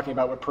 as I was talking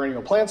about with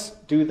perennial plants,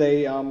 do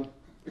they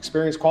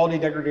experience quality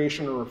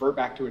degradation or revert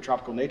back to a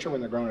tropical nature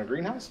when they're grown in a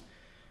greenhouse?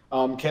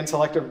 Can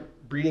selective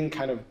breeding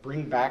kind of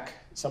bring back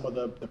some of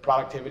the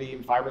productivity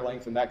and fiber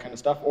length and that kind of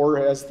stuff? Or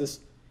is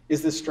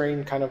this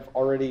strain kind of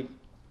already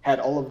had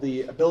all of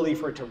the ability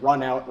for it to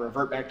run out and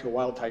revert back to a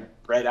wild type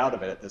bred out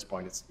of it at this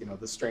point? It's,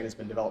 this strain has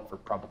been developed for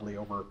probably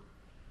a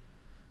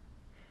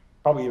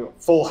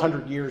full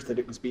 100 years that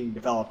it was being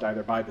developed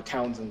either by the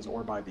Townsends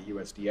or by the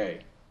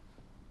USDA.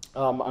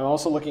 I'm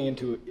also looking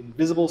into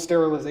invisible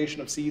sterilization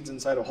of seeds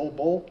inside a whole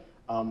boll.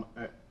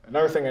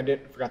 Another thing I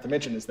forgot to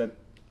mention is that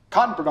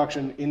cotton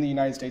production in the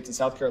United States and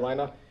South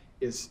Carolina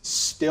is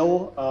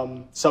still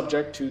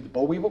subject to the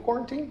boll weevil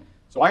quarantine.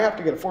 So I have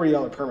to get a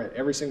 $40 permit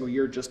every single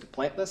year just to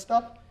plant this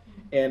stuff.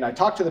 And I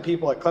talked to the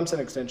people at Clemson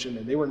Extension,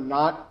 and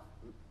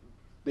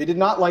they did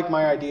not like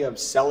my idea of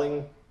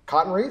selling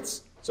cotton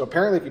wreaths. So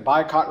apparently if you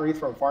buy a cotton wreath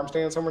from a farm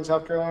stand somewhere in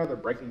South Carolina, they're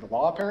breaking the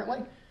law apparently.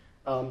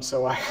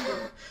 So I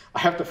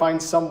have to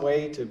find some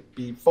way to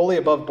be fully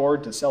above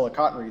board to sell a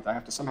cotton wreath. I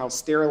have to somehow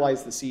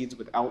sterilize the seeds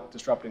without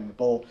disrupting the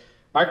boll.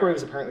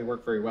 Microwaves apparently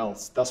work very well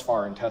thus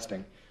far in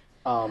testing.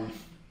 I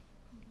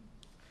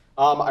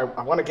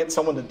want to get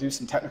someone to do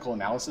some technical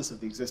analysis of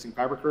the existing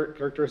fiber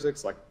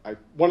characteristics.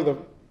 One of the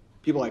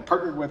people I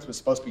partnered with was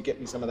supposed to be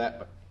getting me some of that,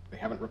 but they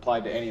haven't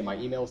replied to any of my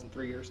emails in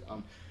 3 years.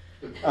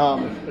 I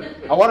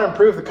want to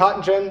improve the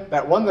cotton gin.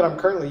 That one that I'm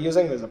currently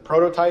using is a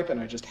prototype, and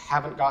I just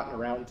haven't gotten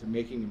around to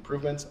making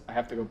improvements. I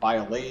have to go buy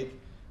a lathe.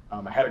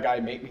 I had a guy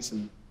make me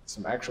some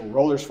actual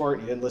rollers for it.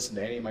 He didn't listen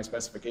to any of my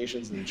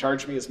specifications, and he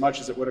charged me as much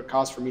as it would have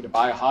cost for me to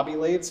buy a hobby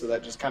lathe, so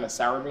that just kind of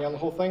soured me on the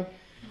whole thing.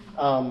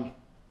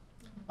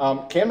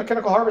 Can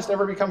mechanical harvest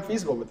ever become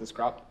feasible with this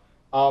crop?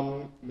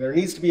 There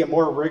needs to be a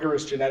more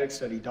rigorous genetic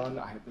study done.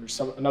 There's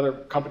another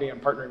company I'm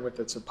partnering with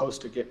that's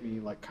supposed to get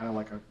me kind of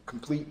like a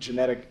complete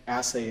genetic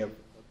assay of a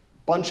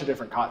bunch of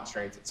different cotton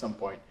strains at some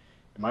point.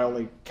 And my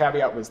only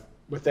caveat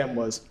with them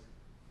was,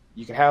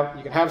 you can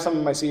have some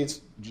of my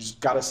seeds, you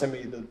just got to send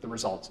me the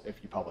results if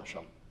you publish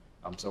them.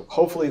 So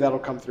hopefully that'll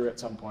come through at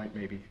some point,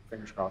 maybe,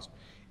 fingers crossed.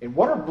 And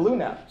what are blue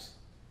naps?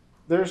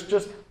 There's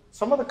just,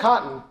 some of the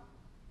cotton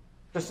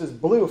just is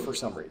blue for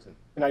some reason.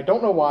 And I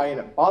don't know why, and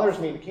it bothers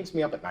me and it keeps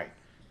me up at night.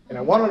 And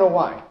I want to know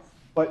why,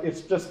 but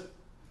it's just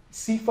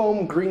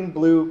seafoam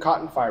green-blue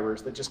cotton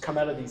fibers that just come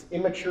out of these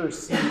immature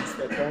seeds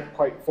that don't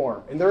quite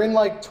form. And they're in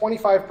like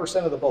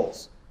 25% of the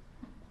bolls.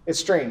 It's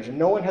strange, and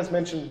no one has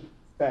mentioned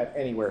that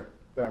anywhere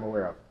that I'm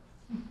aware of.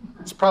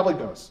 It's probably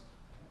ghosts.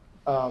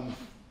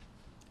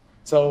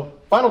 So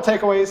final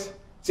takeaways,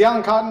 Sea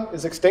Island cotton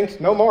is extinct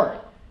no more.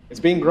 It's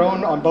being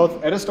grown on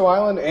both Edisto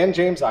Island and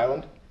James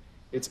Island.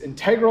 It's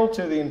integral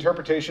to the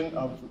interpretation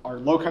of our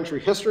low country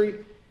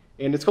history,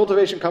 and its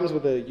cultivation comes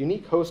with a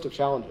unique host of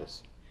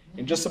challenges.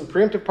 And just some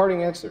preemptive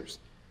parting answers.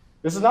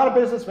 This is not a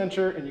business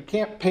venture, and you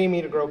can't pay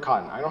me to grow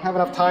cotton. I don't have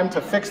enough time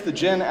to fix the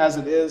gin as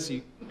it is,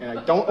 and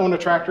I don't own a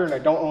tractor, and I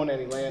don't own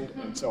any land,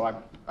 and so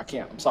I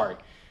can't, I'm sorry.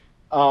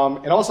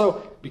 And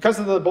also, because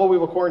of the boll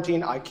weevil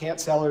quarantine, I can't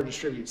sell or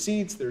distribute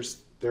seeds.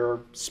 There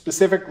are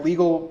specific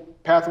legal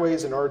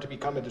pathways in order to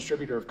become a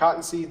distributor of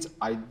cotton seeds.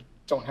 I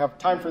don't have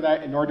time for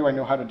that, and nor do I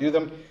know how to do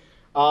them.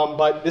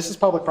 But this is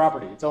public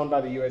property. It's owned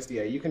by the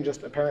USDA. You can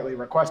just apparently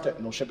request it,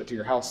 and they'll ship it to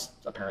your house,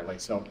 apparently.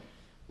 So,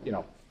 you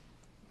know.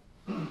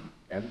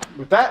 And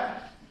with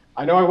that,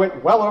 I know I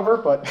went well over,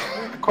 but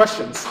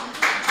questions?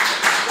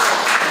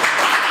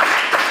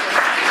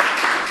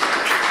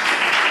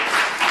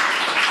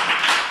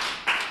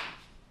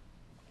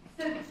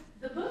 So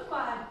the book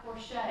by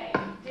Porcher,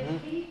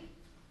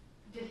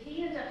 did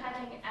he end up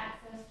having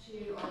access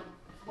to,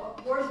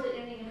 or was there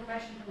any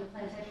information from the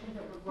plantations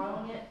that were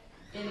growing it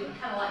in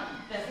kind of like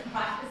best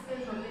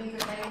practices or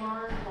things that they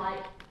learned,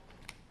 like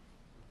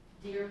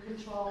deer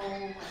control?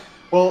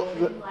 Well,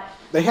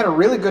 they had a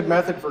really good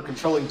method for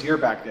controlling deer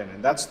back then,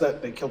 and that's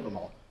that they killed them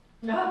all.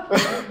 No.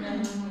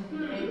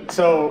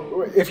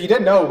 So if you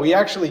didn't know, we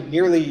actually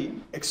nearly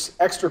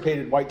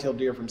extirpated white-tailed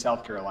deer from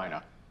South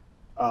Carolina,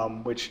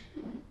 which,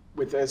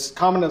 with as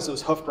common as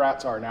those hoofed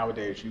rats are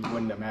nowadays, you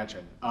wouldn't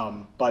imagine.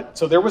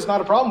 So there was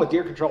not a problem with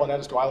deer control on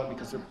Edisto Island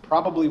because there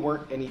probably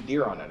weren't any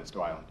deer on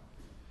Edisto Island,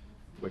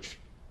 which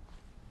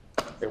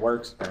it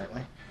works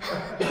apparently.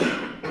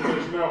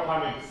 There's no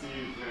hunting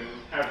season.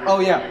 Everything Oh,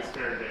 yeah. is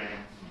fair game.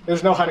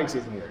 There's no hunting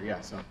season either,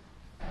 yeah, so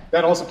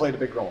that also played a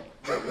big role.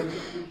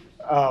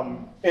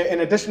 In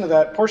addition to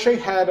that, Porcher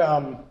had,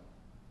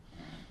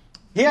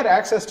 he had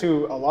access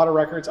to a lot of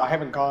records. I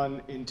haven't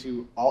gone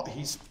into all,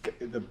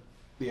 the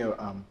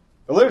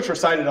literature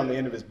cited on the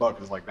end of his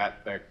book is like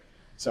that thick.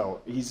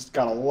 So he's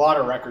got a lot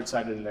of records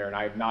cited in there, and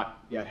I have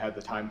not yet had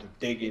the time to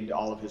dig into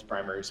all of his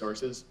primary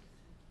sources.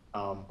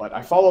 But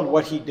I followed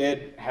what he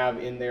did have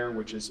in there,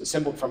 which is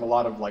assembled from a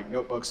lot of like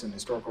notebooks and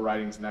historical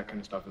writings and that kind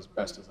of stuff as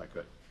best as I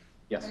could.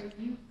 Yes.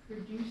 Are you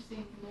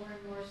producing more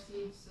and more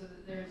seeds so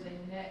that there's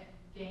a net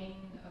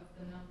gain of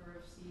the number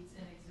of seeds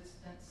in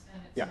existence,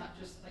 and it's Yeah. not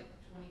just like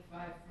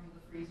 25 from the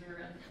freezer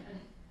and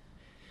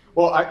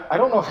Well, I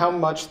don't know how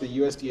much the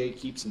USDA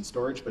keeps in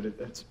storage, but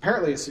it's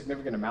apparently a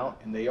significant amount,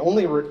 and they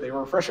only they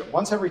refresh it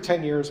once every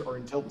 10 years or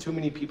until too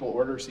many people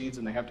order seeds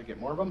and they have to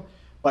get more of them.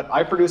 But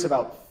I produce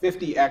about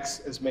 50x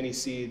as many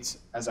seeds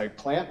as I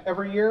plant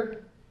every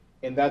year,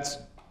 and that's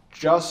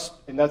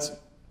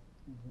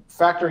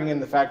factoring in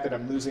the fact that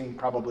I'm losing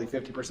probably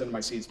 50% of my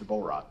seeds to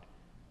bull rot.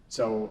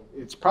 So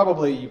it's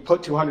probably, you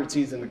put 200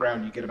 seeds in the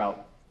ground, you get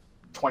about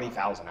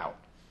 20,000 out.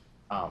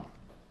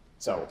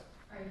 So.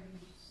 Are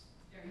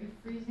you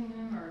freezing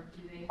them, or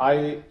do they I-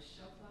 have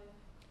shelf life?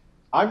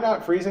 I'm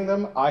not freezing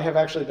them. I have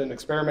actually been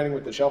experimenting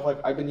with the shelf life.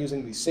 I've been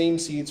using the same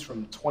seeds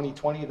from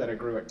 2020 that I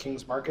grew at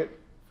King's Market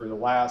for the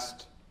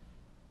last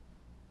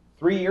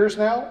 3 years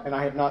now, and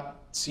I have not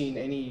seen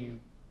any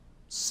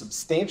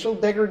substantial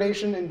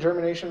degradation in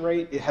germination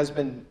rate. It has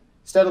been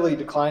steadily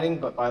declining,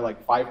 but by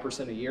like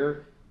 5% a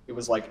year. It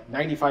was like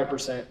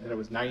 95%, then it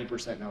was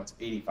 90%, now it's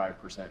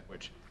 85%,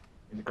 which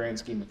in the grand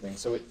scheme of things.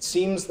 So it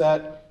seems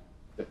that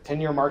the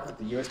 10-year mark that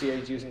the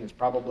USDA is using is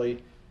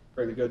probably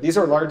fairly good. These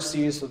are large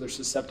seeds, so they're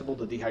susceptible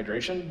to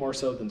dehydration, more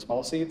so than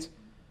small seeds.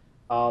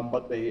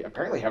 But they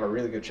apparently have a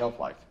really good shelf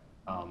life.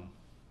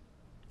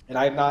 And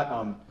I have not,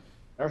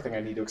 another thing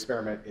I need to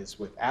experiment is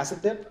with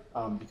acid dip,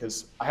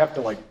 because I have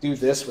to like do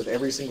this with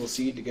every single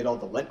seed to get all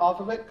the lint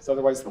off of it, because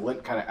otherwise the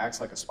lint kind of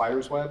acts like a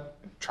spider's web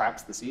and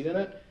traps the seed in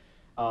it.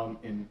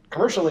 And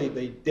commercially,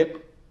 they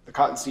dip the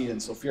cotton seed in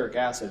sulfuric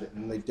acid,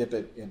 and then they dip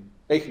it in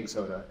baking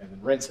soda and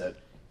then rinse it.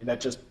 And that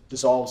just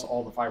dissolves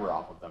all the fiber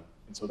off of them.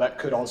 And so that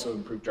could also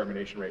improve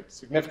germination rate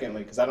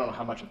significantly, because I don't know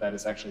how much of that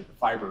is actually the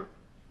fiber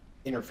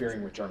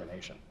interfering with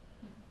germination.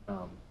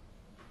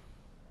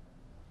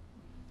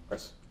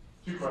 Chris?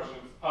 2 questions.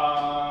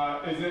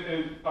 Are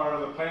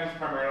the plants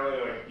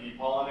primarily like bee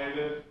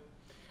pollinated?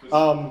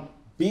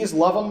 Bees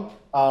love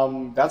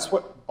them. That's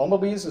what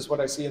bumblebees is what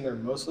I see in there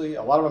mostly.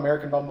 A lot of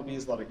American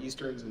bumblebees, a lot of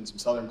easterns, and some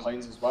southern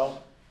plains as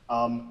well.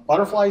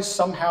 Butterflies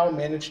somehow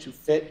manage to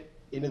fit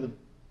into the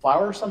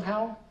flower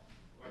somehow.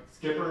 Like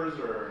skippers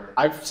or?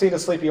 I've seen a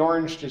sleepy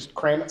orange just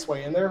cram its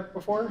way in there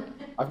before.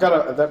 I've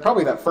got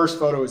probably that first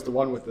photo is the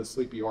one with the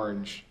sleepy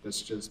orange.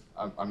 That's just,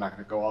 I'm not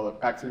going to go all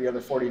back through the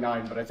other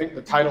 49, but I think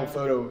the title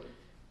photo,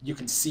 you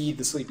can see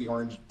the sleepy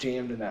orange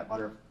jammed in that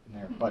butter in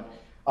there. But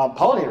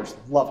pollinators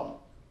love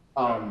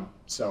them.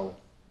 So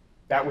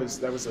that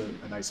was a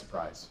nice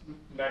surprise.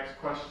 Next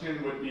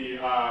question would be,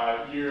 you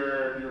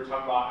were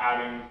talking about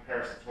adding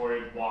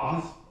parasitoid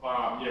wasps.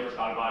 You ever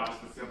thought about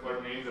just the simpler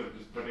means of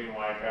just putting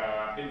like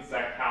an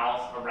insect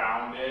house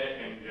around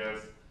it and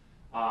just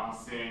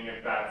seeing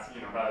if that's,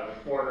 rather than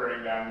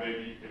ordering them,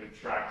 maybe you could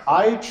attract some.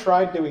 I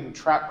tried doing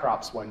trap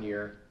crops one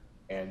year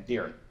and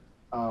deer.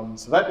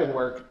 So that didn't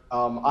work.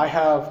 I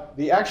have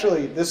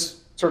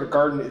this sort of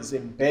garden is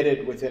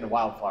embedded within a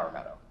wildflower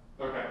meadow.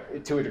 Okay.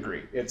 To a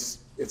degree. It's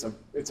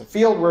a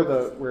field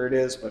where it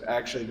is, but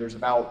actually there's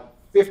about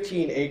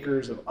 15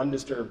 acres of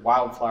undisturbed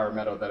wildflower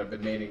meadow that have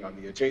been mating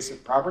on the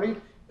adjacent property,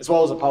 as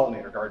well as a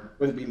pollinator garden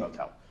with a bee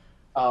motel.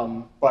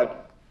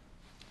 But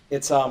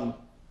it's I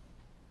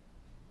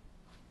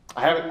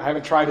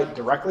haven't tried it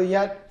directly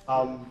yet.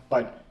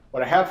 But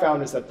what I have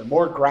found is that the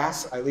more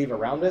grass I leave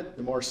around it,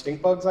 the more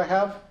stink bugs I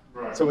have.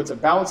 Right. So it's a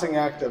balancing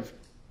act of,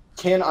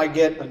 can I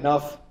get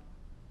enough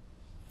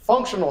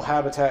functional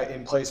habitat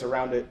in place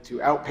around it to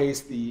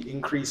outpace the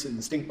increase in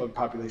the stink bug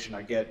population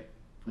I get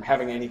from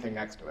having anything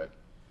next to it.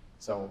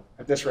 So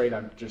at this rate,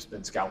 I've just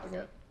been scalping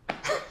it.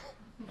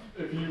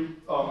 If you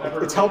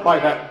It's helped by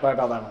about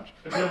that much.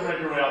 If you ever make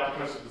your way out to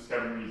Coastal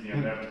Discovery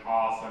Museum, they have an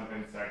awesome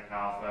insect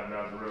house that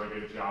does a really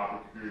good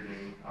job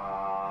recruiting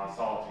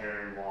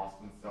solitary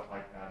wasps and stuff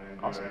like that. And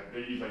Awesome.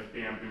 they use like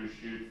bamboo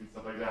shoots and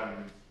stuff like that,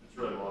 and it's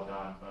really well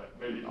done. But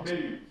maybe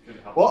you could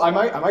help. Well, I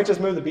might just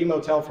move the bee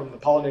motel from the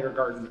pollinator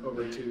garden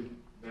over to.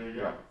 There you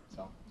go. Yeah,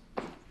 so,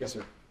 yes,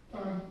 sir.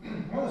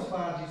 One of the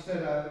slides you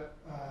said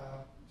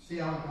sea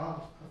island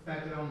cotton was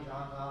perfected on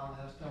John's Island,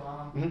 Edisto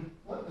Island. Mhm.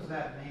 What does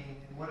that mean?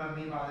 And what I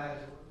mean by that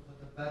is with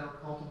the better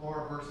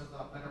cultivar versus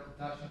a better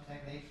production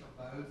techniques or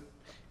both?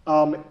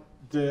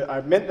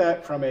 I meant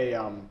that from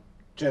a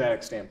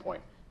genetic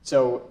standpoint.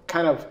 So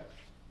kind of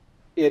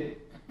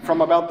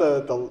from about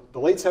the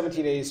late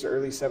 1780s to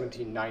early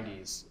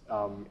 1790s,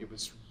 it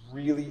was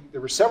really,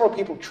 there were several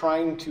people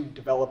trying to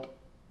develop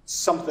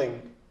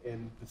something,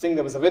 and the thing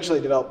that was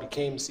eventually developed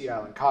became sea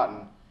island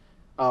cotton.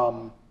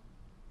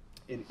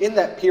 And in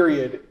that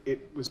period,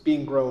 it was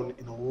being grown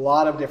in a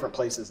lot of different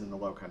places in the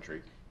Low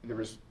Country.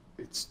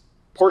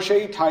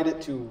 Porcher tied it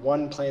to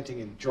one planting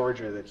in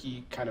Georgia that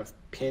he kind of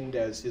pinned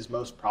as his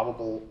most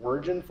probable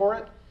origin for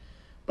it.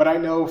 But I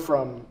know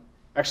from,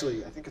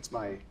 actually, I think it's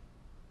my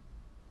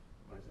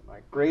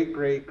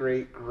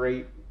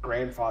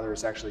great-great-great-great-grandfather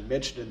is actually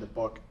mentioned in the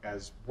book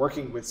as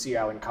working with sea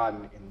island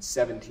cotton in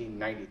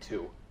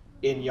 1792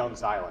 in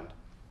Young's Island.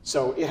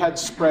 So it had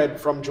spread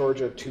from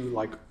Georgia to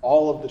like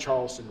all of the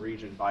Charleston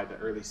region by the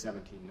early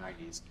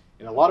 1790s.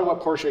 And a lot of what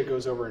Porcher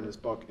goes over in his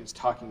book is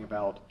talking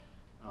about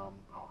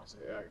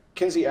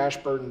Kinsey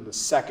Ashburton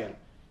II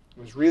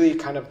was really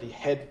kind of the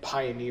head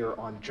pioneer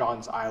on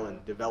John's Island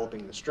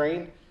developing the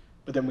strain.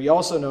 But then we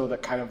also know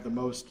that kind of the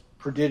most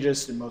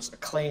prodigious and most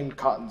acclaimed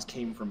cottons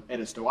came from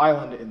Edisto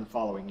Island in the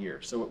following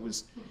year. So it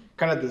was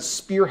kind of the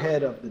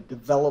spearhead of the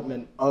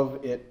development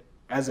of it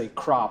as a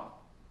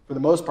crop, for the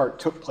most part,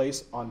 took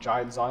place on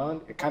John's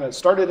Island. It kind of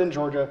started in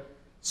Georgia,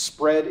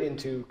 spread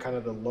into kind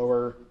of the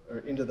lower, or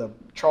into the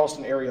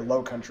Charleston area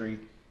low country,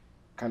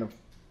 kind of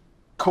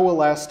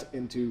coalesced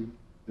into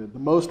the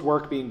most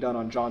work being done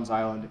on John's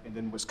Island, and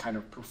then was kind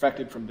of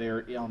perfected from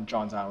there on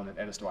John's Island and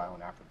Edisto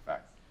Island after the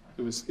fact.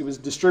 It was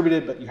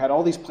distributed, but you had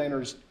all these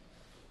planters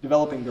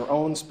developing their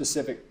own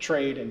specific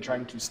trade and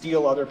trying to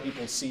steal other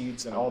people's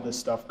seeds and all this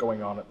stuff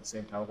going on at the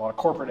same time. A lot of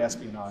corporate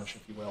espionage,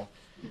 if you will.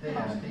 Did they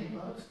have stink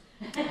bugs?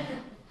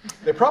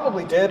 They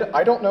probably did.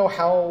 I don't know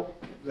how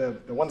the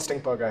one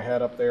stink bug I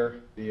had up there,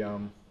 the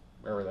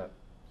wherever that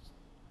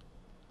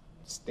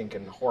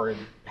stinking horrid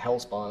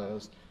hellspawn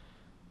is.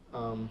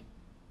 I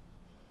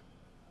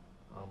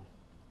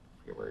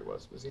forget where he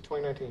was. Was he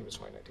 2019? He was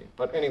 2019.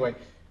 But anyway,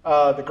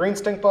 the green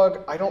stink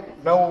bug, I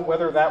don't know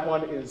whether that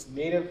one is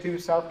native to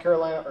South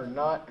Carolina or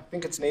not. I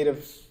think it's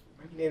native,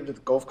 maybe native to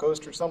the Gulf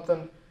Coast or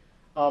something.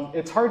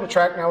 It's hard to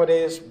track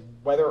nowadays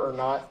whether or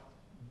not,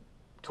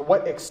 to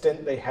what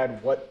extent they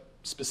had what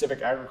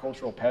specific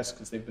agricultural pests,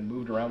 because they've been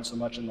moved around so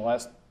much in the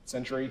last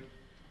century.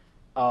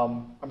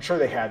 I'm sure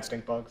they had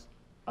stink bugs,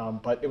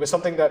 but it was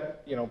something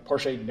that,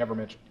 Porcher never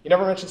mentioned. He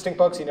never mentioned stink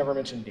bugs, he never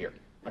mentioned deer.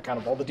 Kind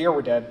of all the deer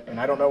were dead, and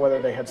I don't know whether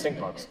they had stink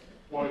bugs.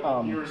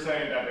 Well, you were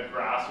saying that the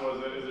grass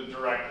is a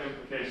direct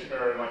implication,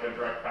 or like a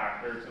direct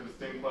factor to the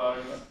stink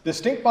bugs? The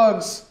stink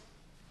bugs,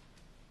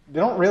 they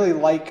don't really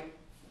like,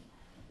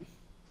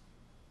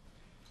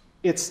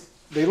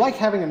 they like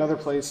having another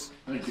place.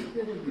 Thank you.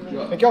 Good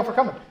job. Thank y'all for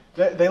coming.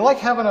 They like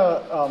having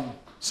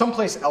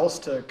someplace else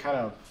to kind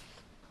of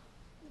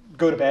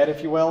go to bed,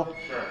 if you will.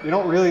 Sure. They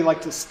don't really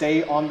like to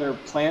stay on their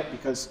plant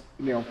because,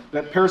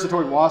 that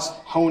parasitoid wasps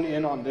hone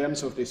in on them,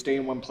 so if they stay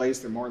in one place,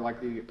 they're more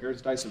likely to get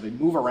parasitized. So they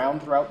move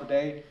around throughout the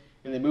day,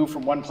 and they move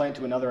from one plant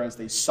to another as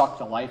they suck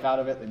the life out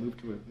of it. They move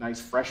to a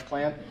nice fresh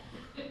plant.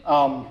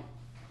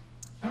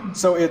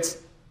 So it's,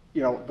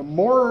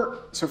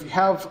 so if you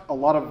have a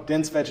lot of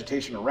dense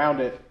vegetation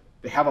around it,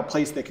 they have a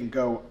place they can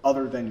go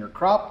other than your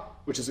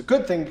crop, which is a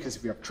good thing because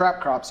if you have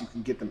trap crops, you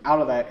can get them out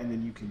of that, and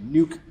then you can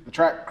nuke the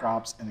trap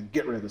crops and then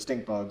get rid of the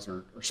stink bugs,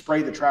 or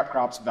spray the trap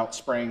crops without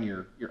spraying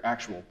your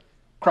actual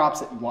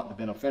crops that you want the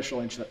beneficial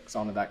insects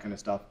on and that kind of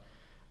stuff.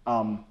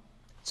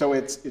 So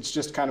it's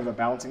just kind of a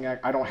balancing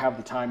act. I don't have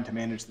the time to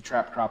manage the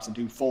trap crops and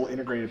do full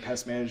integrated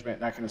pest management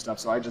and that kind of stuff,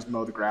 so I just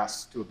mow the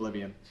grass to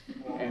oblivion. The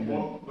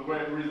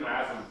reason I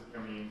asked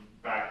is,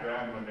 back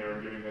then when they were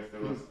doing this,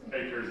 there was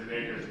acres and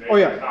acres and acres, Oh,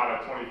 yeah.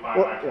 not a 25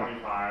 by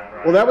 25,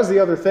 right? Well, that was the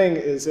other thing,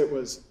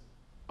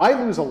 I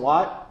lose a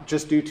lot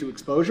just due to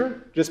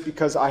exposure, just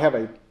because I have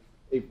a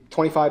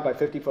 25 by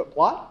 50 foot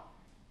plot.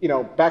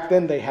 Back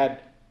then they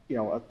had,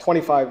 a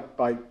 25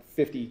 by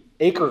 50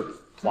 acre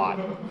plot.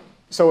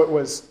 So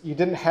you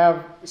didn't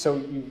have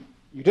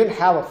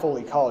a full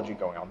ecology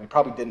going on. They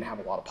probably didn't have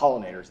a lot of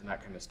pollinators and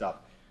that kind of stuff.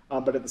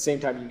 But at the same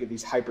time, you get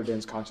these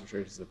hyperdense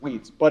concentrations of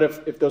weeds. But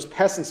if those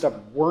pests and stuff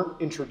weren't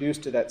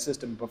introduced to that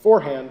system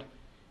beforehand,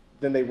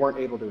 then they weren't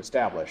able to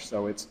establish.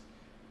 So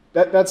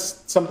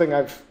that's something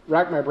I've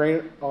racked my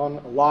brain on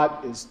a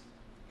lot, is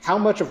how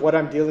much of what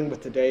I'm dealing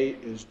with today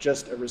is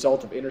just a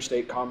result of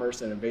interstate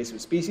commerce and invasive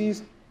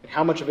species, and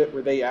how much of it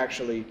were they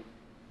actually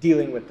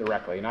dealing with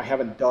directly. And I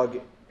haven't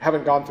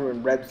gone through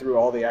and read through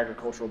all the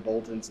agricultural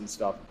bulletins and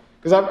stuff.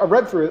 Because I've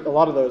read through a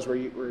lot of those where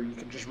you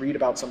can just read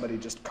about somebody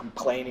just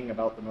complaining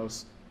about the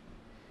most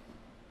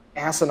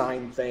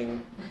asinine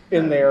thing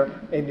in there,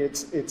 and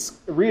it's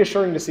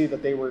reassuring to see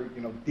that they were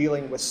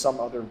dealing with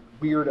some other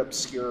weird,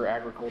 obscure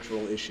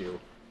agricultural issue.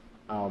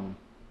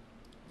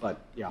 But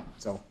yeah,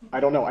 so I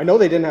don't know. I know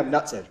they didn't have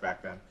nutsedge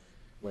back then,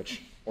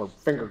 or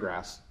finger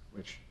grass,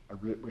 which I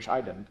wish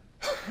I didn't.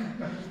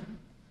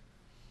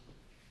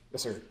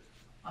 Yes, sir.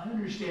 I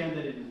understand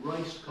that in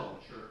rice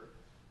culture,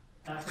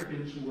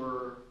 Africans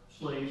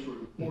slaves were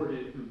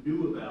imported who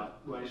knew about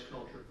rice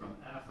culture from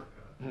Africa.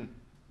 Mm.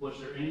 Was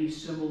there any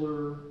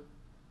similar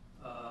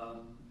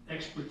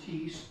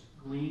expertise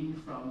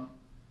gleaned from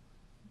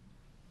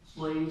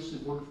slaves who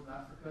worked from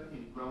Africa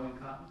in growing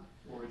cotton,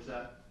 or is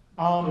that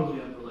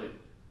totally unrelated?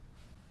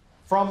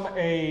 From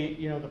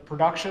the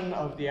production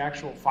of the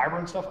actual fiber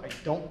and stuff, I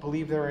don't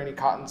believe there are any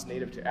cottons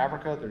native to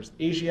Africa. There's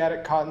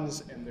Asiatic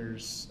cottons and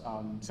there's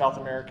South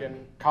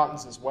American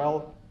cottons as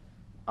well.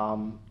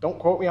 Don't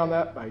quote me on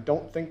that, but I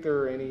don't think there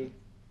are any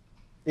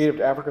native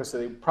to Africa, so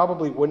they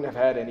probably wouldn't have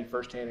had any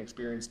firsthand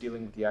experience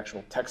dealing with the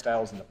actual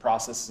textiles and the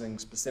processing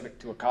specific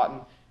to a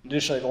cotton.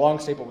 Additionally, the long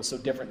staple was so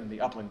different than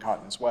the upland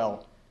cotton as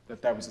well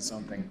that was its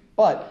own thing.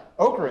 But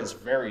okra is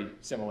very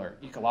similar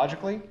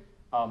ecologically.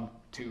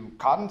 to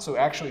cotton. So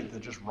actually, the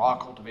just raw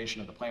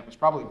cultivation of the plant was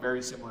probably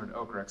very similar to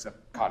okra,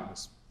 except cotton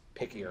was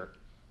pickier.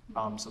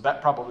 So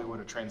that probably would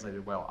have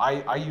translated well.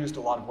 I used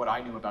a lot of what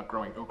I knew about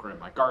growing okra in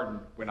my garden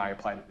when I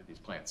applied it to these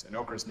plants, and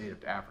okra is native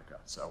to Africa,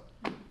 so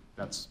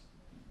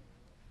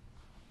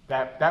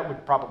that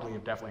would probably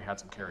have definitely had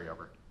some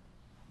carryover.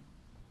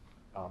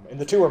 And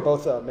the two are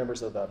both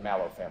members of the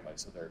mallow family,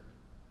 so they're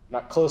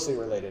not closely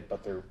related, but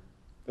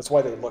that's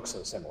why they look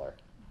so similar.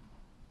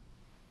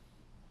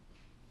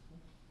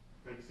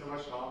 Thank you so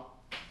much, Tom.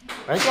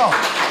 Thanks all.